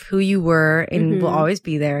life, like, of who you were and will always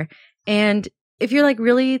be there. And if you're like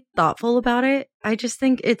really thoughtful about it, I just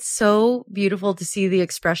think it's so beautiful to see the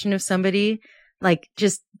expression of somebody like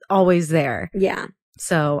just always there. Yeah.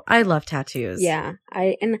 So I love tattoos. Yeah.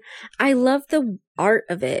 I love the art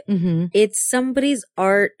of it. It's somebody's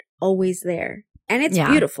art always there. And it's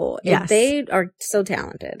beautiful. Yes. They are so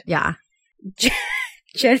talented. Yeah.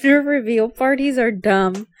 Gender reveal parties are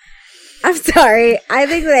dumb. I'm sorry. I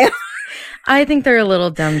think they're a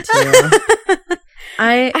little dumb too.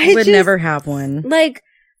 I would never have one. Like,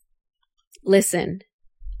 listen.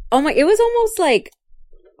 It was almost like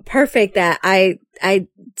perfect that I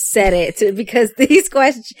said it because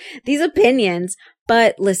these opinions.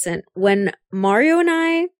 But listen, when Mario and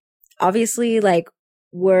I obviously like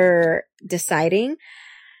were deciding,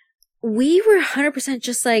 we were 100%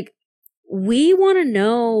 just like, we want to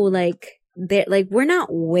know, like, that, like, we're not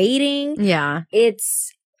waiting. Yeah.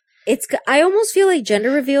 I almost feel like gender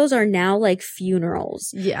reveals are now like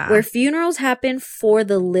funerals. Yeah. Where funerals happen for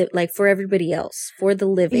for everybody else, for the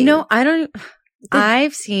living. You know,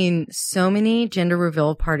 I've seen so many gender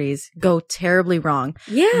reveal parties go terribly wrong.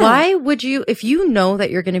 Yeah. Why would you, if you know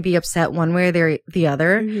that you're going to be upset one way or the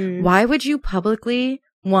other, why would you publicly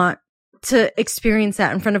want to experience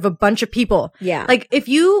that in front of a bunch of people? Yeah. Like, if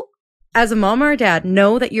you, as a mom or a dad,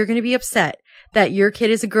 know that you're going to be upset that your kid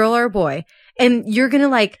is a girl or a boy, and you're going to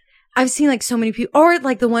like, I've seen like so many people, or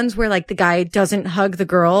like the ones where like the guy doesn't hug the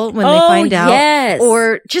girl when they find out, yes.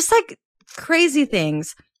 or just like crazy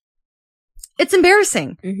things. It's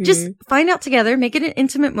embarrassing. Just find out together, make it an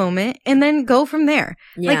intimate moment, and then go from there.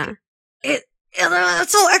 Yeah. Like,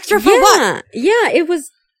 it's so extra for what? Yeah, it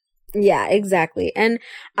was. Yeah, exactly. And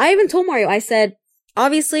I even told Mario, I said,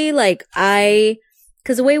 obviously, like,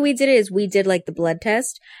 because the way we did it is we did like the blood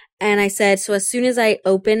test. And I said, so as soon as I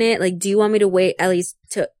open it, like, do you want me to wait at least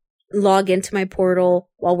to log into my portal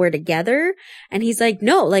while we're together? And he's like,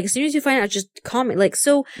 no, like, as soon as you find out, just comment. Like,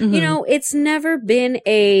 so, you know, it's never been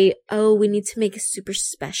we need to make it super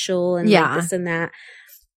special and like this and that.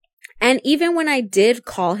 And even when I did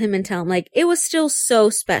call him and tell him, like, it was still so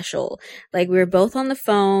special. Like, we were both on the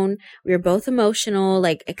phone. We were both emotional,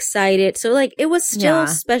 like, excited. So, like, it was still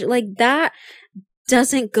special. Like, that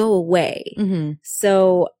doesn't go away.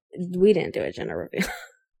 So, we didn't do a gender reveal.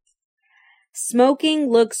 Smoking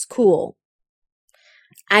looks cool.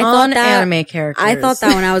 I On thought that anime characters. I thought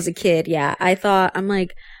that when I was a kid. Yeah, I'm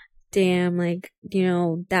like, damn, like, you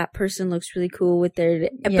know, that person looks really cool with their,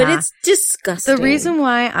 but it's disgusting. The reason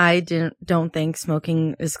why I don't think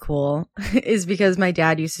smoking is cool is because my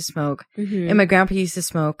dad used to smoke and my grandpa used to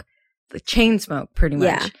smoke, chain smoke pretty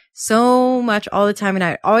much. So much all the time. And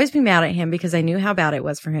I'd always be mad at him because I knew how bad it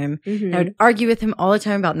was for him. And I would argue with him all the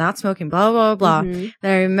time about not smoking, blah, blah, blah, blah. And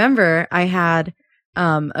I remember I had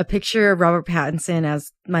a picture of Robert Pattinson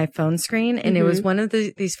as my phone screen, and it was one of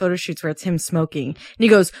these photo shoots where it's him smoking, and he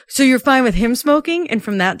goes, "So you're fine with him smoking?" And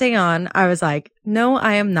from that day on, I was like, "No,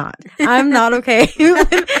 I am not. I'm not okay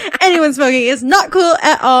with anyone smoking. It's not cool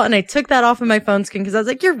at all." And I took that off of my phone screen because I was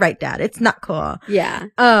like, "You're right, Dad. It's not cool." Yeah.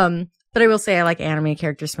 But I will say I like anime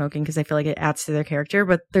characters smoking because I feel like it adds to their character.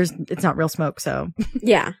 But it's not real smoke, so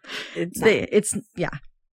yeah, it's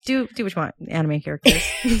do what you want, anime characters.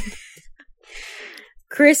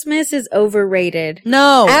 Christmas is overrated.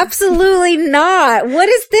 No. Absolutely not. What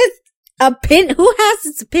is this? Who has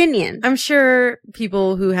this opinion? I'm sure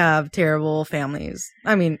people who have terrible families.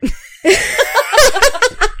 I mean,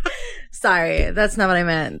 sorry, that's not what I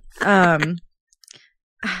meant.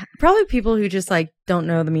 Probably people who just like don't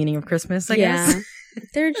know the meaning of Christmas, I guess.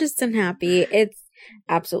 They're just unhappy. It's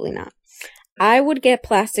absolutely not. I would get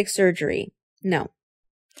plastic surgery. No.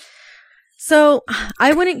 So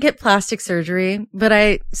I wouldn't get plastic surgery,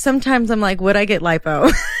 but sometimes I'm like, would I get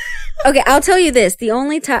lipo? Okay, I'll tell you this. The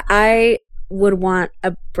only time I would want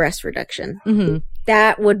a breast reduction,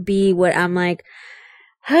 that would be what I'm like,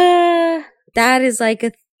 that is like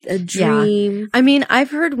a dream. Yeah. I mean, I've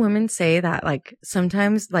heard women say that like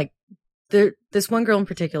sometimes like this one girl in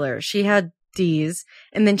particular, she had D's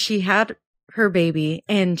and then she had her baby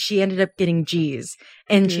and she ended up getting G's,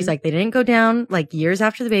 and she's like, they didn't go down like years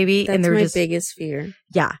after the baby. That's and they're my just biggest fear.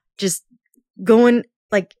 Yeah. Just going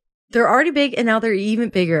like, they're already big and now they're even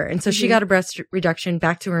bigger. And so she got a breast reduction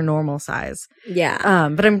back to her normal size. Yeah.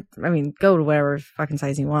 But go to whatever fucking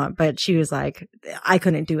size you want. But she was like, I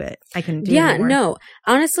couldn't do it. I couldn't do it anymore. No.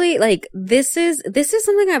 Honestly, like this is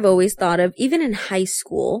something I've always thought of, even in high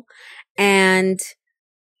school. And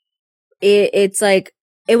it's like,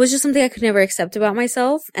 it was just something I could never accept about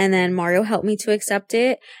myself. And then Mario helped me to accept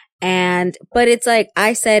it. But it's like,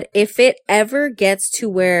 I said, if it ever gets to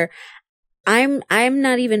where I'm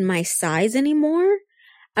not even my size anymore,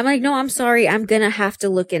 I'm like, no, I'm sorry. I'm going to have to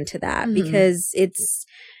look into that because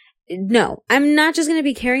no, I'm not just going to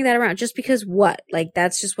be carrying that around just because what? Like,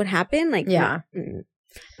 that's just what happened. Like, yeah. No.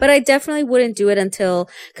 But I definitely wouldn't do it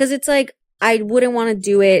cause it's like, I wouldn't want to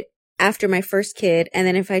do it after my first kid. And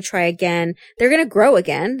then if I try again, they're going to grow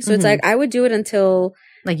again. So it's like, I would do it until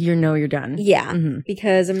like, you're done. Yeah.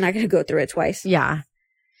 Because I'm not going to go through it twice. Yeah.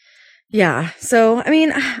 Yeah. So, I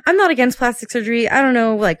mean, I'm not against plastic surgery. I don't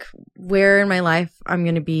know, like, where in my life I'm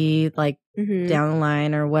going to be, like, down the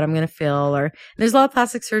line or what I'm going to feel. Or there's a lot of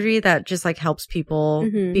plastic surgery that just, like, helps people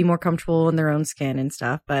be more comfortable in their own skin and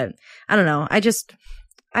stuff. But I don't know. I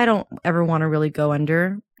don't ever want to really go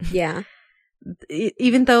under. Yeah.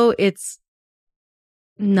 Even though it's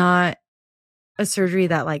not a surgery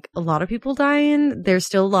that, like, a lot of people die in, there's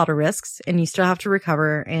still a lot of risks and you still have to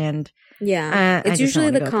recover. And yeah, it's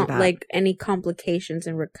usually like any complications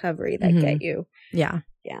in recovery that get you. Yeah.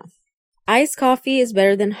 Yeah. Iced coffee is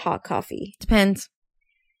better than hot coffee. Depends.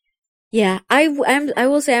 Yeah, I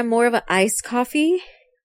will say I'm more of an iced coffee,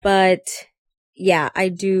 but yeah, I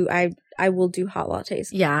will do hot lattes.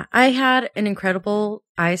 Yeah, I had an incredible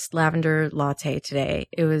iced lavender latte today.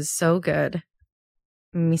 It was so good.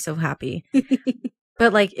 Made me so happy.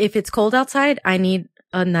 But like, if it's cold outside, I need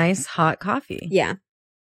a nice hot coffee. Yeah.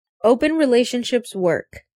 Open relationships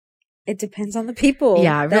work. It depends on the people.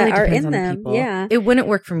 Yeah, it really depends on the people. Yeah. It wouldn't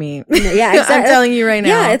work for me. Yeah, exactly. I'm telling you right now.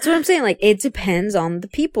 Yeah, it's what I'm saying. Like, it depends on the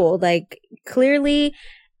people. Like, clearly,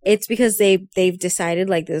 it's because they've decided,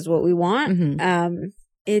 like, this is what we want.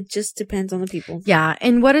 It just depends on the people. Yeah.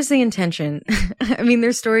 And what is the intention? I mean,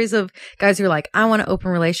 there's stories of guys who are like, I want an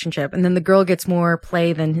open relationship. And then the girl gets more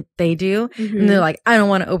play than they do. And they're like, I don't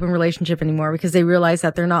want an open relationship anymore because they realize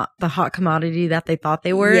that they're not the hot commodity that they thought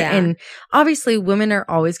they were. Yeah. And obviously women are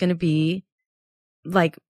always going to be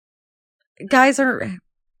like, guys are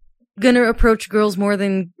going to approach girls more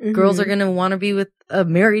than girls are going to want to be with a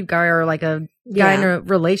married guy or like a guy in a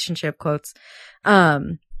relationship, quotes.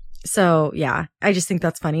 So yeah, I just think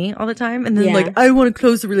that's funny all the time. And then like, I want to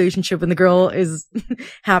close the relationship when the girl is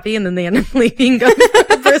happy and then they end up leaving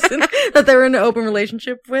the person that they were in an open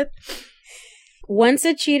relationship with. Once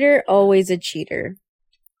a cheater, always a cheater.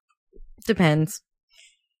 Depends.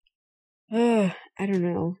 I don't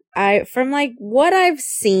know. From like what I've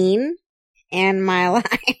seen, in my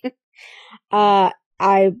life.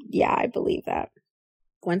 I believe that.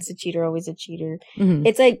 Once a cheater, always a cheater. Mhm.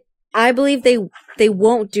 It's like, I believe they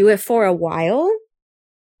won't do it for a while,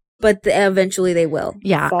 but eventually they will.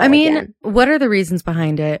 Yeah. fall I mean, again. what are the reasons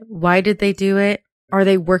behind it? Why did they do it? Are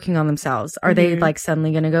they working on themselves? Are they Mhm. like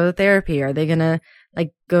suddenly going to go to therapy? Are they going to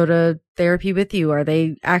like go to therapy with you? Are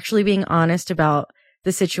they actually being honest about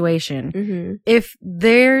the situation? Mhm. If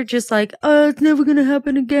they're just like, oh, it's never going to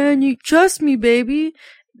happen again. You trust me, baby.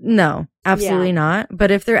 No, absolutely not. But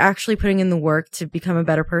if they're actually putting in the work to become a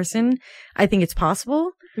better person, I think it's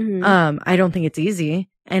possible. Mhm. I don't think it's easy.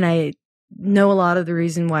 And I know a lot of the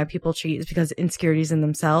reason why people cheat is because insecurities in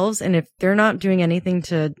themselves. And if they're not doing anything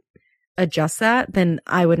to adjust that, then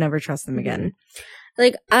I would never trust them again.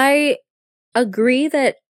 Like, I agree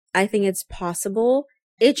that I think it's possible.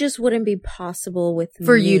 It just wouldn't be possible with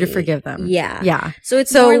For you to me. forgive them. Yeah. Yeah. So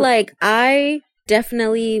it's more like, I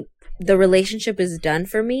definitely, the relationship is done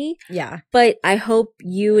for me, Yeah. but I hope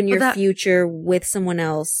you in your that- future with someone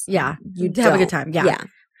else, Yeah. you To have a don't. good time. Yeah.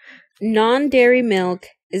 Non-dairy milk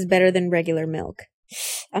is better than regular milk.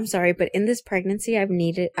 I'm sorry, but in this pregnancy,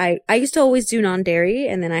 I used to always do non-dairy,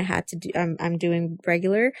 and then I had to do, I'm doing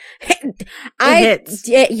regular. hits.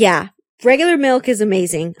 Yeah. Regular milk is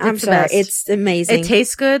amazing. I'm It's the sorry. best. It's amazing. It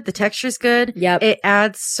tastes good. The texture's good. Yep. It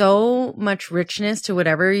adds so much richness to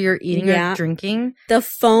whatever you're eating Yeah. or drinking. The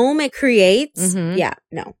foam it creates. Mhm. Yeah.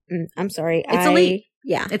 No. I'm sorry. It's elite.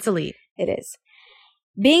 Yeah. It's elite. It is.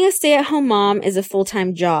 Being a stay-at-home mom is a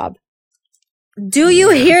full-time job. Do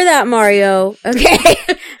you hear that, Mario? Okay.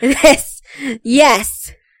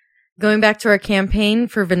 Yes. Going back to our campaign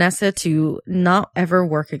for Vanessa to not ever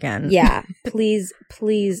work again. Yeah. Please,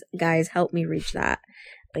 guys, help me reach that.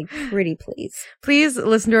 Like, pretty please. Please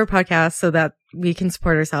listen to our podcast so that we can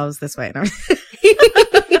support ourselves this way. No.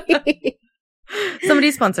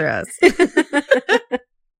 Somebody sponsor us.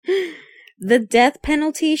 The death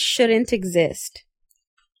penalty shouldn't exist.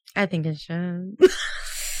 I think it should.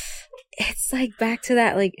 It's like back to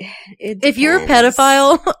that, like, If you're a depends.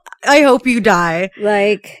 pedophile, I hope you die.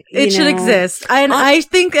 Like, It should exist. And I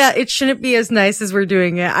think that it shouldn't be as nice as we're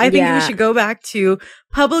doing it. I think Yeah. we should go back to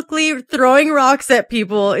publicly throwing rocks at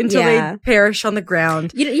people until Yeah. they perish on the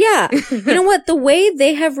ground. Yeah. You know what? The way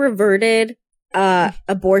they have reverted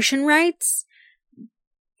abortion rights,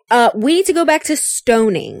 we need to go back to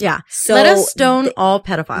stoning. Yeah. So Let us stone all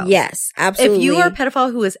pedophiles. Yes, absolutely. If you are a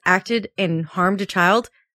pedophile who has acted and harmed a child,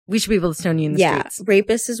 we should be able to stone you in the streets.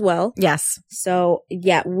 rapists as well. Yes. So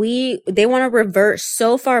yeah, they want to revert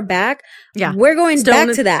so far back. Yeah. We're going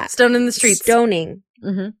back to that. Stone in the streets. Stoning.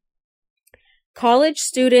 Mm-hmm. College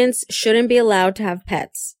students shouldn't be allowed to have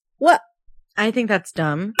pets. What? I think that's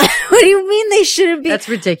dumb. What do you mean they shouldn't be? That's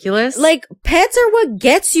ridiculous. Like, pets are what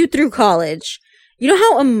gets you through college. You know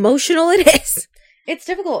how emotional it is? it's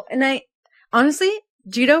difficult. And I, honestly,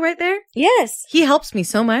 Judo right there, Yes. he helps me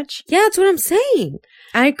so much. Yeah, that's what I'm saying.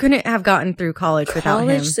 I couldn't have gotten through college without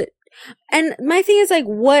him. And my thing is, like,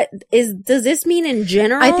 does this mean in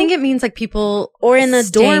general? I think it means like people or in the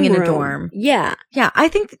staying dorm in room. a dorm. Yeah. Yeah, I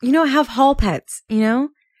think, have hall pets,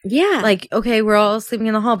 Yeah. Like, okay, we're all sleeping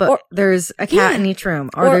in the hall, but there's a cat in each room.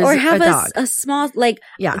 Or or there's have a dog. a small, like,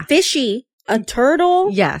 Yeah. fishy, a turtle.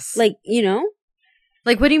 Yes. Like,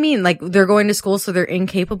 Like, what do you mean? Like, they're going to school so they're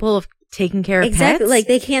incapable of taking care of exactly. pets? Like,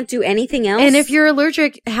 they can't do anything else. And if you're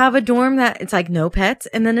allergic, have a dorm that it's like no pets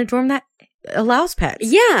and then a dorm that allows pets.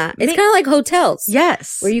 Yeah. It's kind of like hotels.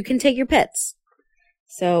 Yes. Where you can take your pets.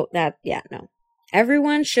 So no.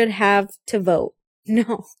 Everyone should have to vote.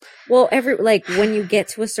 No. Well, when you get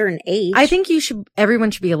to a certain age. I think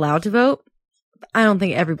everyone should be allowed to vote. I don't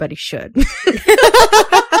think everybody should.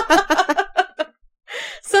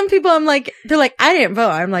 Some people they're like, I didn't vote.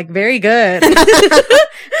 I'm like, very good.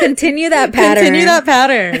 Continue that pattern. Continue that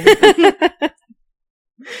pattern.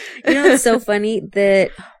 You know, it's so funny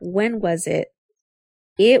that, when was it?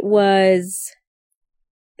 It was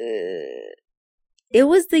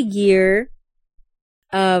the year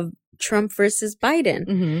of Trump versus Biden.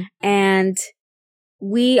 Mm-hmm. And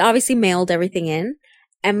we obviously mailed everything in,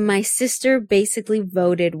 and my sister basically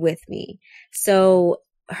voted with me. So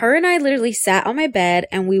her and I literally sat on my bed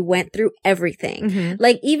and we went through everything. Mm-hmm.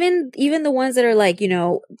 Like, even the ones that are like,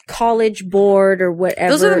 college board or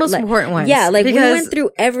whatever. Those are the most important ones. Yeah, like, we went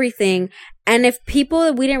through everything. And if people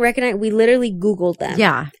that we didn't recognize, we literally Googled them.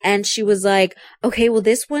 Yeah. And she was like, okay, well,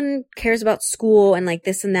 this one cares about school and like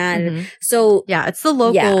this and that. Mm-hmm. So yeah, it's the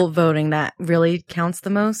local voting that really counts the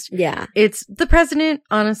most. Yeah. It's the president.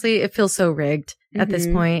 Honestly, it feels so rigged at this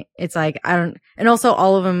point. It's like, and also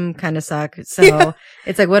all of them kind of suck. So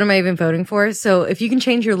it's like, what am I even voting for? So if you can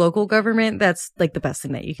change your local government, that's like the best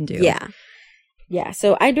thing that you can do. Yeah. Yeah,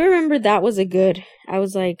 so I do remember that was I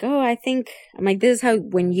was like, I'm like, this is how,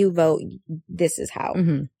 when you vote, this is how.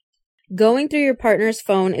 Mm-hmm. Going through your partner's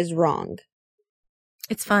phone is wrong.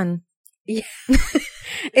 It's fun. Yeah.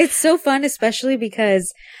 It's so fun, especially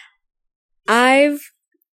because I've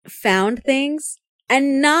found things,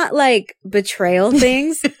 and not like betrayal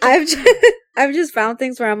things. I've just found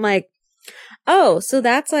things where I'm like, oh, so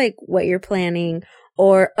that's like what you're planning,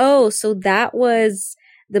 or oh, so that was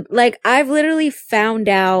like, I've literally found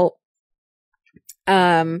out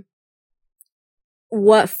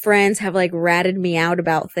what friends have like ratted me out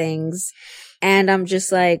about things, and I'm just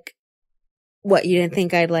like, what, you didn't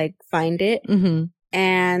think I'd like find it? Mm-hmm.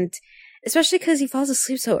 And especially because he falls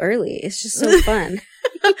asleep so early, it's just so fun.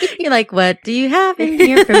 You're like, what do you have in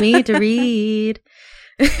here for me to read?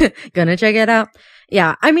 Gonna check it out.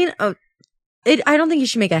 Yeah, I mean, I don't think you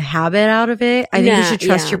should make a habit out of it. I think you should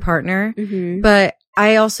trust your partner. Mm-hmm. But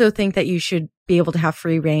I also think that you should be able to have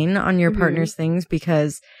free reign on your partner's things,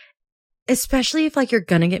 because especially if like you're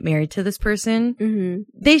gonna get married to this person,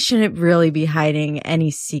 they shouldn't really be hiding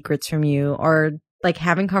any secrets from you, or like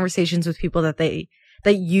having conversations with people that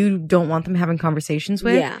you don't want them having conversations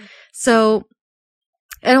with. Yeah. So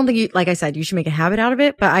I don't think you, like I said, you should make a habit out of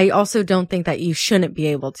it, but I also don't think that you shouldn't be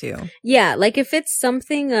able to. Yeah. Like if it's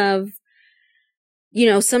something of,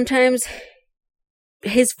 sometimes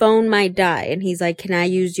his phone might die and he's like, can I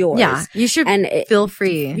use yours? Yeah. You should feel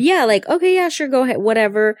free. Yeah. Like, okay, yeah, sure. Go ahead.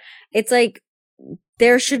 Whatever. It's like,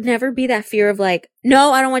 there should never be that fear of like,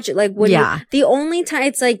 no, I don't want you. Like, the only time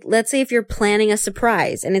it's like, let's say if you're planning a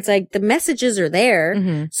surprise and it's like the messages are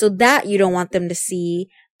there so that you don't want them to see.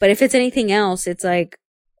 But if it's anything else, it's like,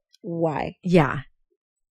 why? Yeah.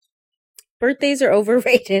 Birthdays are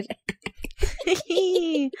overrated.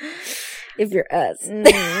 If you're us.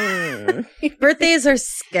 Birthdays are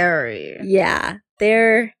scary. Yeah.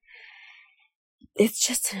 It's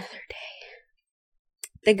just another day.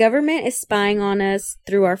 The government is spying on us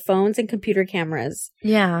through our phones and computer cameras.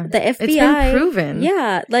 Yeah. The FBI. It's been proven.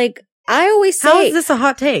 Yeah. Like, I always say. How is this a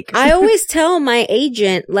hot take? I always tell my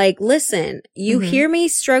agent, like, listen, you hear me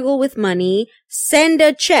struggle with money, send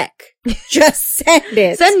a check. Just send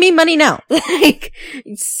it. Send me money now. Like,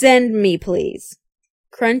 send me, please.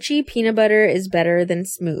 Crunchy peanut butter is better than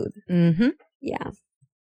smooth. Mm-hmm. Yeah.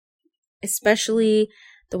 Especially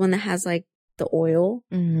the one that has, like, the oil.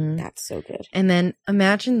 Mm-hmm. That's so good. And then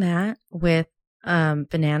imagine that with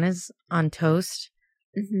bananas on toast.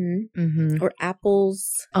 Or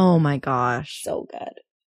apples. Oh my gosh. So good.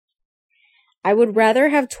 I would rather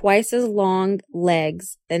have twice as long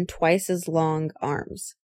legs than twice as long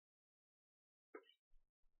arms.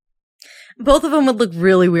 Both of them would look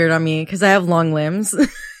really weird on me because I have long limbs.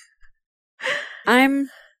 I'm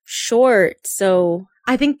short, so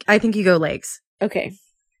I think you go legs. Okay.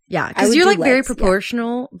 Yeah, because you're like legs, very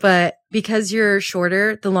proportional, but because you're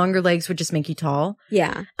shorter, the longer legs would just make you tall.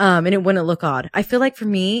 Yeah. And it wouldn't look odd. I feel like for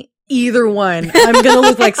me, either one, I'm gonna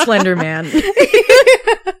look like Slender Man.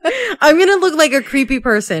 I'm gonna look like a creepy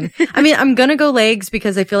person. I mean, I'm gonna go legs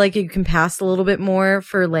because I feel like you can pass a little bit more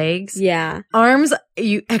for legs. Yeah. Arms,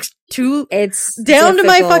 it's down difficult. To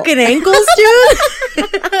my fucking ankles, dude.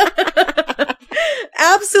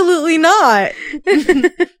 Absolutely not.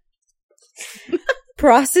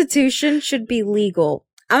 Prostitution should be legal.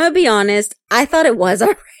 I'm gonna be honest. I thought it was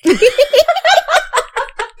already.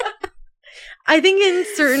 I think in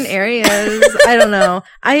certain areas, I don't know.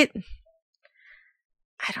 I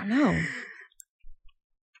don't know.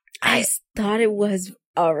 I thought it was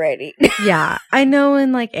already. Yeah. I know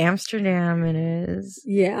in like Amsterdam it is.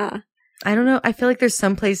 Yeah. I don't know. I feel like there's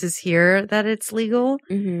some places here that it's legal,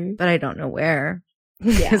 but I don't know where.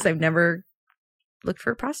 Because I've never looked for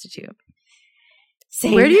a prostitute.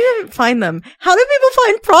 Same. Where do you even find them? How do people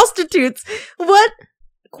find prostitutes? What?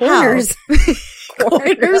 Corners.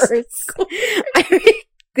 Corners. I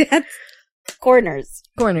mean, that's corners.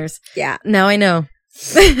 Corners. Yeah. Now I know.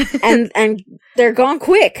 and they're gone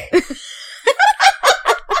quick.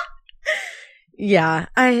 Yeah.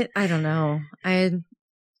 I don't know. I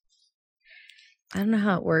don't know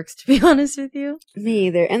how it works, to be honest with you. Me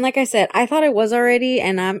either. And like I said, I thought it was already,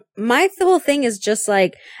 and my whole thing is just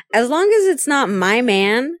like, as long as it's not my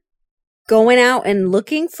man going out and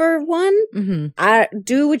looking for one, I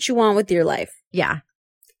do what you want with your life. Yeah.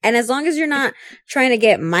 And as long as you're not trying to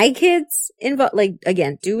get my kids involved, like,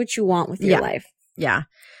 again, do what you want with your life. Yeah.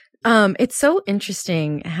 It's so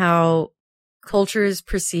interesting how cultures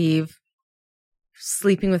perceive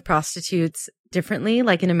sleeping with prostitutes differently.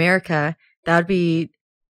 Like in America, that would be,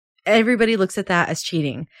 everybody looks at that as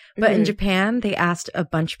cheating. But in Japan, they asked a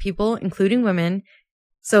bunch of people, including women.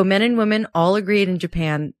 So men and women all agreed in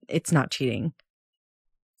Japan, it's not cheating.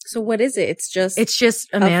 So what is it? It's just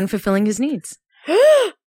a man fulfilling his needs.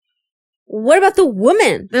 What about the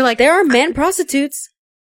woman? They're like, there are men prostitutes.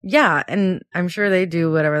 Yeah, and I'm sure they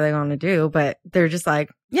do whatever they want to do, but they're just like,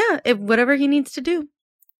 yeah, whatever he needs to do.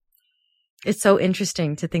 It's so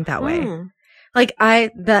interesting to think that way. Like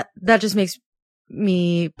that just makes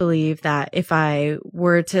me believe that if I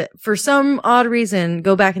were to, for some odd reason,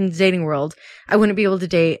 go back in the dating world, I wouldn't be able to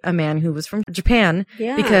date a man who was from Japan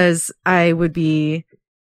because I would be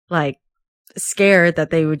like scared that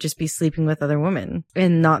they would just be sleeping with other women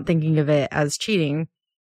and not thinking of it as cheating,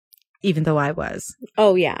 even though I was.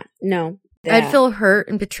 Oh yeah. No. I'd feel hurt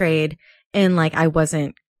and betrayed and like I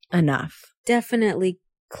wasn't enough. Definitely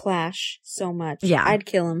clash so much. Yeah. I'd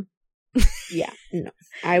kill him. Yeah. No.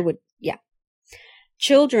 I would. Yeah.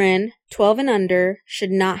 Children 12 and under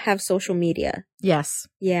should not have social media. Yes.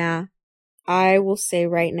 Yeah. I will say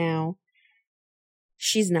right now,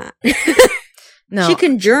 she's not. No. She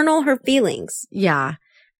can journal her feelings. Yeah.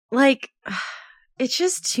 Like, it's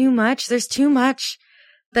just too much. There's too much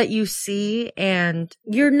that you see and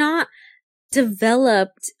you're not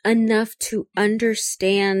developed enough to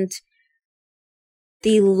understand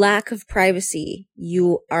the lack of privacy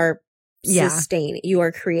you are sustaining, you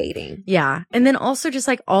are creating. Yeah. And then also just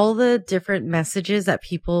like all the different messages that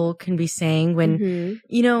people can be saying when,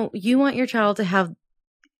 you know, you want your child to have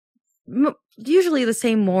usually the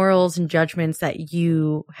same morals and judgments that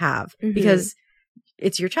you have because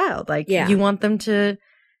it's your child. Like you want them to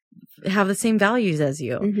have the same values as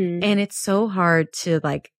you. And it's so hard to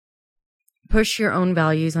like push your own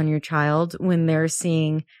values on your child when they're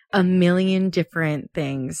seeing a million different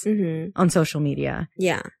things on social media.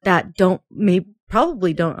 Yeah. That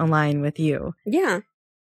probably don't align with you. Yeah.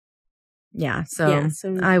 Yeah. So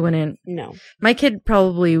I wouldn't. No. My kid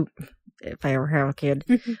probably, if I ever have a kid,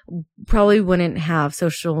 probably wouldn't have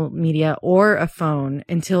social media or a phone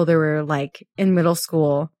until they were like in middle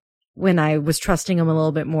school when I was trusting them a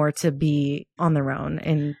little bit more to be on their own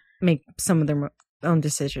and make some of their own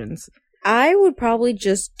decisions. I would probably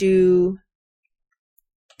just do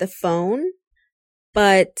the phone,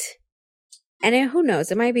 but, and who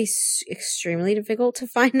knows, it might be extremely difficult to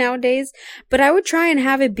find nowadays, but I would try and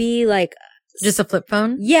have it be like just a flip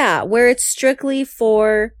phone. Yeah, where it's strictly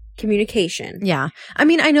for communication. Yeah. I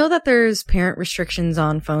mean, I know that there's parent restrictions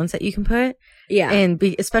on phones that you can put. Yeah. And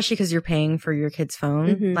especially because you're paying for your kid's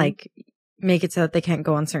phone, like make it so that they can't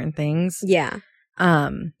go on certain things. Yeah.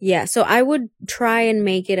 Yeah. So I would try and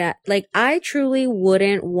make it like, I truly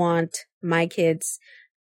wouldn't want my kids,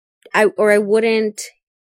 I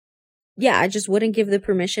just wouldn't give the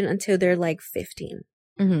permission until they're like 15.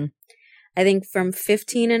 I think from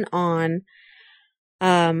 15 and on,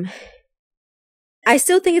 I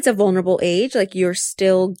still think it's a vulnerable age. Like you're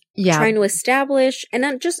still trying to establish and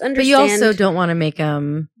not just understand. But you also don't want to make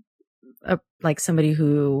them like somebody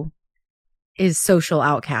who is social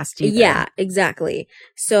outcast either. Yeah, exactly.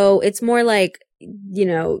 So it's more like, you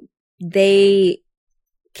know, they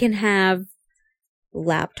can have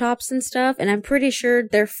laptops and stuff. And I'm pretty sure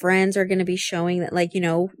their friends are going to be showing that, like, you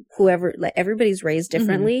know, whoever, like everybody's raised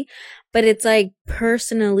differently. But it's like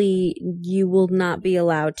personally, you will not be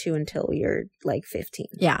allowed to until you're like 15.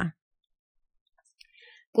 Yeah.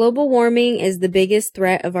 Global warming is the biggest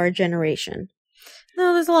threat of our generation.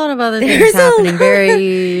 No, there's a lot of other things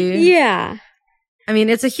happening. Yeah. I mean,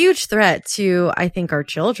 it's a huge threat to, I think, our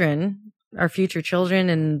children, our future children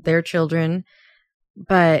and their children.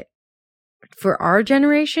 But for our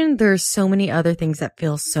generation, there's so many other things that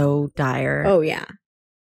feel so dire. Oh, yeah.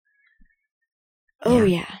 Oh,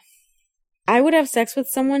 yeah. I would have sex with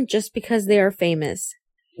someone just because they are famous.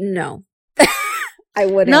 No. I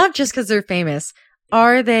wouldn't. Not just because they're famous.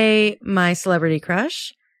 Are they my celebrity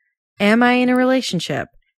crush? Am I in a relationship?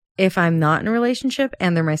 If I'm not in a relationship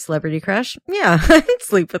and they're my celebrity crush, yeah, I'd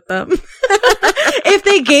sleep with them. If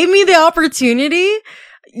they gave me the opportunity,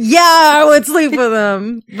 yeah, I would sleep with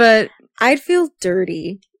them. But I'd feel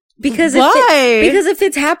dirty. Because why? Because if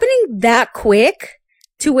it's happening that quick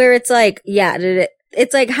to where it's like, yeah,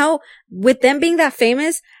 it's like how, with them being that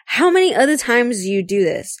famous, how many other times do you do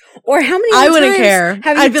this? Or how many other times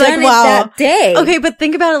have you done it that day? Okay, but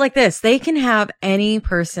think about it like this. They can have any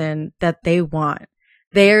person that they want.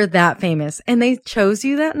 They're that famous. And they chose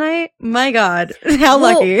you that night? My God. How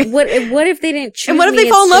lucky. What if they didn't choose me? And what if they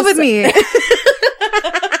fall in love with me?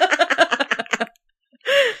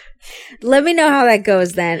 Let me know how that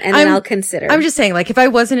goes then, and then I'll consider. I'm just saying, like, if I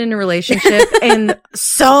wasn't in a relationship and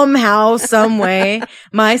somehow, some way,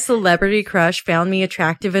 my celebrity crush found me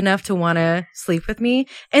attractive enough to want to sleep with me,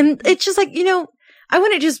 and it's just like, you know, I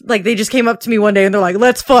wouldn't just, like, they just came up to me one day and they're like,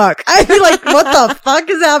 let's fuck. I'd be like, what the fuck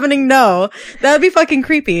is happening? No. That would be fucking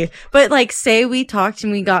creepy. But, like, say we talked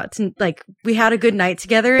and we got to, like, we had a good night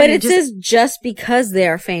together. But it says just because they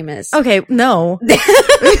are famous. Okay, no.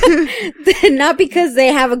 Not because they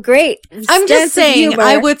have a great I'm just saying, humor.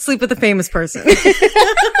 I would sleep with a famous person.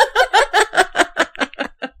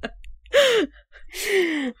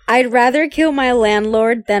 I'd rather kill my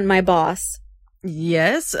landlord than my boss.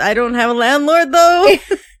 Yes, I don't have a landlord though.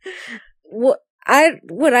 Would I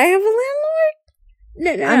have a landlord?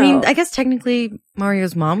 No. I mean, I guess technically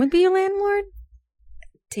Mario's mom would be a landlord.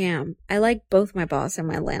 Damn, I like both my boss and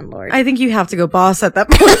my landlord. I think you have to go boss at that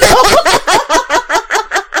point.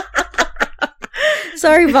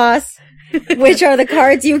 Sorry, boss. Which are the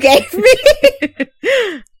cards you gave me?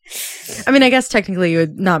 I mean, I guess technically it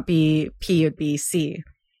would not be P, it would be C.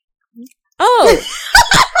 Oh.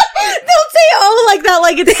 Don't say oh like that,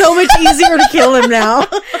 like it's so much easier to kill him now.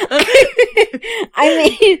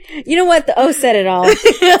 I mean, you know what? The O said it all.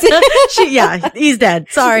 Yeah, he's dead.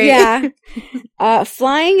 Sorry. Yeah.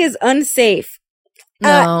 Flying is unsafe.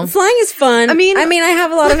 No. Flying is fun. I mean, I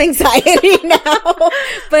have a lot of anxiety now,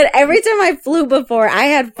 but every time I flew before, I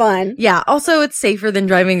had fun. Yeah. Also, it's safer than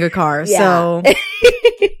driving a car. Yeah. So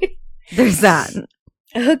there's that.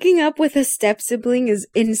 Hooking up with a step-sibling is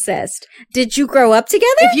incest. Did you grow up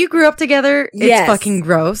together? If you grew up together, it's fucking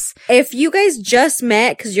gross. If you guys just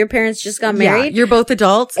met because your parents just got married. Yeah, you're both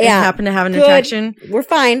adults and happen to have an attraction. We're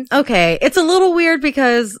fine. Okay. It's a little weird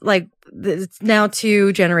because, like, it's now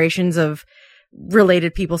 2 generations of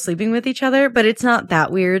related people sleeping with each other, but it's not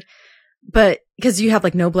that weird. But because you have,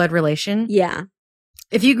 like, no blood relation. Yeah.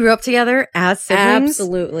 If you grew up together as siblings.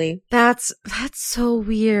 Absolutely. That's so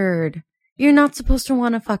weird. You're not supposed to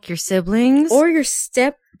want to fuck your siblings. Or your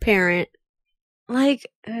step-parent. Like,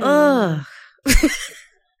 ugh.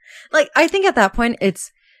 Like, I think at that point,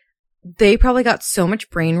 they probably got so much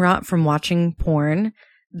brain rot from watching porn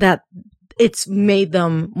that it's made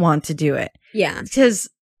them want to do it. Yeah. Because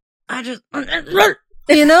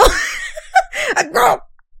you know?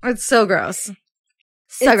 It's so gross.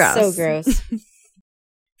 So gross.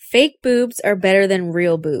 Fake boobs are better than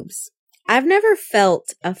real boobs. I've never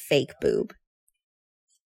felt a fake boob.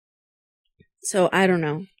 So, I don't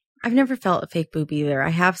know. I've never felt a fake boob either.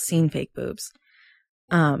 I have seen fake boobs.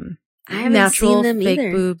 I haven't seen them fake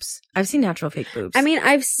either. boobs. I've seen natural fake boobs. I mean,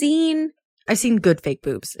 I've seen good fake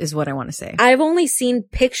boobs is what I want to say. I've only seen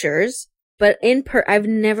pictures, but I've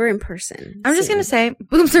never in person. I'm just going to say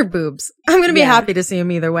boobs are boobs. I'm going to be happy to see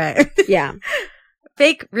them either way. Yeah.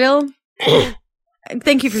 Fake, real.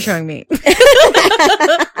 Thank you for showing me.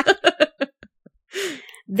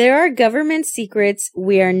 There are government secrets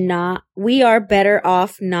we are better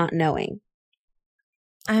off not knowing.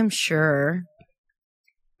 I'm sure.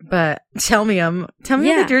 But tell me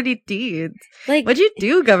the dirty deeds. Like, what'd you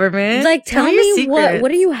do, government? Like, tell me what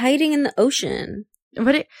are you hiding in the ocean?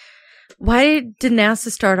 Why did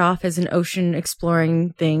NASA start off as an ocean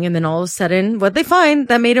exploring thing, and then all of a sudden, what'd they find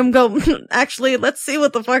that made them go, actually, let's see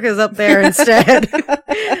what the fuck is up there instead.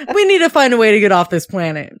 We need to find a way to get off this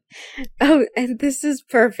planet. Oh, and this is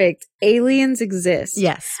perfect. Aliens exist.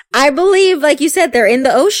 Yes. I believe, like you said, they're in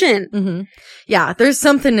the ocean. Mm-hmm. Yeah, there's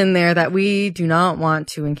something in there that we do not want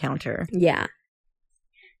to encounter. Yeah.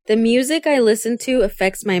 The music I listen to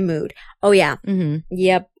affects my mood. Oh, yeah. Mm-hmm.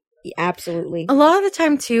 Yep. Absolutely. A lot of the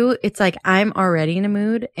time, too, it's like I'm already in a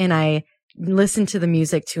mood and I listen to the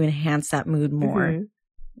music to enhance that mood more.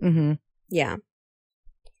 Mm-hmm. Mm-hmm. Yeah.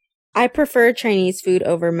 I prefer Chinese food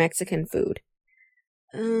over Mexican food.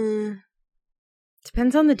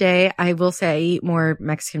 Depends on the day. I will say I eat more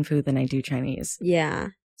Mexican food than I do Chinese. Yeah.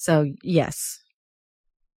 So, yes.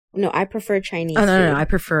 No, I prefer Chinese food. No. I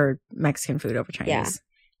prefer Mexican food over Chinese. Yeah,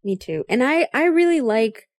 me too. And I really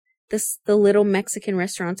like the little Mexican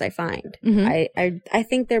restaurants I find. Mm-hmm. I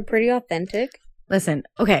think they're pretty authentic. Listen,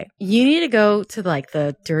 okay, you need to go to like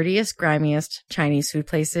the dirtiest, grimiest Chinese food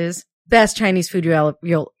places. Best Chinese food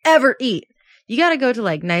you'll ever eat. You got to go to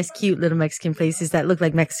like nice, cute little Mexican places that look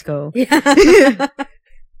like Mexico. Yeah.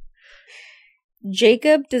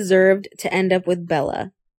 Jacob deserved to end up with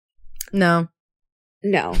Bella. No.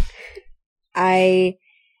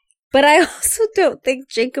 But I also don't think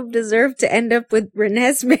Jacob deserved to end up with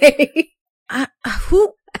Renesmee.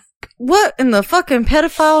 What in the fucking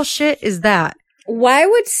pedophile shit is that? Why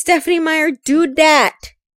would Stephanie Meyer do that?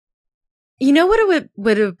 You know what it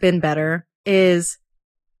would have been better is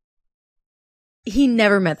he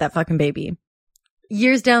never met that fucking baby.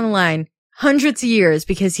 Years down the line, hundreds of years,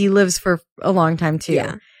 because he lives for a long time too.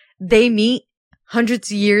 Yeah. They meet hundreds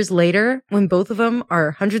of years later when both of them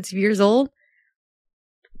are hundreds of years old.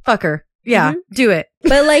 Fuck her. Yeah, do it.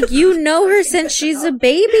 But like, you know her since she's a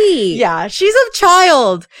baby. Yeah, she's a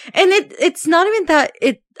child. And it's not even that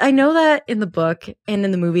I know that in the book and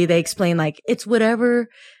in the movie they explain like it's whatever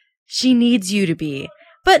she needs you to be.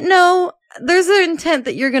 But no, there's an intent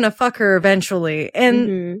that you're going to fuck her eventually.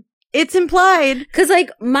 And it's implied. Cause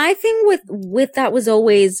like my thing with that was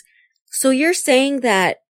always, so you're saying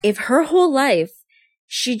that if her whole life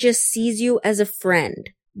she just sees you as a friend,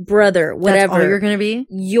 brother, whatever. That's all you're going to be?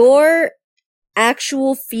 Your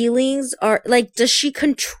actual feelings are like, does she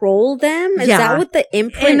control them? Is that what the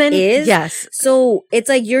imprint is? Yes. So it's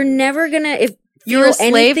like, you're never gonna, if you're a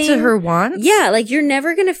slave to her wants? Yeah, like you're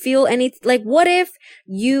never gonna feel any, like what if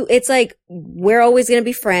it's like, we're always gonna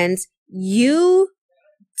be friends. You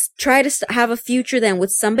try to have a future then with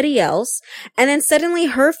somebody else, and then suddenly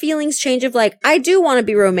her feelings change of like, I do want to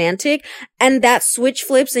be romantic, and that switch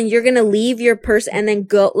flips and you're gonna leave your person and then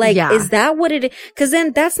go, like, is that what it is? Because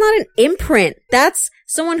then that's not an imprint, that's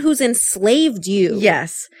someone who's enslaved you.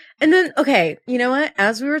 Yes. And then, okay, you know what,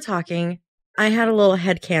 as we were talking, I had a little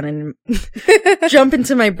headcanon jump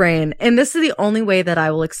into my brain, and this is the only way that I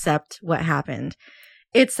will accept what happened.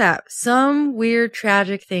 It's that some weird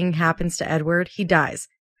tragic thing happens to Edward, he dies.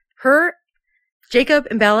 Jacob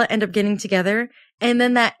and Bella end up getting together, and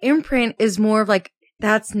then that imprint is more of like,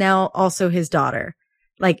 that's now also his daughter.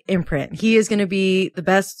 Like, imprint. He is going to be the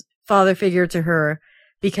best father figure to her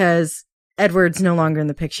because Edward's no longer in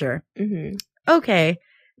the picture. Okay,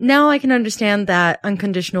 now I can understand that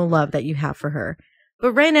unconditional love that you have for her.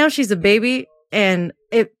 But right now she's a baby, and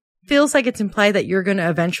it feels like it's implied that you're going to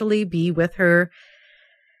eventually be with her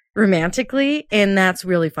romantically, and that's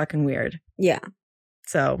really fucking weird. Yeah.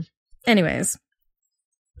 So, anyways.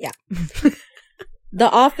 Yeah. The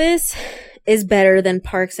Office is better than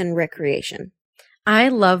Parks and Recreation. I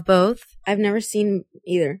love both. I've never seen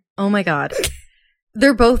either. Oh my God.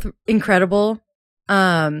 They're both incredible.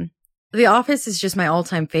 The Office is just my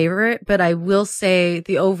all-time favorite, but I will say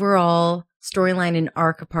the overall storyline and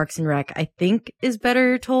arc of Parks and Rec, I think, is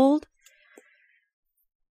better told.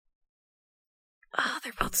 Oh,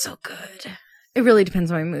 they're both so good. It really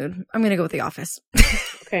depends on my mood. I'm going to go with The Office.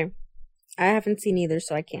 Okay. I haven't seen either,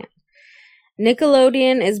 so I can't.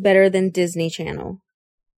 Nickelodeon is better than Disney Channel.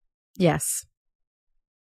 Yes.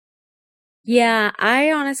 Yeah, I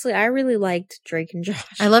really liked Drake and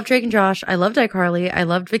Josh. I love Drake and Josh. I loved iCarly. I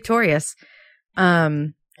loved Victorious.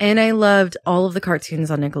 And I loved all of the cartoons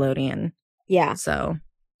on Nickelodeon. Yeah. So,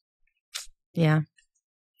 yeah.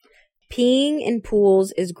 Peeing in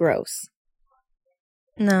pools is gross.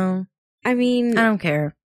 No. I mean, I don't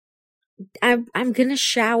care. I'm gonna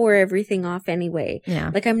shower everything off anyway.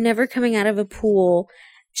 Yeah. Like, I'm never coming out of a pool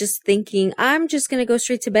just thinking, I'm just gonna go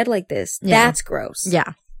straight to bed like this. Yeah. That's gross.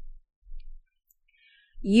 Yeah.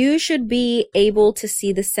 You should be able to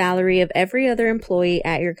see the salary of every other employee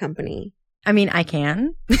at your company. I mean, I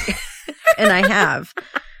can. And I have.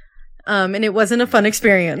 And it wasn't a fun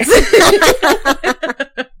experience.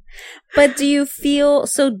 But do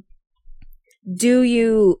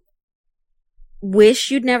you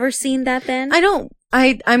wish you'd never seen that then? I don't.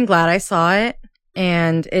 I'm glad I saw it,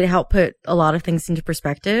 and it helped put a lot of things into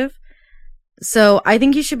perspective. So I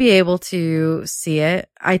think you should be able to see it.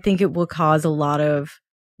 I think it will cause a lot of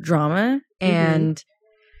drama and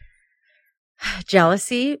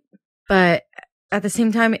jealousy. But at the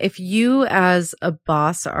same time, if you as a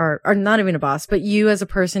boss or not even a boss, but you as a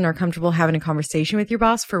person are comfortable having a conversation with your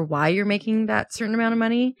boss for why you're making that certain amount of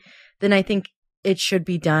money, then I think it should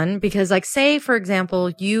be done. Because like, say, for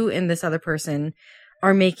example, you and this other person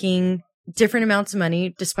are making different amounts of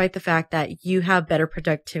money despite the fact that you have better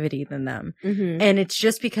productivity than them. And it's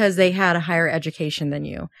just because they had a higher education than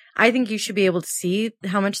you. I think you should be able to see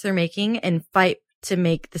how much they're making and fight to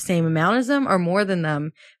make the same amount as them or more than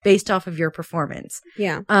them based off of your performance.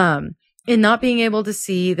 Yeah. And not being able to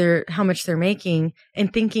see how much they're making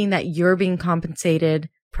and thinking that you're being compensated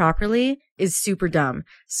properly is super dumb.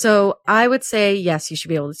 So I would say, yes, you should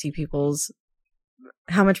be able to see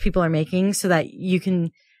how much people are making so that you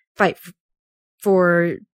can fight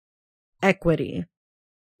for equity.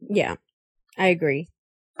 Yeah, I agree.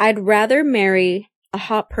 I'd rather marry a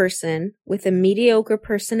hot person with a mediocre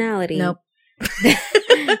personality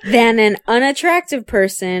than an unattractive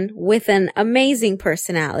person with an amazing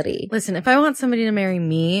personality. Listen, if I want somebody to marry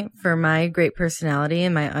me for my great personality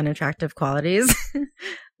and my unattractive qualities,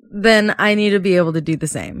 then I need to be able to do the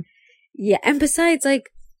same. Yeah, and besides, like,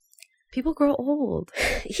 people grow old.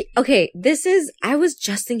 Okay, I was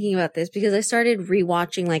just thinking about this because I started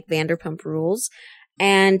rewatching like Vanderpump Rules.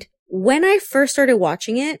 And when I first started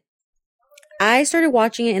watching it, I started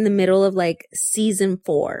watching it in the middle of like season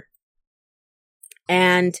 4.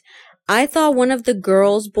 And I thought one of the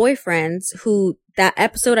girls' boyfriends who that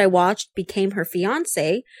episode I watched became her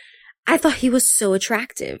fiance. I thought he was so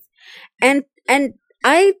attractive. And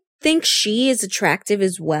I think she is attractive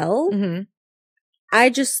as well. Mm-hmm. I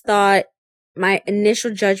just thought my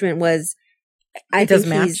initial judgment was I think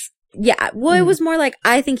he's yeah, well, it was more like,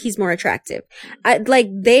 I think he's more attractive.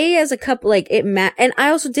 They as a couple, like, and I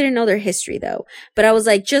also didn't know their history, though. But I was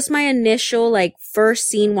like, just my initial, like, first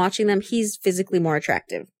scene watching them, he's physically more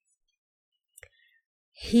attractive.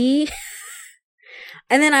 And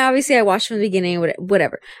then I watched from the beginning,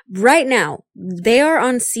 whatever. Right now, they are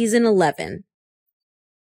on season 11.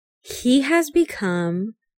 He has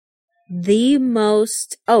become the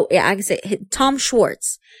most, I can say, Tom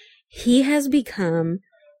Schwartz. He has become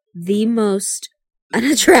the most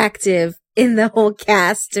unattractive in the whole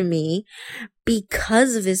cast to me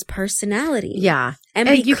because of his personality. Yeah. And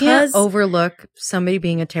you can't overlook somebody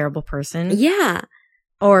being a terrible person. Yeah.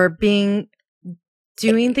 Or doing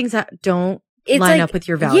things that don't line up with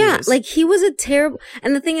your values. Yeah. Like, he was a terrible,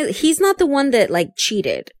 and the thing is, he's not the one that, like,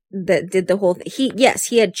 cheated, that did the whole thing.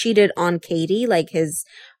 He had cheated on Katie, like,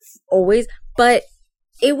 always, but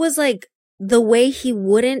it was like the way he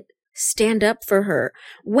wouldn't stand up for her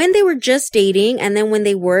when they were just dating, and then when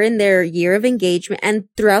they were in their year of engagement and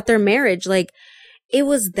throughout their marriage. Like, it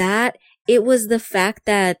was the fact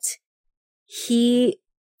that he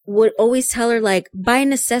would always tell her, like, by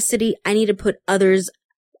necessity, I need to put others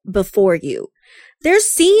before you. There's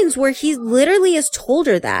scenes where he literally has told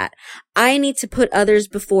her that I need to put others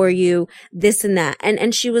before you, this and that.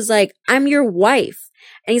 And she was like, I'm your wife.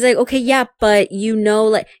 And he's like, okay, yeah, but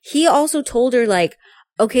like, he also told her, like,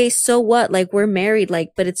 okay, so what? Like, we're married, like,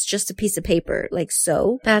 but it's just a piece of paper. Like,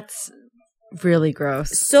 so? That's really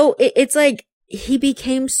gross. So it's like, he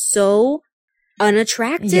became so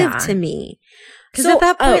unattractive to me. Because at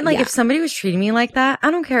that point, if somebody was treating me like that,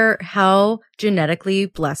 I don't care how genetically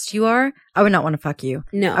blessed you are, I would not want to fuck you.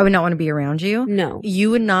 No. I would not want to be around you. No. You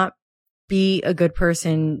would not be a good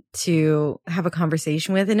person to have a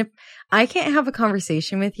conversation with. And if I can't have a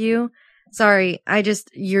conversation with you, sorry,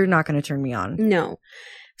 you're not going to turn me on. No.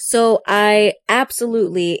 So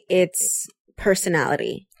it's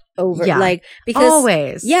personality over, because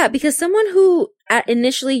always. Yeah, because someone who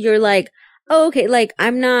initially you're like, oh, okay, like,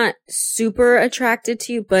 I'm not super attracted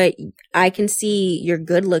to you, but I can see you're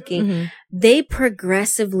good looking. Mm-hmm. They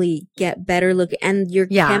progressively get better looking, and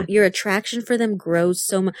your attraction for them grows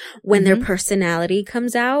so much when their personality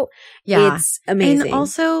comes out. Yeah. It's amazing. And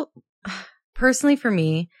also, personally for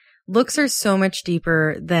me, looks are so much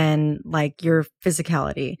deeper than, like, your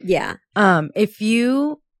physicality. Yeah. If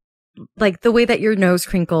you, like, the way that your nose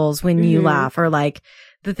crinkles when you laugh, or, like,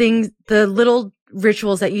 the little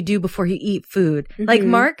rituals that you do before you eat food. Mm-hmm. Like,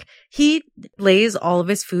 Mark, he lays all of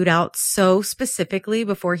his food out so specifically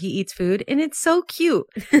before he eats food, and it's so cute.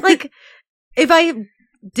 Like, if I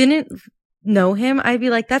didn't know him, I'd be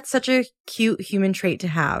like, that's such a cute human trait to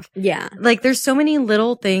have. Yeah. Like, there's so many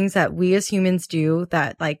little things that we as humans do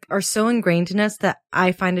that, like, are so ingrained in us that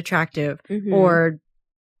I find attractive. Mm-hmm.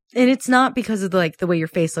 And it's not because of, like, the way your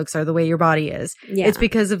face looks or the way your body is. Yeah. It's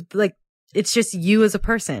because of, like, it's just you as a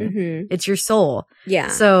person. Mm-hmm. It's your soul. Yeah.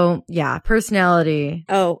 So, yeah, personality.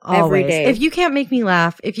 Oh, always. Every day. If you can't make me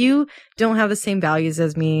laugh, if you don't have the same values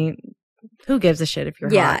as me, who gives a shit if you're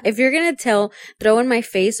hot? Yeah, if you're going to throw in my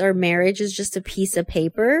face our marriage is just a piece of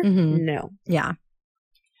paper, no. Yeah.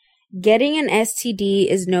 Getting an STD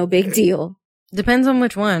is no big deal. Depends on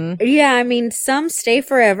which one. Yeah, I mean, some stay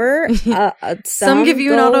forever. Some give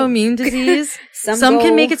you an autoimmune disease. Some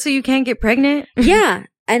can make it so you can't get pregnant. Yeah.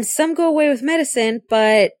 And some go away with medicine,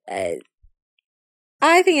 but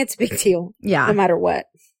I think it's a big deal. Yeah. No matter what.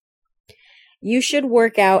 You should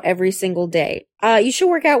work out every single day. You should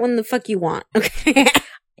work out when the fuck you want. Okay.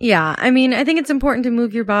 Yeah. I mean, I think it's important to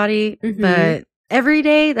move your body, but every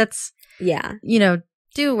day, that's, do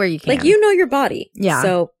it where you can. Like, you know your body. Yeah.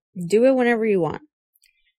 So do it whenever you want.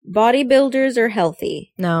 Bodybuilders are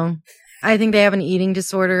healthy. No. I think they have an eating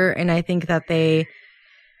disorder, and I think that they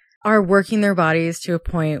are working their bodies to a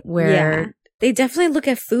point where they definitely look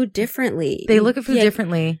at food differently. They look at food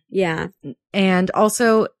differently. Yeah. And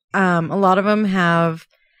also, a lot of them have,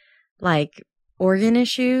 like, organ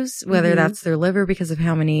issues, whether that's their liver because of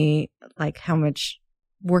how much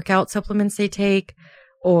workout supplements they take,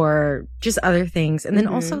 or just other things. And then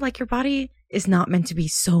also, like, your body is not meant to be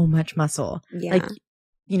so much muscle. Yeah. Like,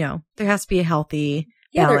 there has to be a healthy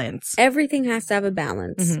balance. Everything has to have a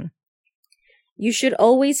balance. Mm-hmm. You should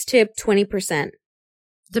always tip 20%.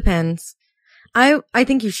 Depends. I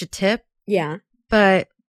think you should tip. Yeah. But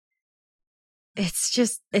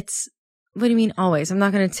what do you mean always? I'm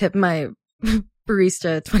not going to tip my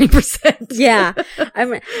barista 20%. Yeah.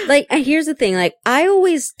 I'm like, and here's the thing. Like, I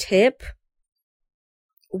always tip,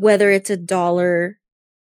 whether it's $1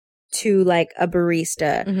 to like a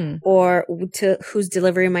barista or to who's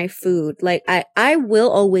delivering my food. Like, I will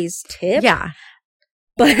always tip. Yeah.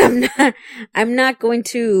 But I'm not going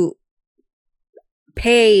to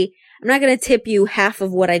I'm not going to tip you half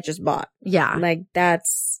of what I just bought. Yeah. Like,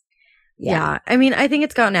 that's, yeah. I mean, I think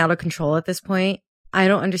it's gotten out of control at this point. I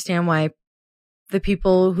don't understand why the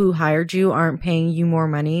people who hired you aren't paying you more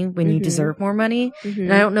money when you deserve more money.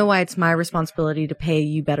 And I don't know why it's my responsibility to pay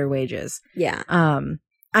you better wages. Yeah. I'm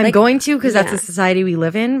like, going to, because that's the society we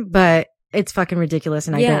live in, but it's fucking ridiculous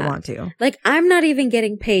and I don't want to. Like, I'm not even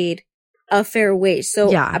getting paid a fair wage. So,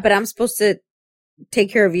 but I'm supposed to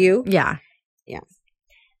take care of you. Yeah. Yeah.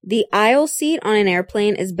 The aisle seat on an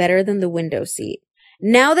airplane is better than the window seat.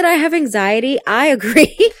 Now that I have anxiety, I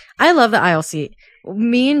agree. I love the aisle seat.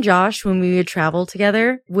 Me and Josh, when we would travel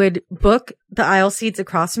together, would book the aisle seats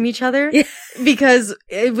across from each other because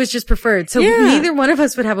it was just preferred. So neither one of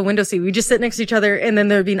us would have a window seat. We'd just sit next to each other and then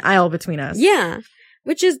there would be an aisle between us. Yeah.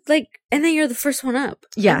 Which is like, and then you're the first one up.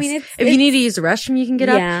 Yes. I mean, if you need to use the restroom, you can get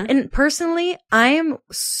up. And personally, I am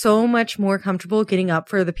so much more comfortable getting up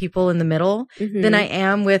for the people in the middle than I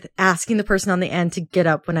am with asking the person on the end to get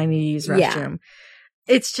up when I need to use the restroom.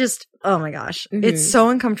 It's just, oh my gosh. It's so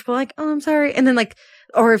uncomfortable. Like, oh, I'm sorry. And then like,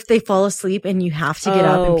 or if they fall asleep and you have to get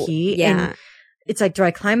up and pee. Yeah. And it's like, do I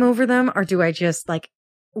climb over them or do I just like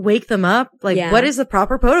wake them up? Like, what is the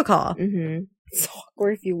proper protocol? It's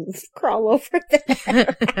awkward if you crawl over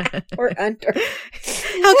them or under.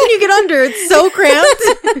 How can you get under? It's so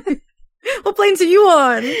cramped. What planes are you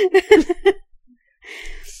on?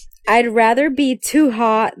 I'd rather be too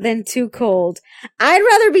hot than too cold. I'd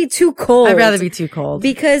rather be too cold. I'd rather be too cold.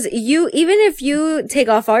 Because even if you take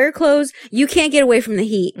off all your clothes, you can't get away from the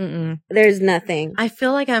heat. There's nothing. I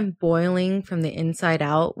feel like I'm boiling from the inside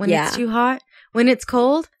out when it's too hot. When it's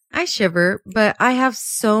cold, I shiver, but I have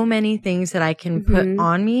so many things that I can put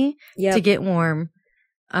on me to get warm.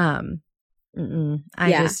 I'd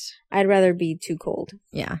rather be too cold.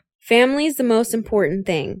 Yeah. Family is the most important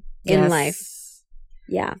thing in life.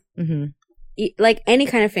 Yeah. Like any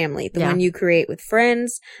kind of family. The one you create with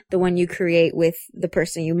friends, the one you create with the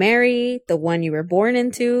person you marry, the one you were born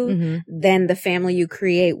into, then the family you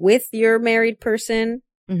create with your married person.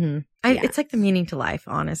 It's like the meaning to life,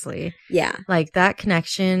 honestly. Yeah. Like that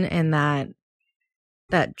connection and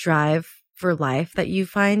that drive for life that you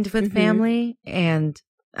find with family. And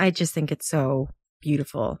I just think it's so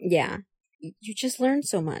beautiful. Yeah. You just learn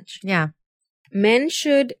so much. Yeah. Men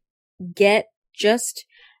should get just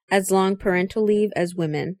as long parental leave as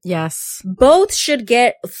women. Yes. Both should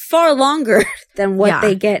get far longer than what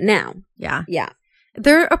they get now. Yeah. Yeah.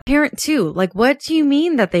 They're a parent too. Like, what do you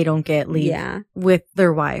mean that they don't get leave with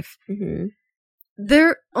their wife?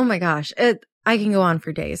 They're, oh my gosh. I can go on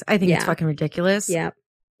for days. I think it's fucking ridiculous. Yeah.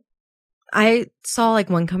 I saw like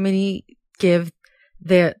one company give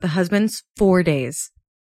the husbands 4 days.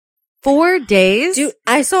 4 days? Dude,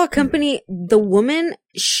 I saw a company, the woman,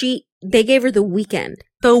 they gave her the weekend.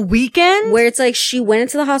 The weekend? Where it's like she went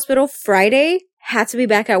into the hospital Friday, had to be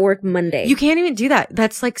back at work Monday. You can't even do that.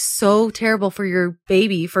 That's like so terrible for your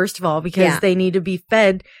baby, first of all, because they need to be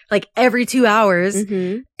fed like every 2 hours.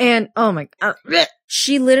 And oh my God.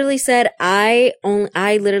 She literally said, I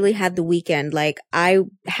literally had the weekend. Like where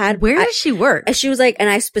does she work? She was like, and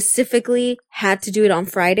I specifically had to do it on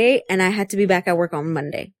Friday and I had to be back at work on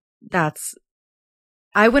Monday.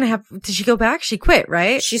 I wouldn't have, did she go back? She quit,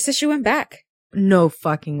 right? She said she went back. No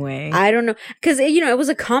fucking way. I don't know. Cause it was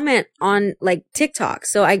a comment on like TikTok.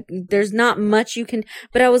 So there's not much you can,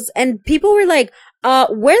 but and people were like, where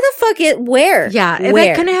the fuck where? Yeah. Where?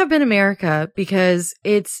 That couldn't have been America because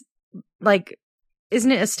it's like,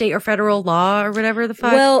 isn't it a state or federal law or whatever the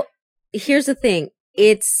fuck? Well, here's the thing.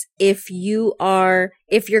 It's if your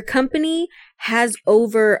company has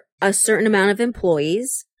over a certain amount of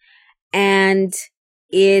employees and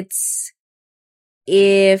it's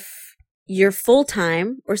if you're full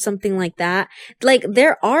time or something like that, like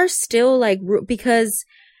there are still like, because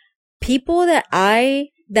people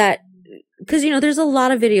because there's a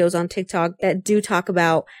lot of videos on TikTok that do talk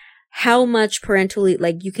about how much parentally,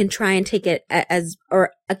 like you can try and take it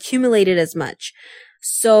or accumulate it as much.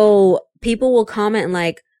 So people will comment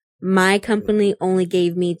like, my company only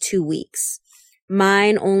gave me 2 weeks.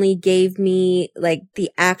 Mine only gave me like the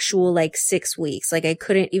actual like 6 weeks. Like I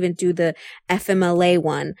couldn't even do the FMLA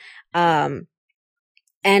one. And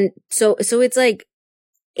so it's like,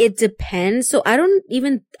 it depends. So I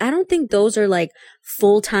don't think those are like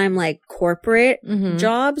full-time, like corporate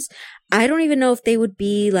jobs. I don't even know if they would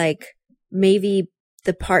be like maybe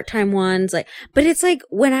the part-time ones, like, but it's like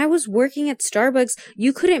when I was working at Starbucks,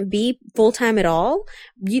 you couldn't be full-time at all.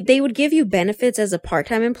 They would give you benefits as a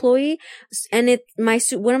part-time employee. And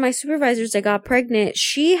one of my supervisors that got pregnant,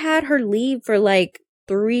 she had her leave for like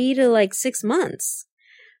 3 to 6 months.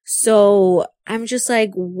 So I'm just like,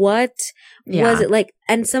 what was it like?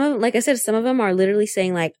 And some of them, like I said, some of them are literally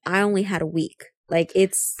saying like, I only had a week. Like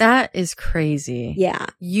that is crazy. Yeah.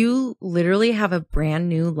 You literally have a brand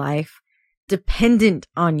new life dependent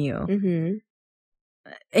on you. Mm-hmm.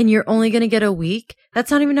 And you're only going to get a week.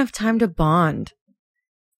 That's not even enough time to bond.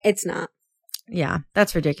 It's not. Yeah,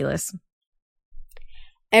 that's ridiculous.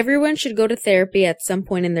 Everyone should go to therapy at some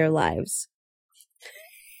point in their lives.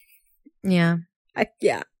 Yeah.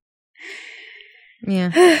 Yeah.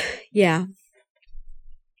 Yeah. Yeah.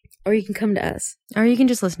 Or you can come to us. Or you can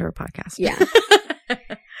just listen to our podcast. Yeah.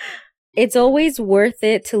 It's always worth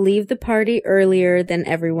it to leave the party earlier than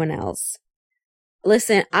everyone else.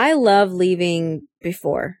 Listen, I love leaving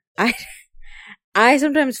before. I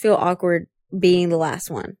sometimes feel awkward being the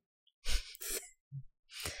last one.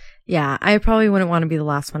 Yeah, I probably wouldn't want to be the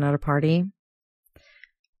last one at a party.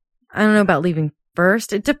 I don't know about leaving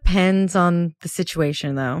first. It depends on the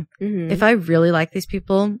situation, though. Mm-hmm. If I really like these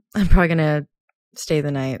people, I'm probably going to stay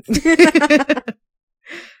the night.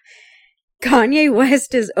 Kanye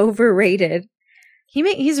West is overrated.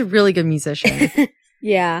 He's a really good musician.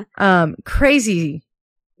 Yeah. Crazy.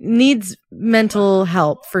 Needs mental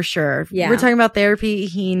help for sure. Yeah. We're talking about therapy.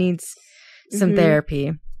 He needs some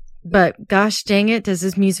therapy. But gosh dang it, does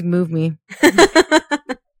his music move me?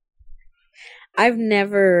 I've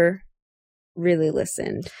never really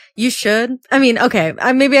listened. You should. I mean, okay,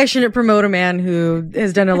 maybe I shouldn't promote a man who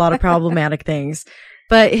has done a lot of problematic things,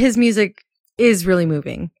 but his music is really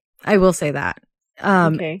moving. I will say that.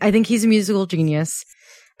 Okay. I think he's a musical genius.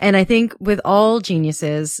 And I think with all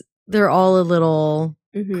geniuses, they're all a little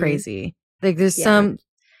crazy. Like there's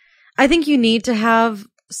I think you need to have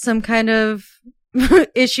some kind of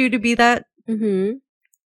issue to be that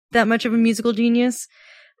much of a musical genius,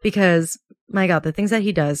 because my God, the things that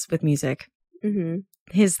he does with music,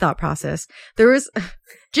 his thought process. There was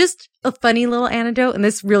just a funny little anecdote, and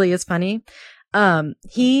this really is funny.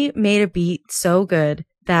 He made a beat so good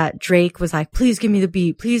that Drake was like, please give me the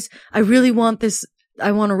beat. Please. I really want this.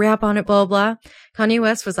 I want to rap on it, blah, blah. Kanye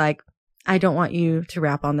West was like, I don't want you to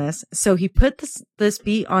rap on this. So he put this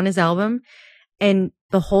beat on his album, and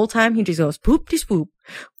the whole time he just goes, poop-de-swoop,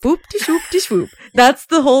 poop-de-swoop-de-swoop. That's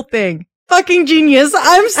the whole thing. Fucking genius.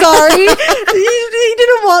 I'm sorry. he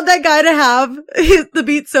didn't want that guy to have the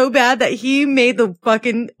beat so bad that he made the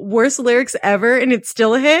fucking worst lyrics ever, and it's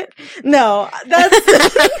still a hit. No,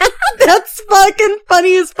 that's fucking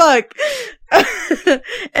funny as fuck.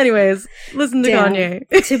 Anyways, listen to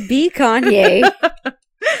Kanye. To be Kanye.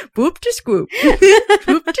 Boop to scoop.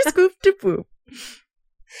 Boop to scoop to poop.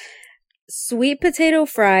 Sweet potato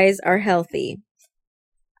fries are healthy.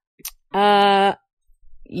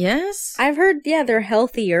 Yes. I've heard, they're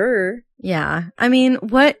healthier. Yeah. I mean,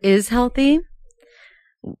 what is healthy?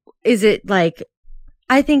 Is it like,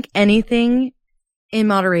 I think anything in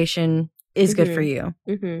moderation is good for you.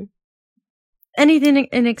 Mm-hmm. Anything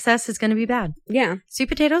in excess is going to be bad. Yeah. Sweet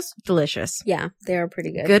potatoes, delicious. Yeah, they are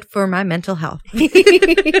pretty good. Good for my mental health.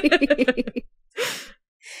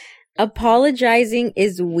 Apologizing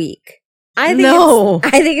is weak. I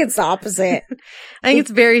think it's the opposite. I think it's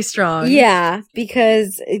very strong. Yeah,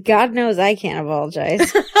 because God knows I can't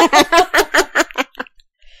apologize.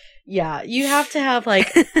 Yeah, you have to have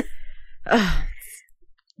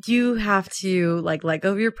you have to let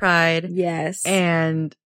go of your pride. Yes.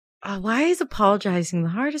 And why is apologizing the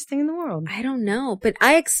hardest thing in the world? I don't know, but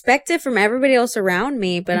I expect it from everybody else around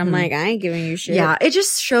me, but I'm like, I ain't giving you shit. Yeah, it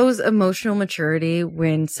just shows emotional maturity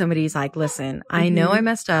when somebody's like, listen, I know I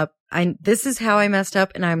messed up. This is how I messed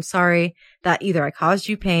up, and I'm sorry that either I caused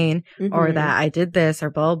you pain or that I did this or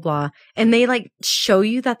blah, blah. And they show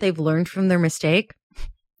you that they've learned from their mistake.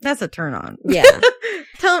 That's a turn on. Yeah.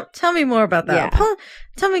 Tell me more about that. Yeah.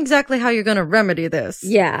 Tell me exactly how you're going to remedy this.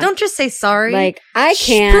 Yeah. Don't just say sorry. I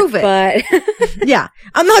can't, prove it. But yeah,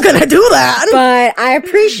 I'm not going to do that. But I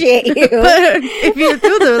appreciate you. But if you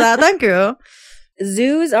do that, thank you.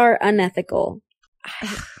 Zoos are unethical.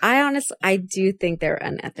 I do think they're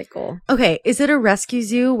unethical. Okay. Is it a rescue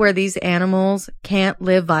zoo where these animals can't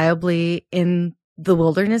live viably in the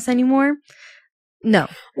wilderness anymore? No.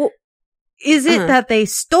 Well, is it that they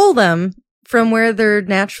stole them from where they're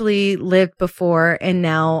naturally lived before and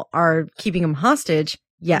now are keeping them hostage?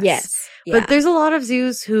 Yes. Yeah. But there's a lot of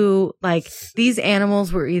zoos who these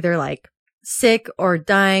animals were either sick or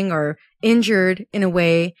dying or injured in a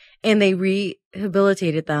way, and they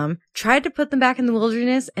rehabilitated them, tried to put them back in the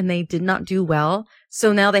wilderness, and they did not do well.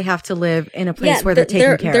 So now they have to live in a place where they're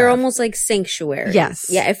taken care of. They're almost like sanctuaries. Yes.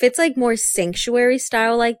 Yeah, if it's like more sanctuary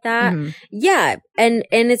style like that, yeah. And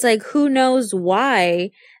it's like, who knows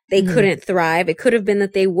why they couldn't thrive. It could have been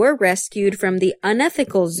that they were rescued from the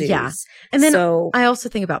unethical zoos. Yeah. And then I also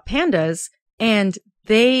think about pandas, and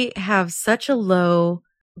they have such a low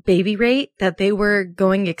baby rate that they were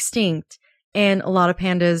going extinct. And a lot of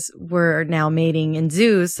pandas were now mating in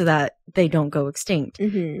zoos so that they don't go extinct.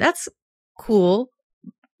 That's cool.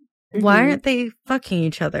 Why aren't they fucking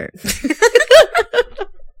each other?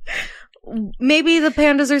 Maybe the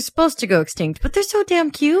pandas are supposed to go extinct, but they're so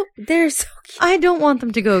damn cute. They're so cute. I don't want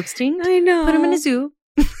them to go extinct. I know. Put them in a zoo.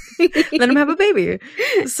 Let them have a baby.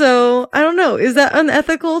 So, I don't know. Is that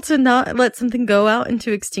unethical to not let something go out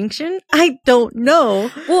into extinction? I don't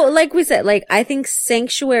know. Well, like we said, like, I think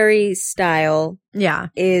sanctuary style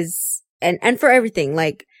is, and for everything,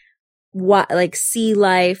 like, what, like sea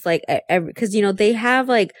life, like, because, you know, they have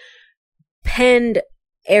like penned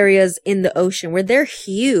areas in the ocean where they're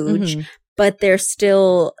huge, but they're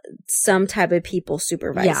still some type of people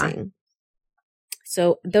supervising. Yeah.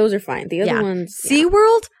 So those are fine. The other ones,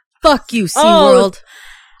 SeaWorld? Fuck you, SeaWorld.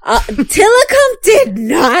 Tilikum did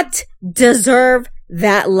not deserve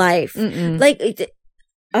that life. Like,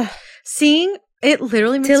 seeing it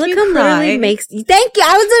literally makes me Tilikum cry. literally makes. Thank you.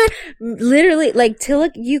 I was literally like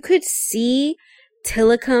you could see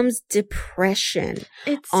Tilikum's depression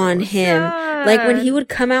on him. Sad. Like when he would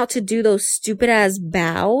come out to do those stupid ass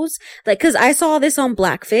bows. Like, cause I saw this on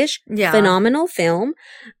Blackfish. Yeah. Phenomenal film.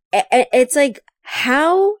 It's like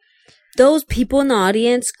how those people in the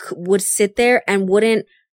audience would sit there and wouldn't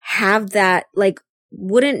have that, like,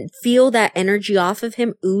 wouldn't feel that energy off of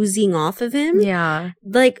him, oozing off of him. Yeah.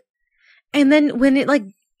 Like, and then when it, like,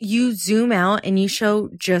 you zoom out and you show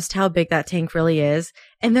just how big that tank really is,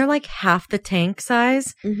 and they're like half the tank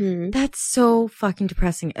size, that's so fucking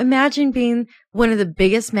depressing. Imagine being one of the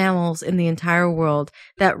biggest mammals in the entire world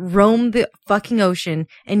that roam the fucking ocean,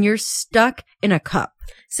 and you're stuck in a cup.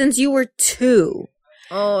 Since you were 2.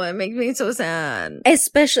 Oh, it makes me so sad.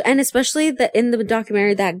 Especially that in the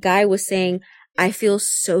documentary, that guy was saying, I feel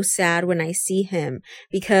so sad when I see him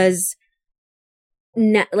because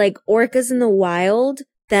like orcas in the wild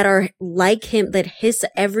that are like him, that hiss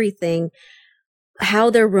everything, how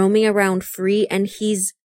they're roaming around free and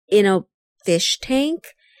he's in a fish tank.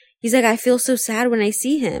 He's like, I feel so sad when I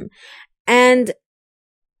see him. And,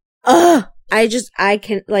 I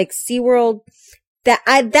can, like, SeaWorld,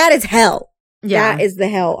 that is hell. Yeah. That is the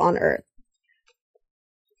hell on earth.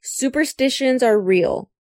 Superstitions are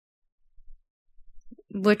real.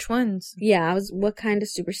 Which ones? Yeah, what kind of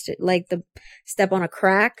superstition? Like the step on a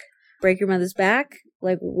crack, break your mother's back?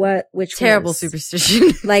 Like what? Which terrible ones?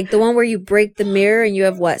 Superstition? Like the one where you break the mirror and you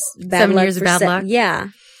have what? 7 years of bad luck? Yeah.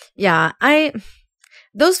 Yeah.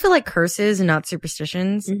 Those feel like curses and not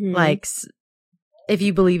superstitions. Like if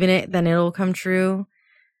you believe in it, then it'll come true.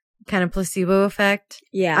 Kind of placebo effect.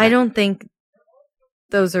 Yeah. I don't think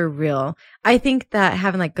those are real. I think that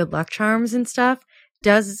having like good luck charms and stuff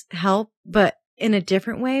does help, but in a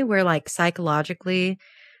different way where like psychologically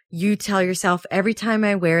you tell yourself every time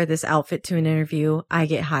I wear this outfit to an interview, I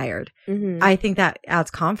get hired. I think that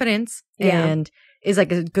adds confidence and is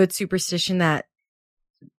like a good superstition that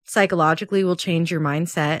psychologically will change your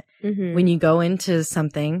mindset when you go into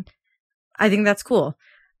something. I think that's cool.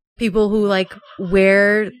 People who like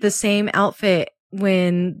wear the same outfit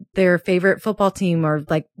when their favorite football team or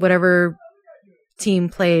like whatever team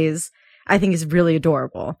plays, I think is really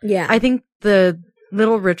adorable. Yeah. I think the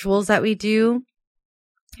little rituals that we do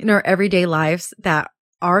in our everyday lives that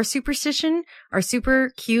are superstition are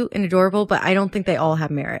super cute and adorable, but I don't think they all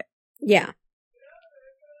have merit. Yeah.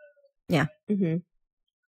 Yeah.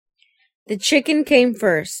 The chicken came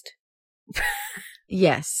first.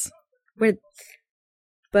 Yes.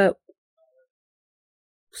 But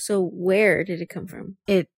so where did it come from?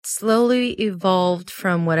 It slowly evolved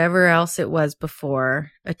from whatever else it was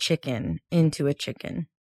before a chicken into a chicken.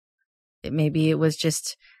 Maybe it was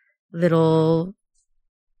just little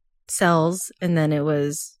cells, and then it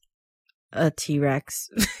was a T-Rex,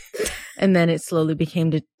 and then it slowly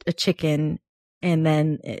became a chicken, and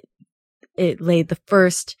then it laid the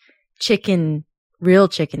first real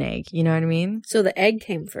chicken egg. You know what I mean? So the egg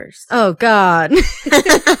came first. Oh, God.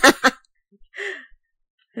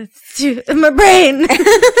 My brain.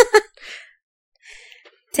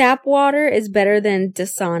 Tap water is better than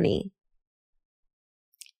Dasani.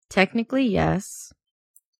 Technically, yes.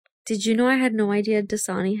 Did you know I had no idea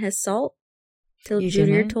Dasani has salt? Till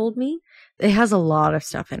Junior told me. It has a lot of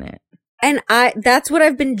stuff in it. And that's what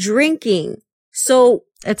I've been drinking. So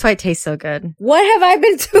That's why it tastes so good. what have I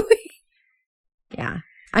been doing? Yeah.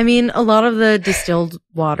 I mean, a lot of the distilled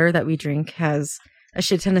water that we drink has a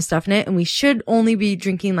shit ton of stuff in it, and we should only be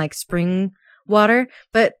drinking like spring water,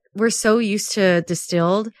 but we're so used to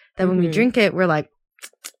distilled that when we drink it, we're like,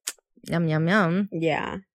 yum, yum, yum.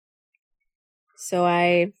 Yeah. So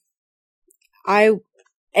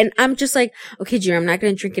and I'm just like, okay, Junior, I'm not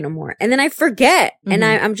going to drink it no more. And then I forget. And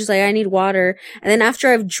I'm just like, I need water. And then after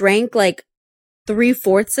I've drank like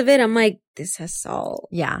 3/4 of it, I'm like, this has salt.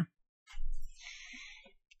 Yeah.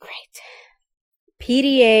 Great.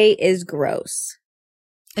 PDA is gross.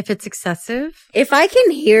 If it's excessive. If I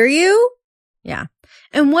can hear you. Yeah.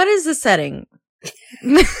 And what is the setting?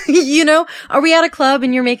 You know, are we at a club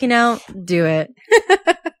and you're making out? Do it.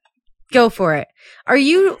 Go for it. Are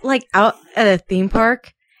you like out at a theme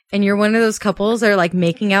park and you're one of those couples that are like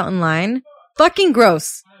making out in line? Fucking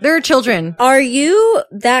gross. There are children. Are you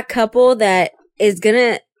that couple that is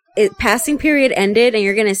passing period ended and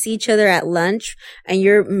you're gonna see each other at lunch and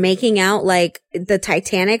you're making out like the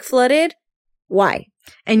Titanic flooded? Why?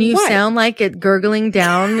 And you sound like it gurgling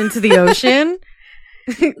down into the ocean?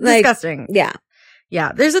 Like, disgusting. Yeah.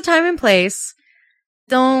 Yeah. There's a time and place.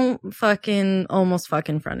 Don't fucking almost fuck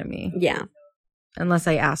in front of me. Yeah. Unless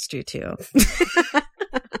I asked you to.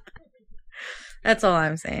 That's all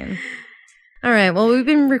I'm saying. All right. Well, we've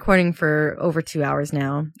been recording for over 2 hours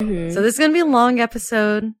now. So this is going to be a long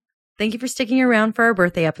episode. Thank you for sticking around for our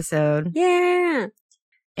birthday episode. Yeah.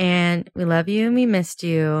 And we love you and we missed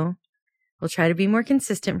you. We'll try to be more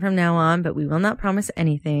consistent from now on, but we will not promise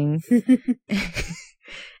anything.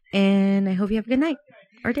 And I hope you have a good night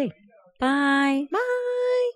or day. Bye. Bye.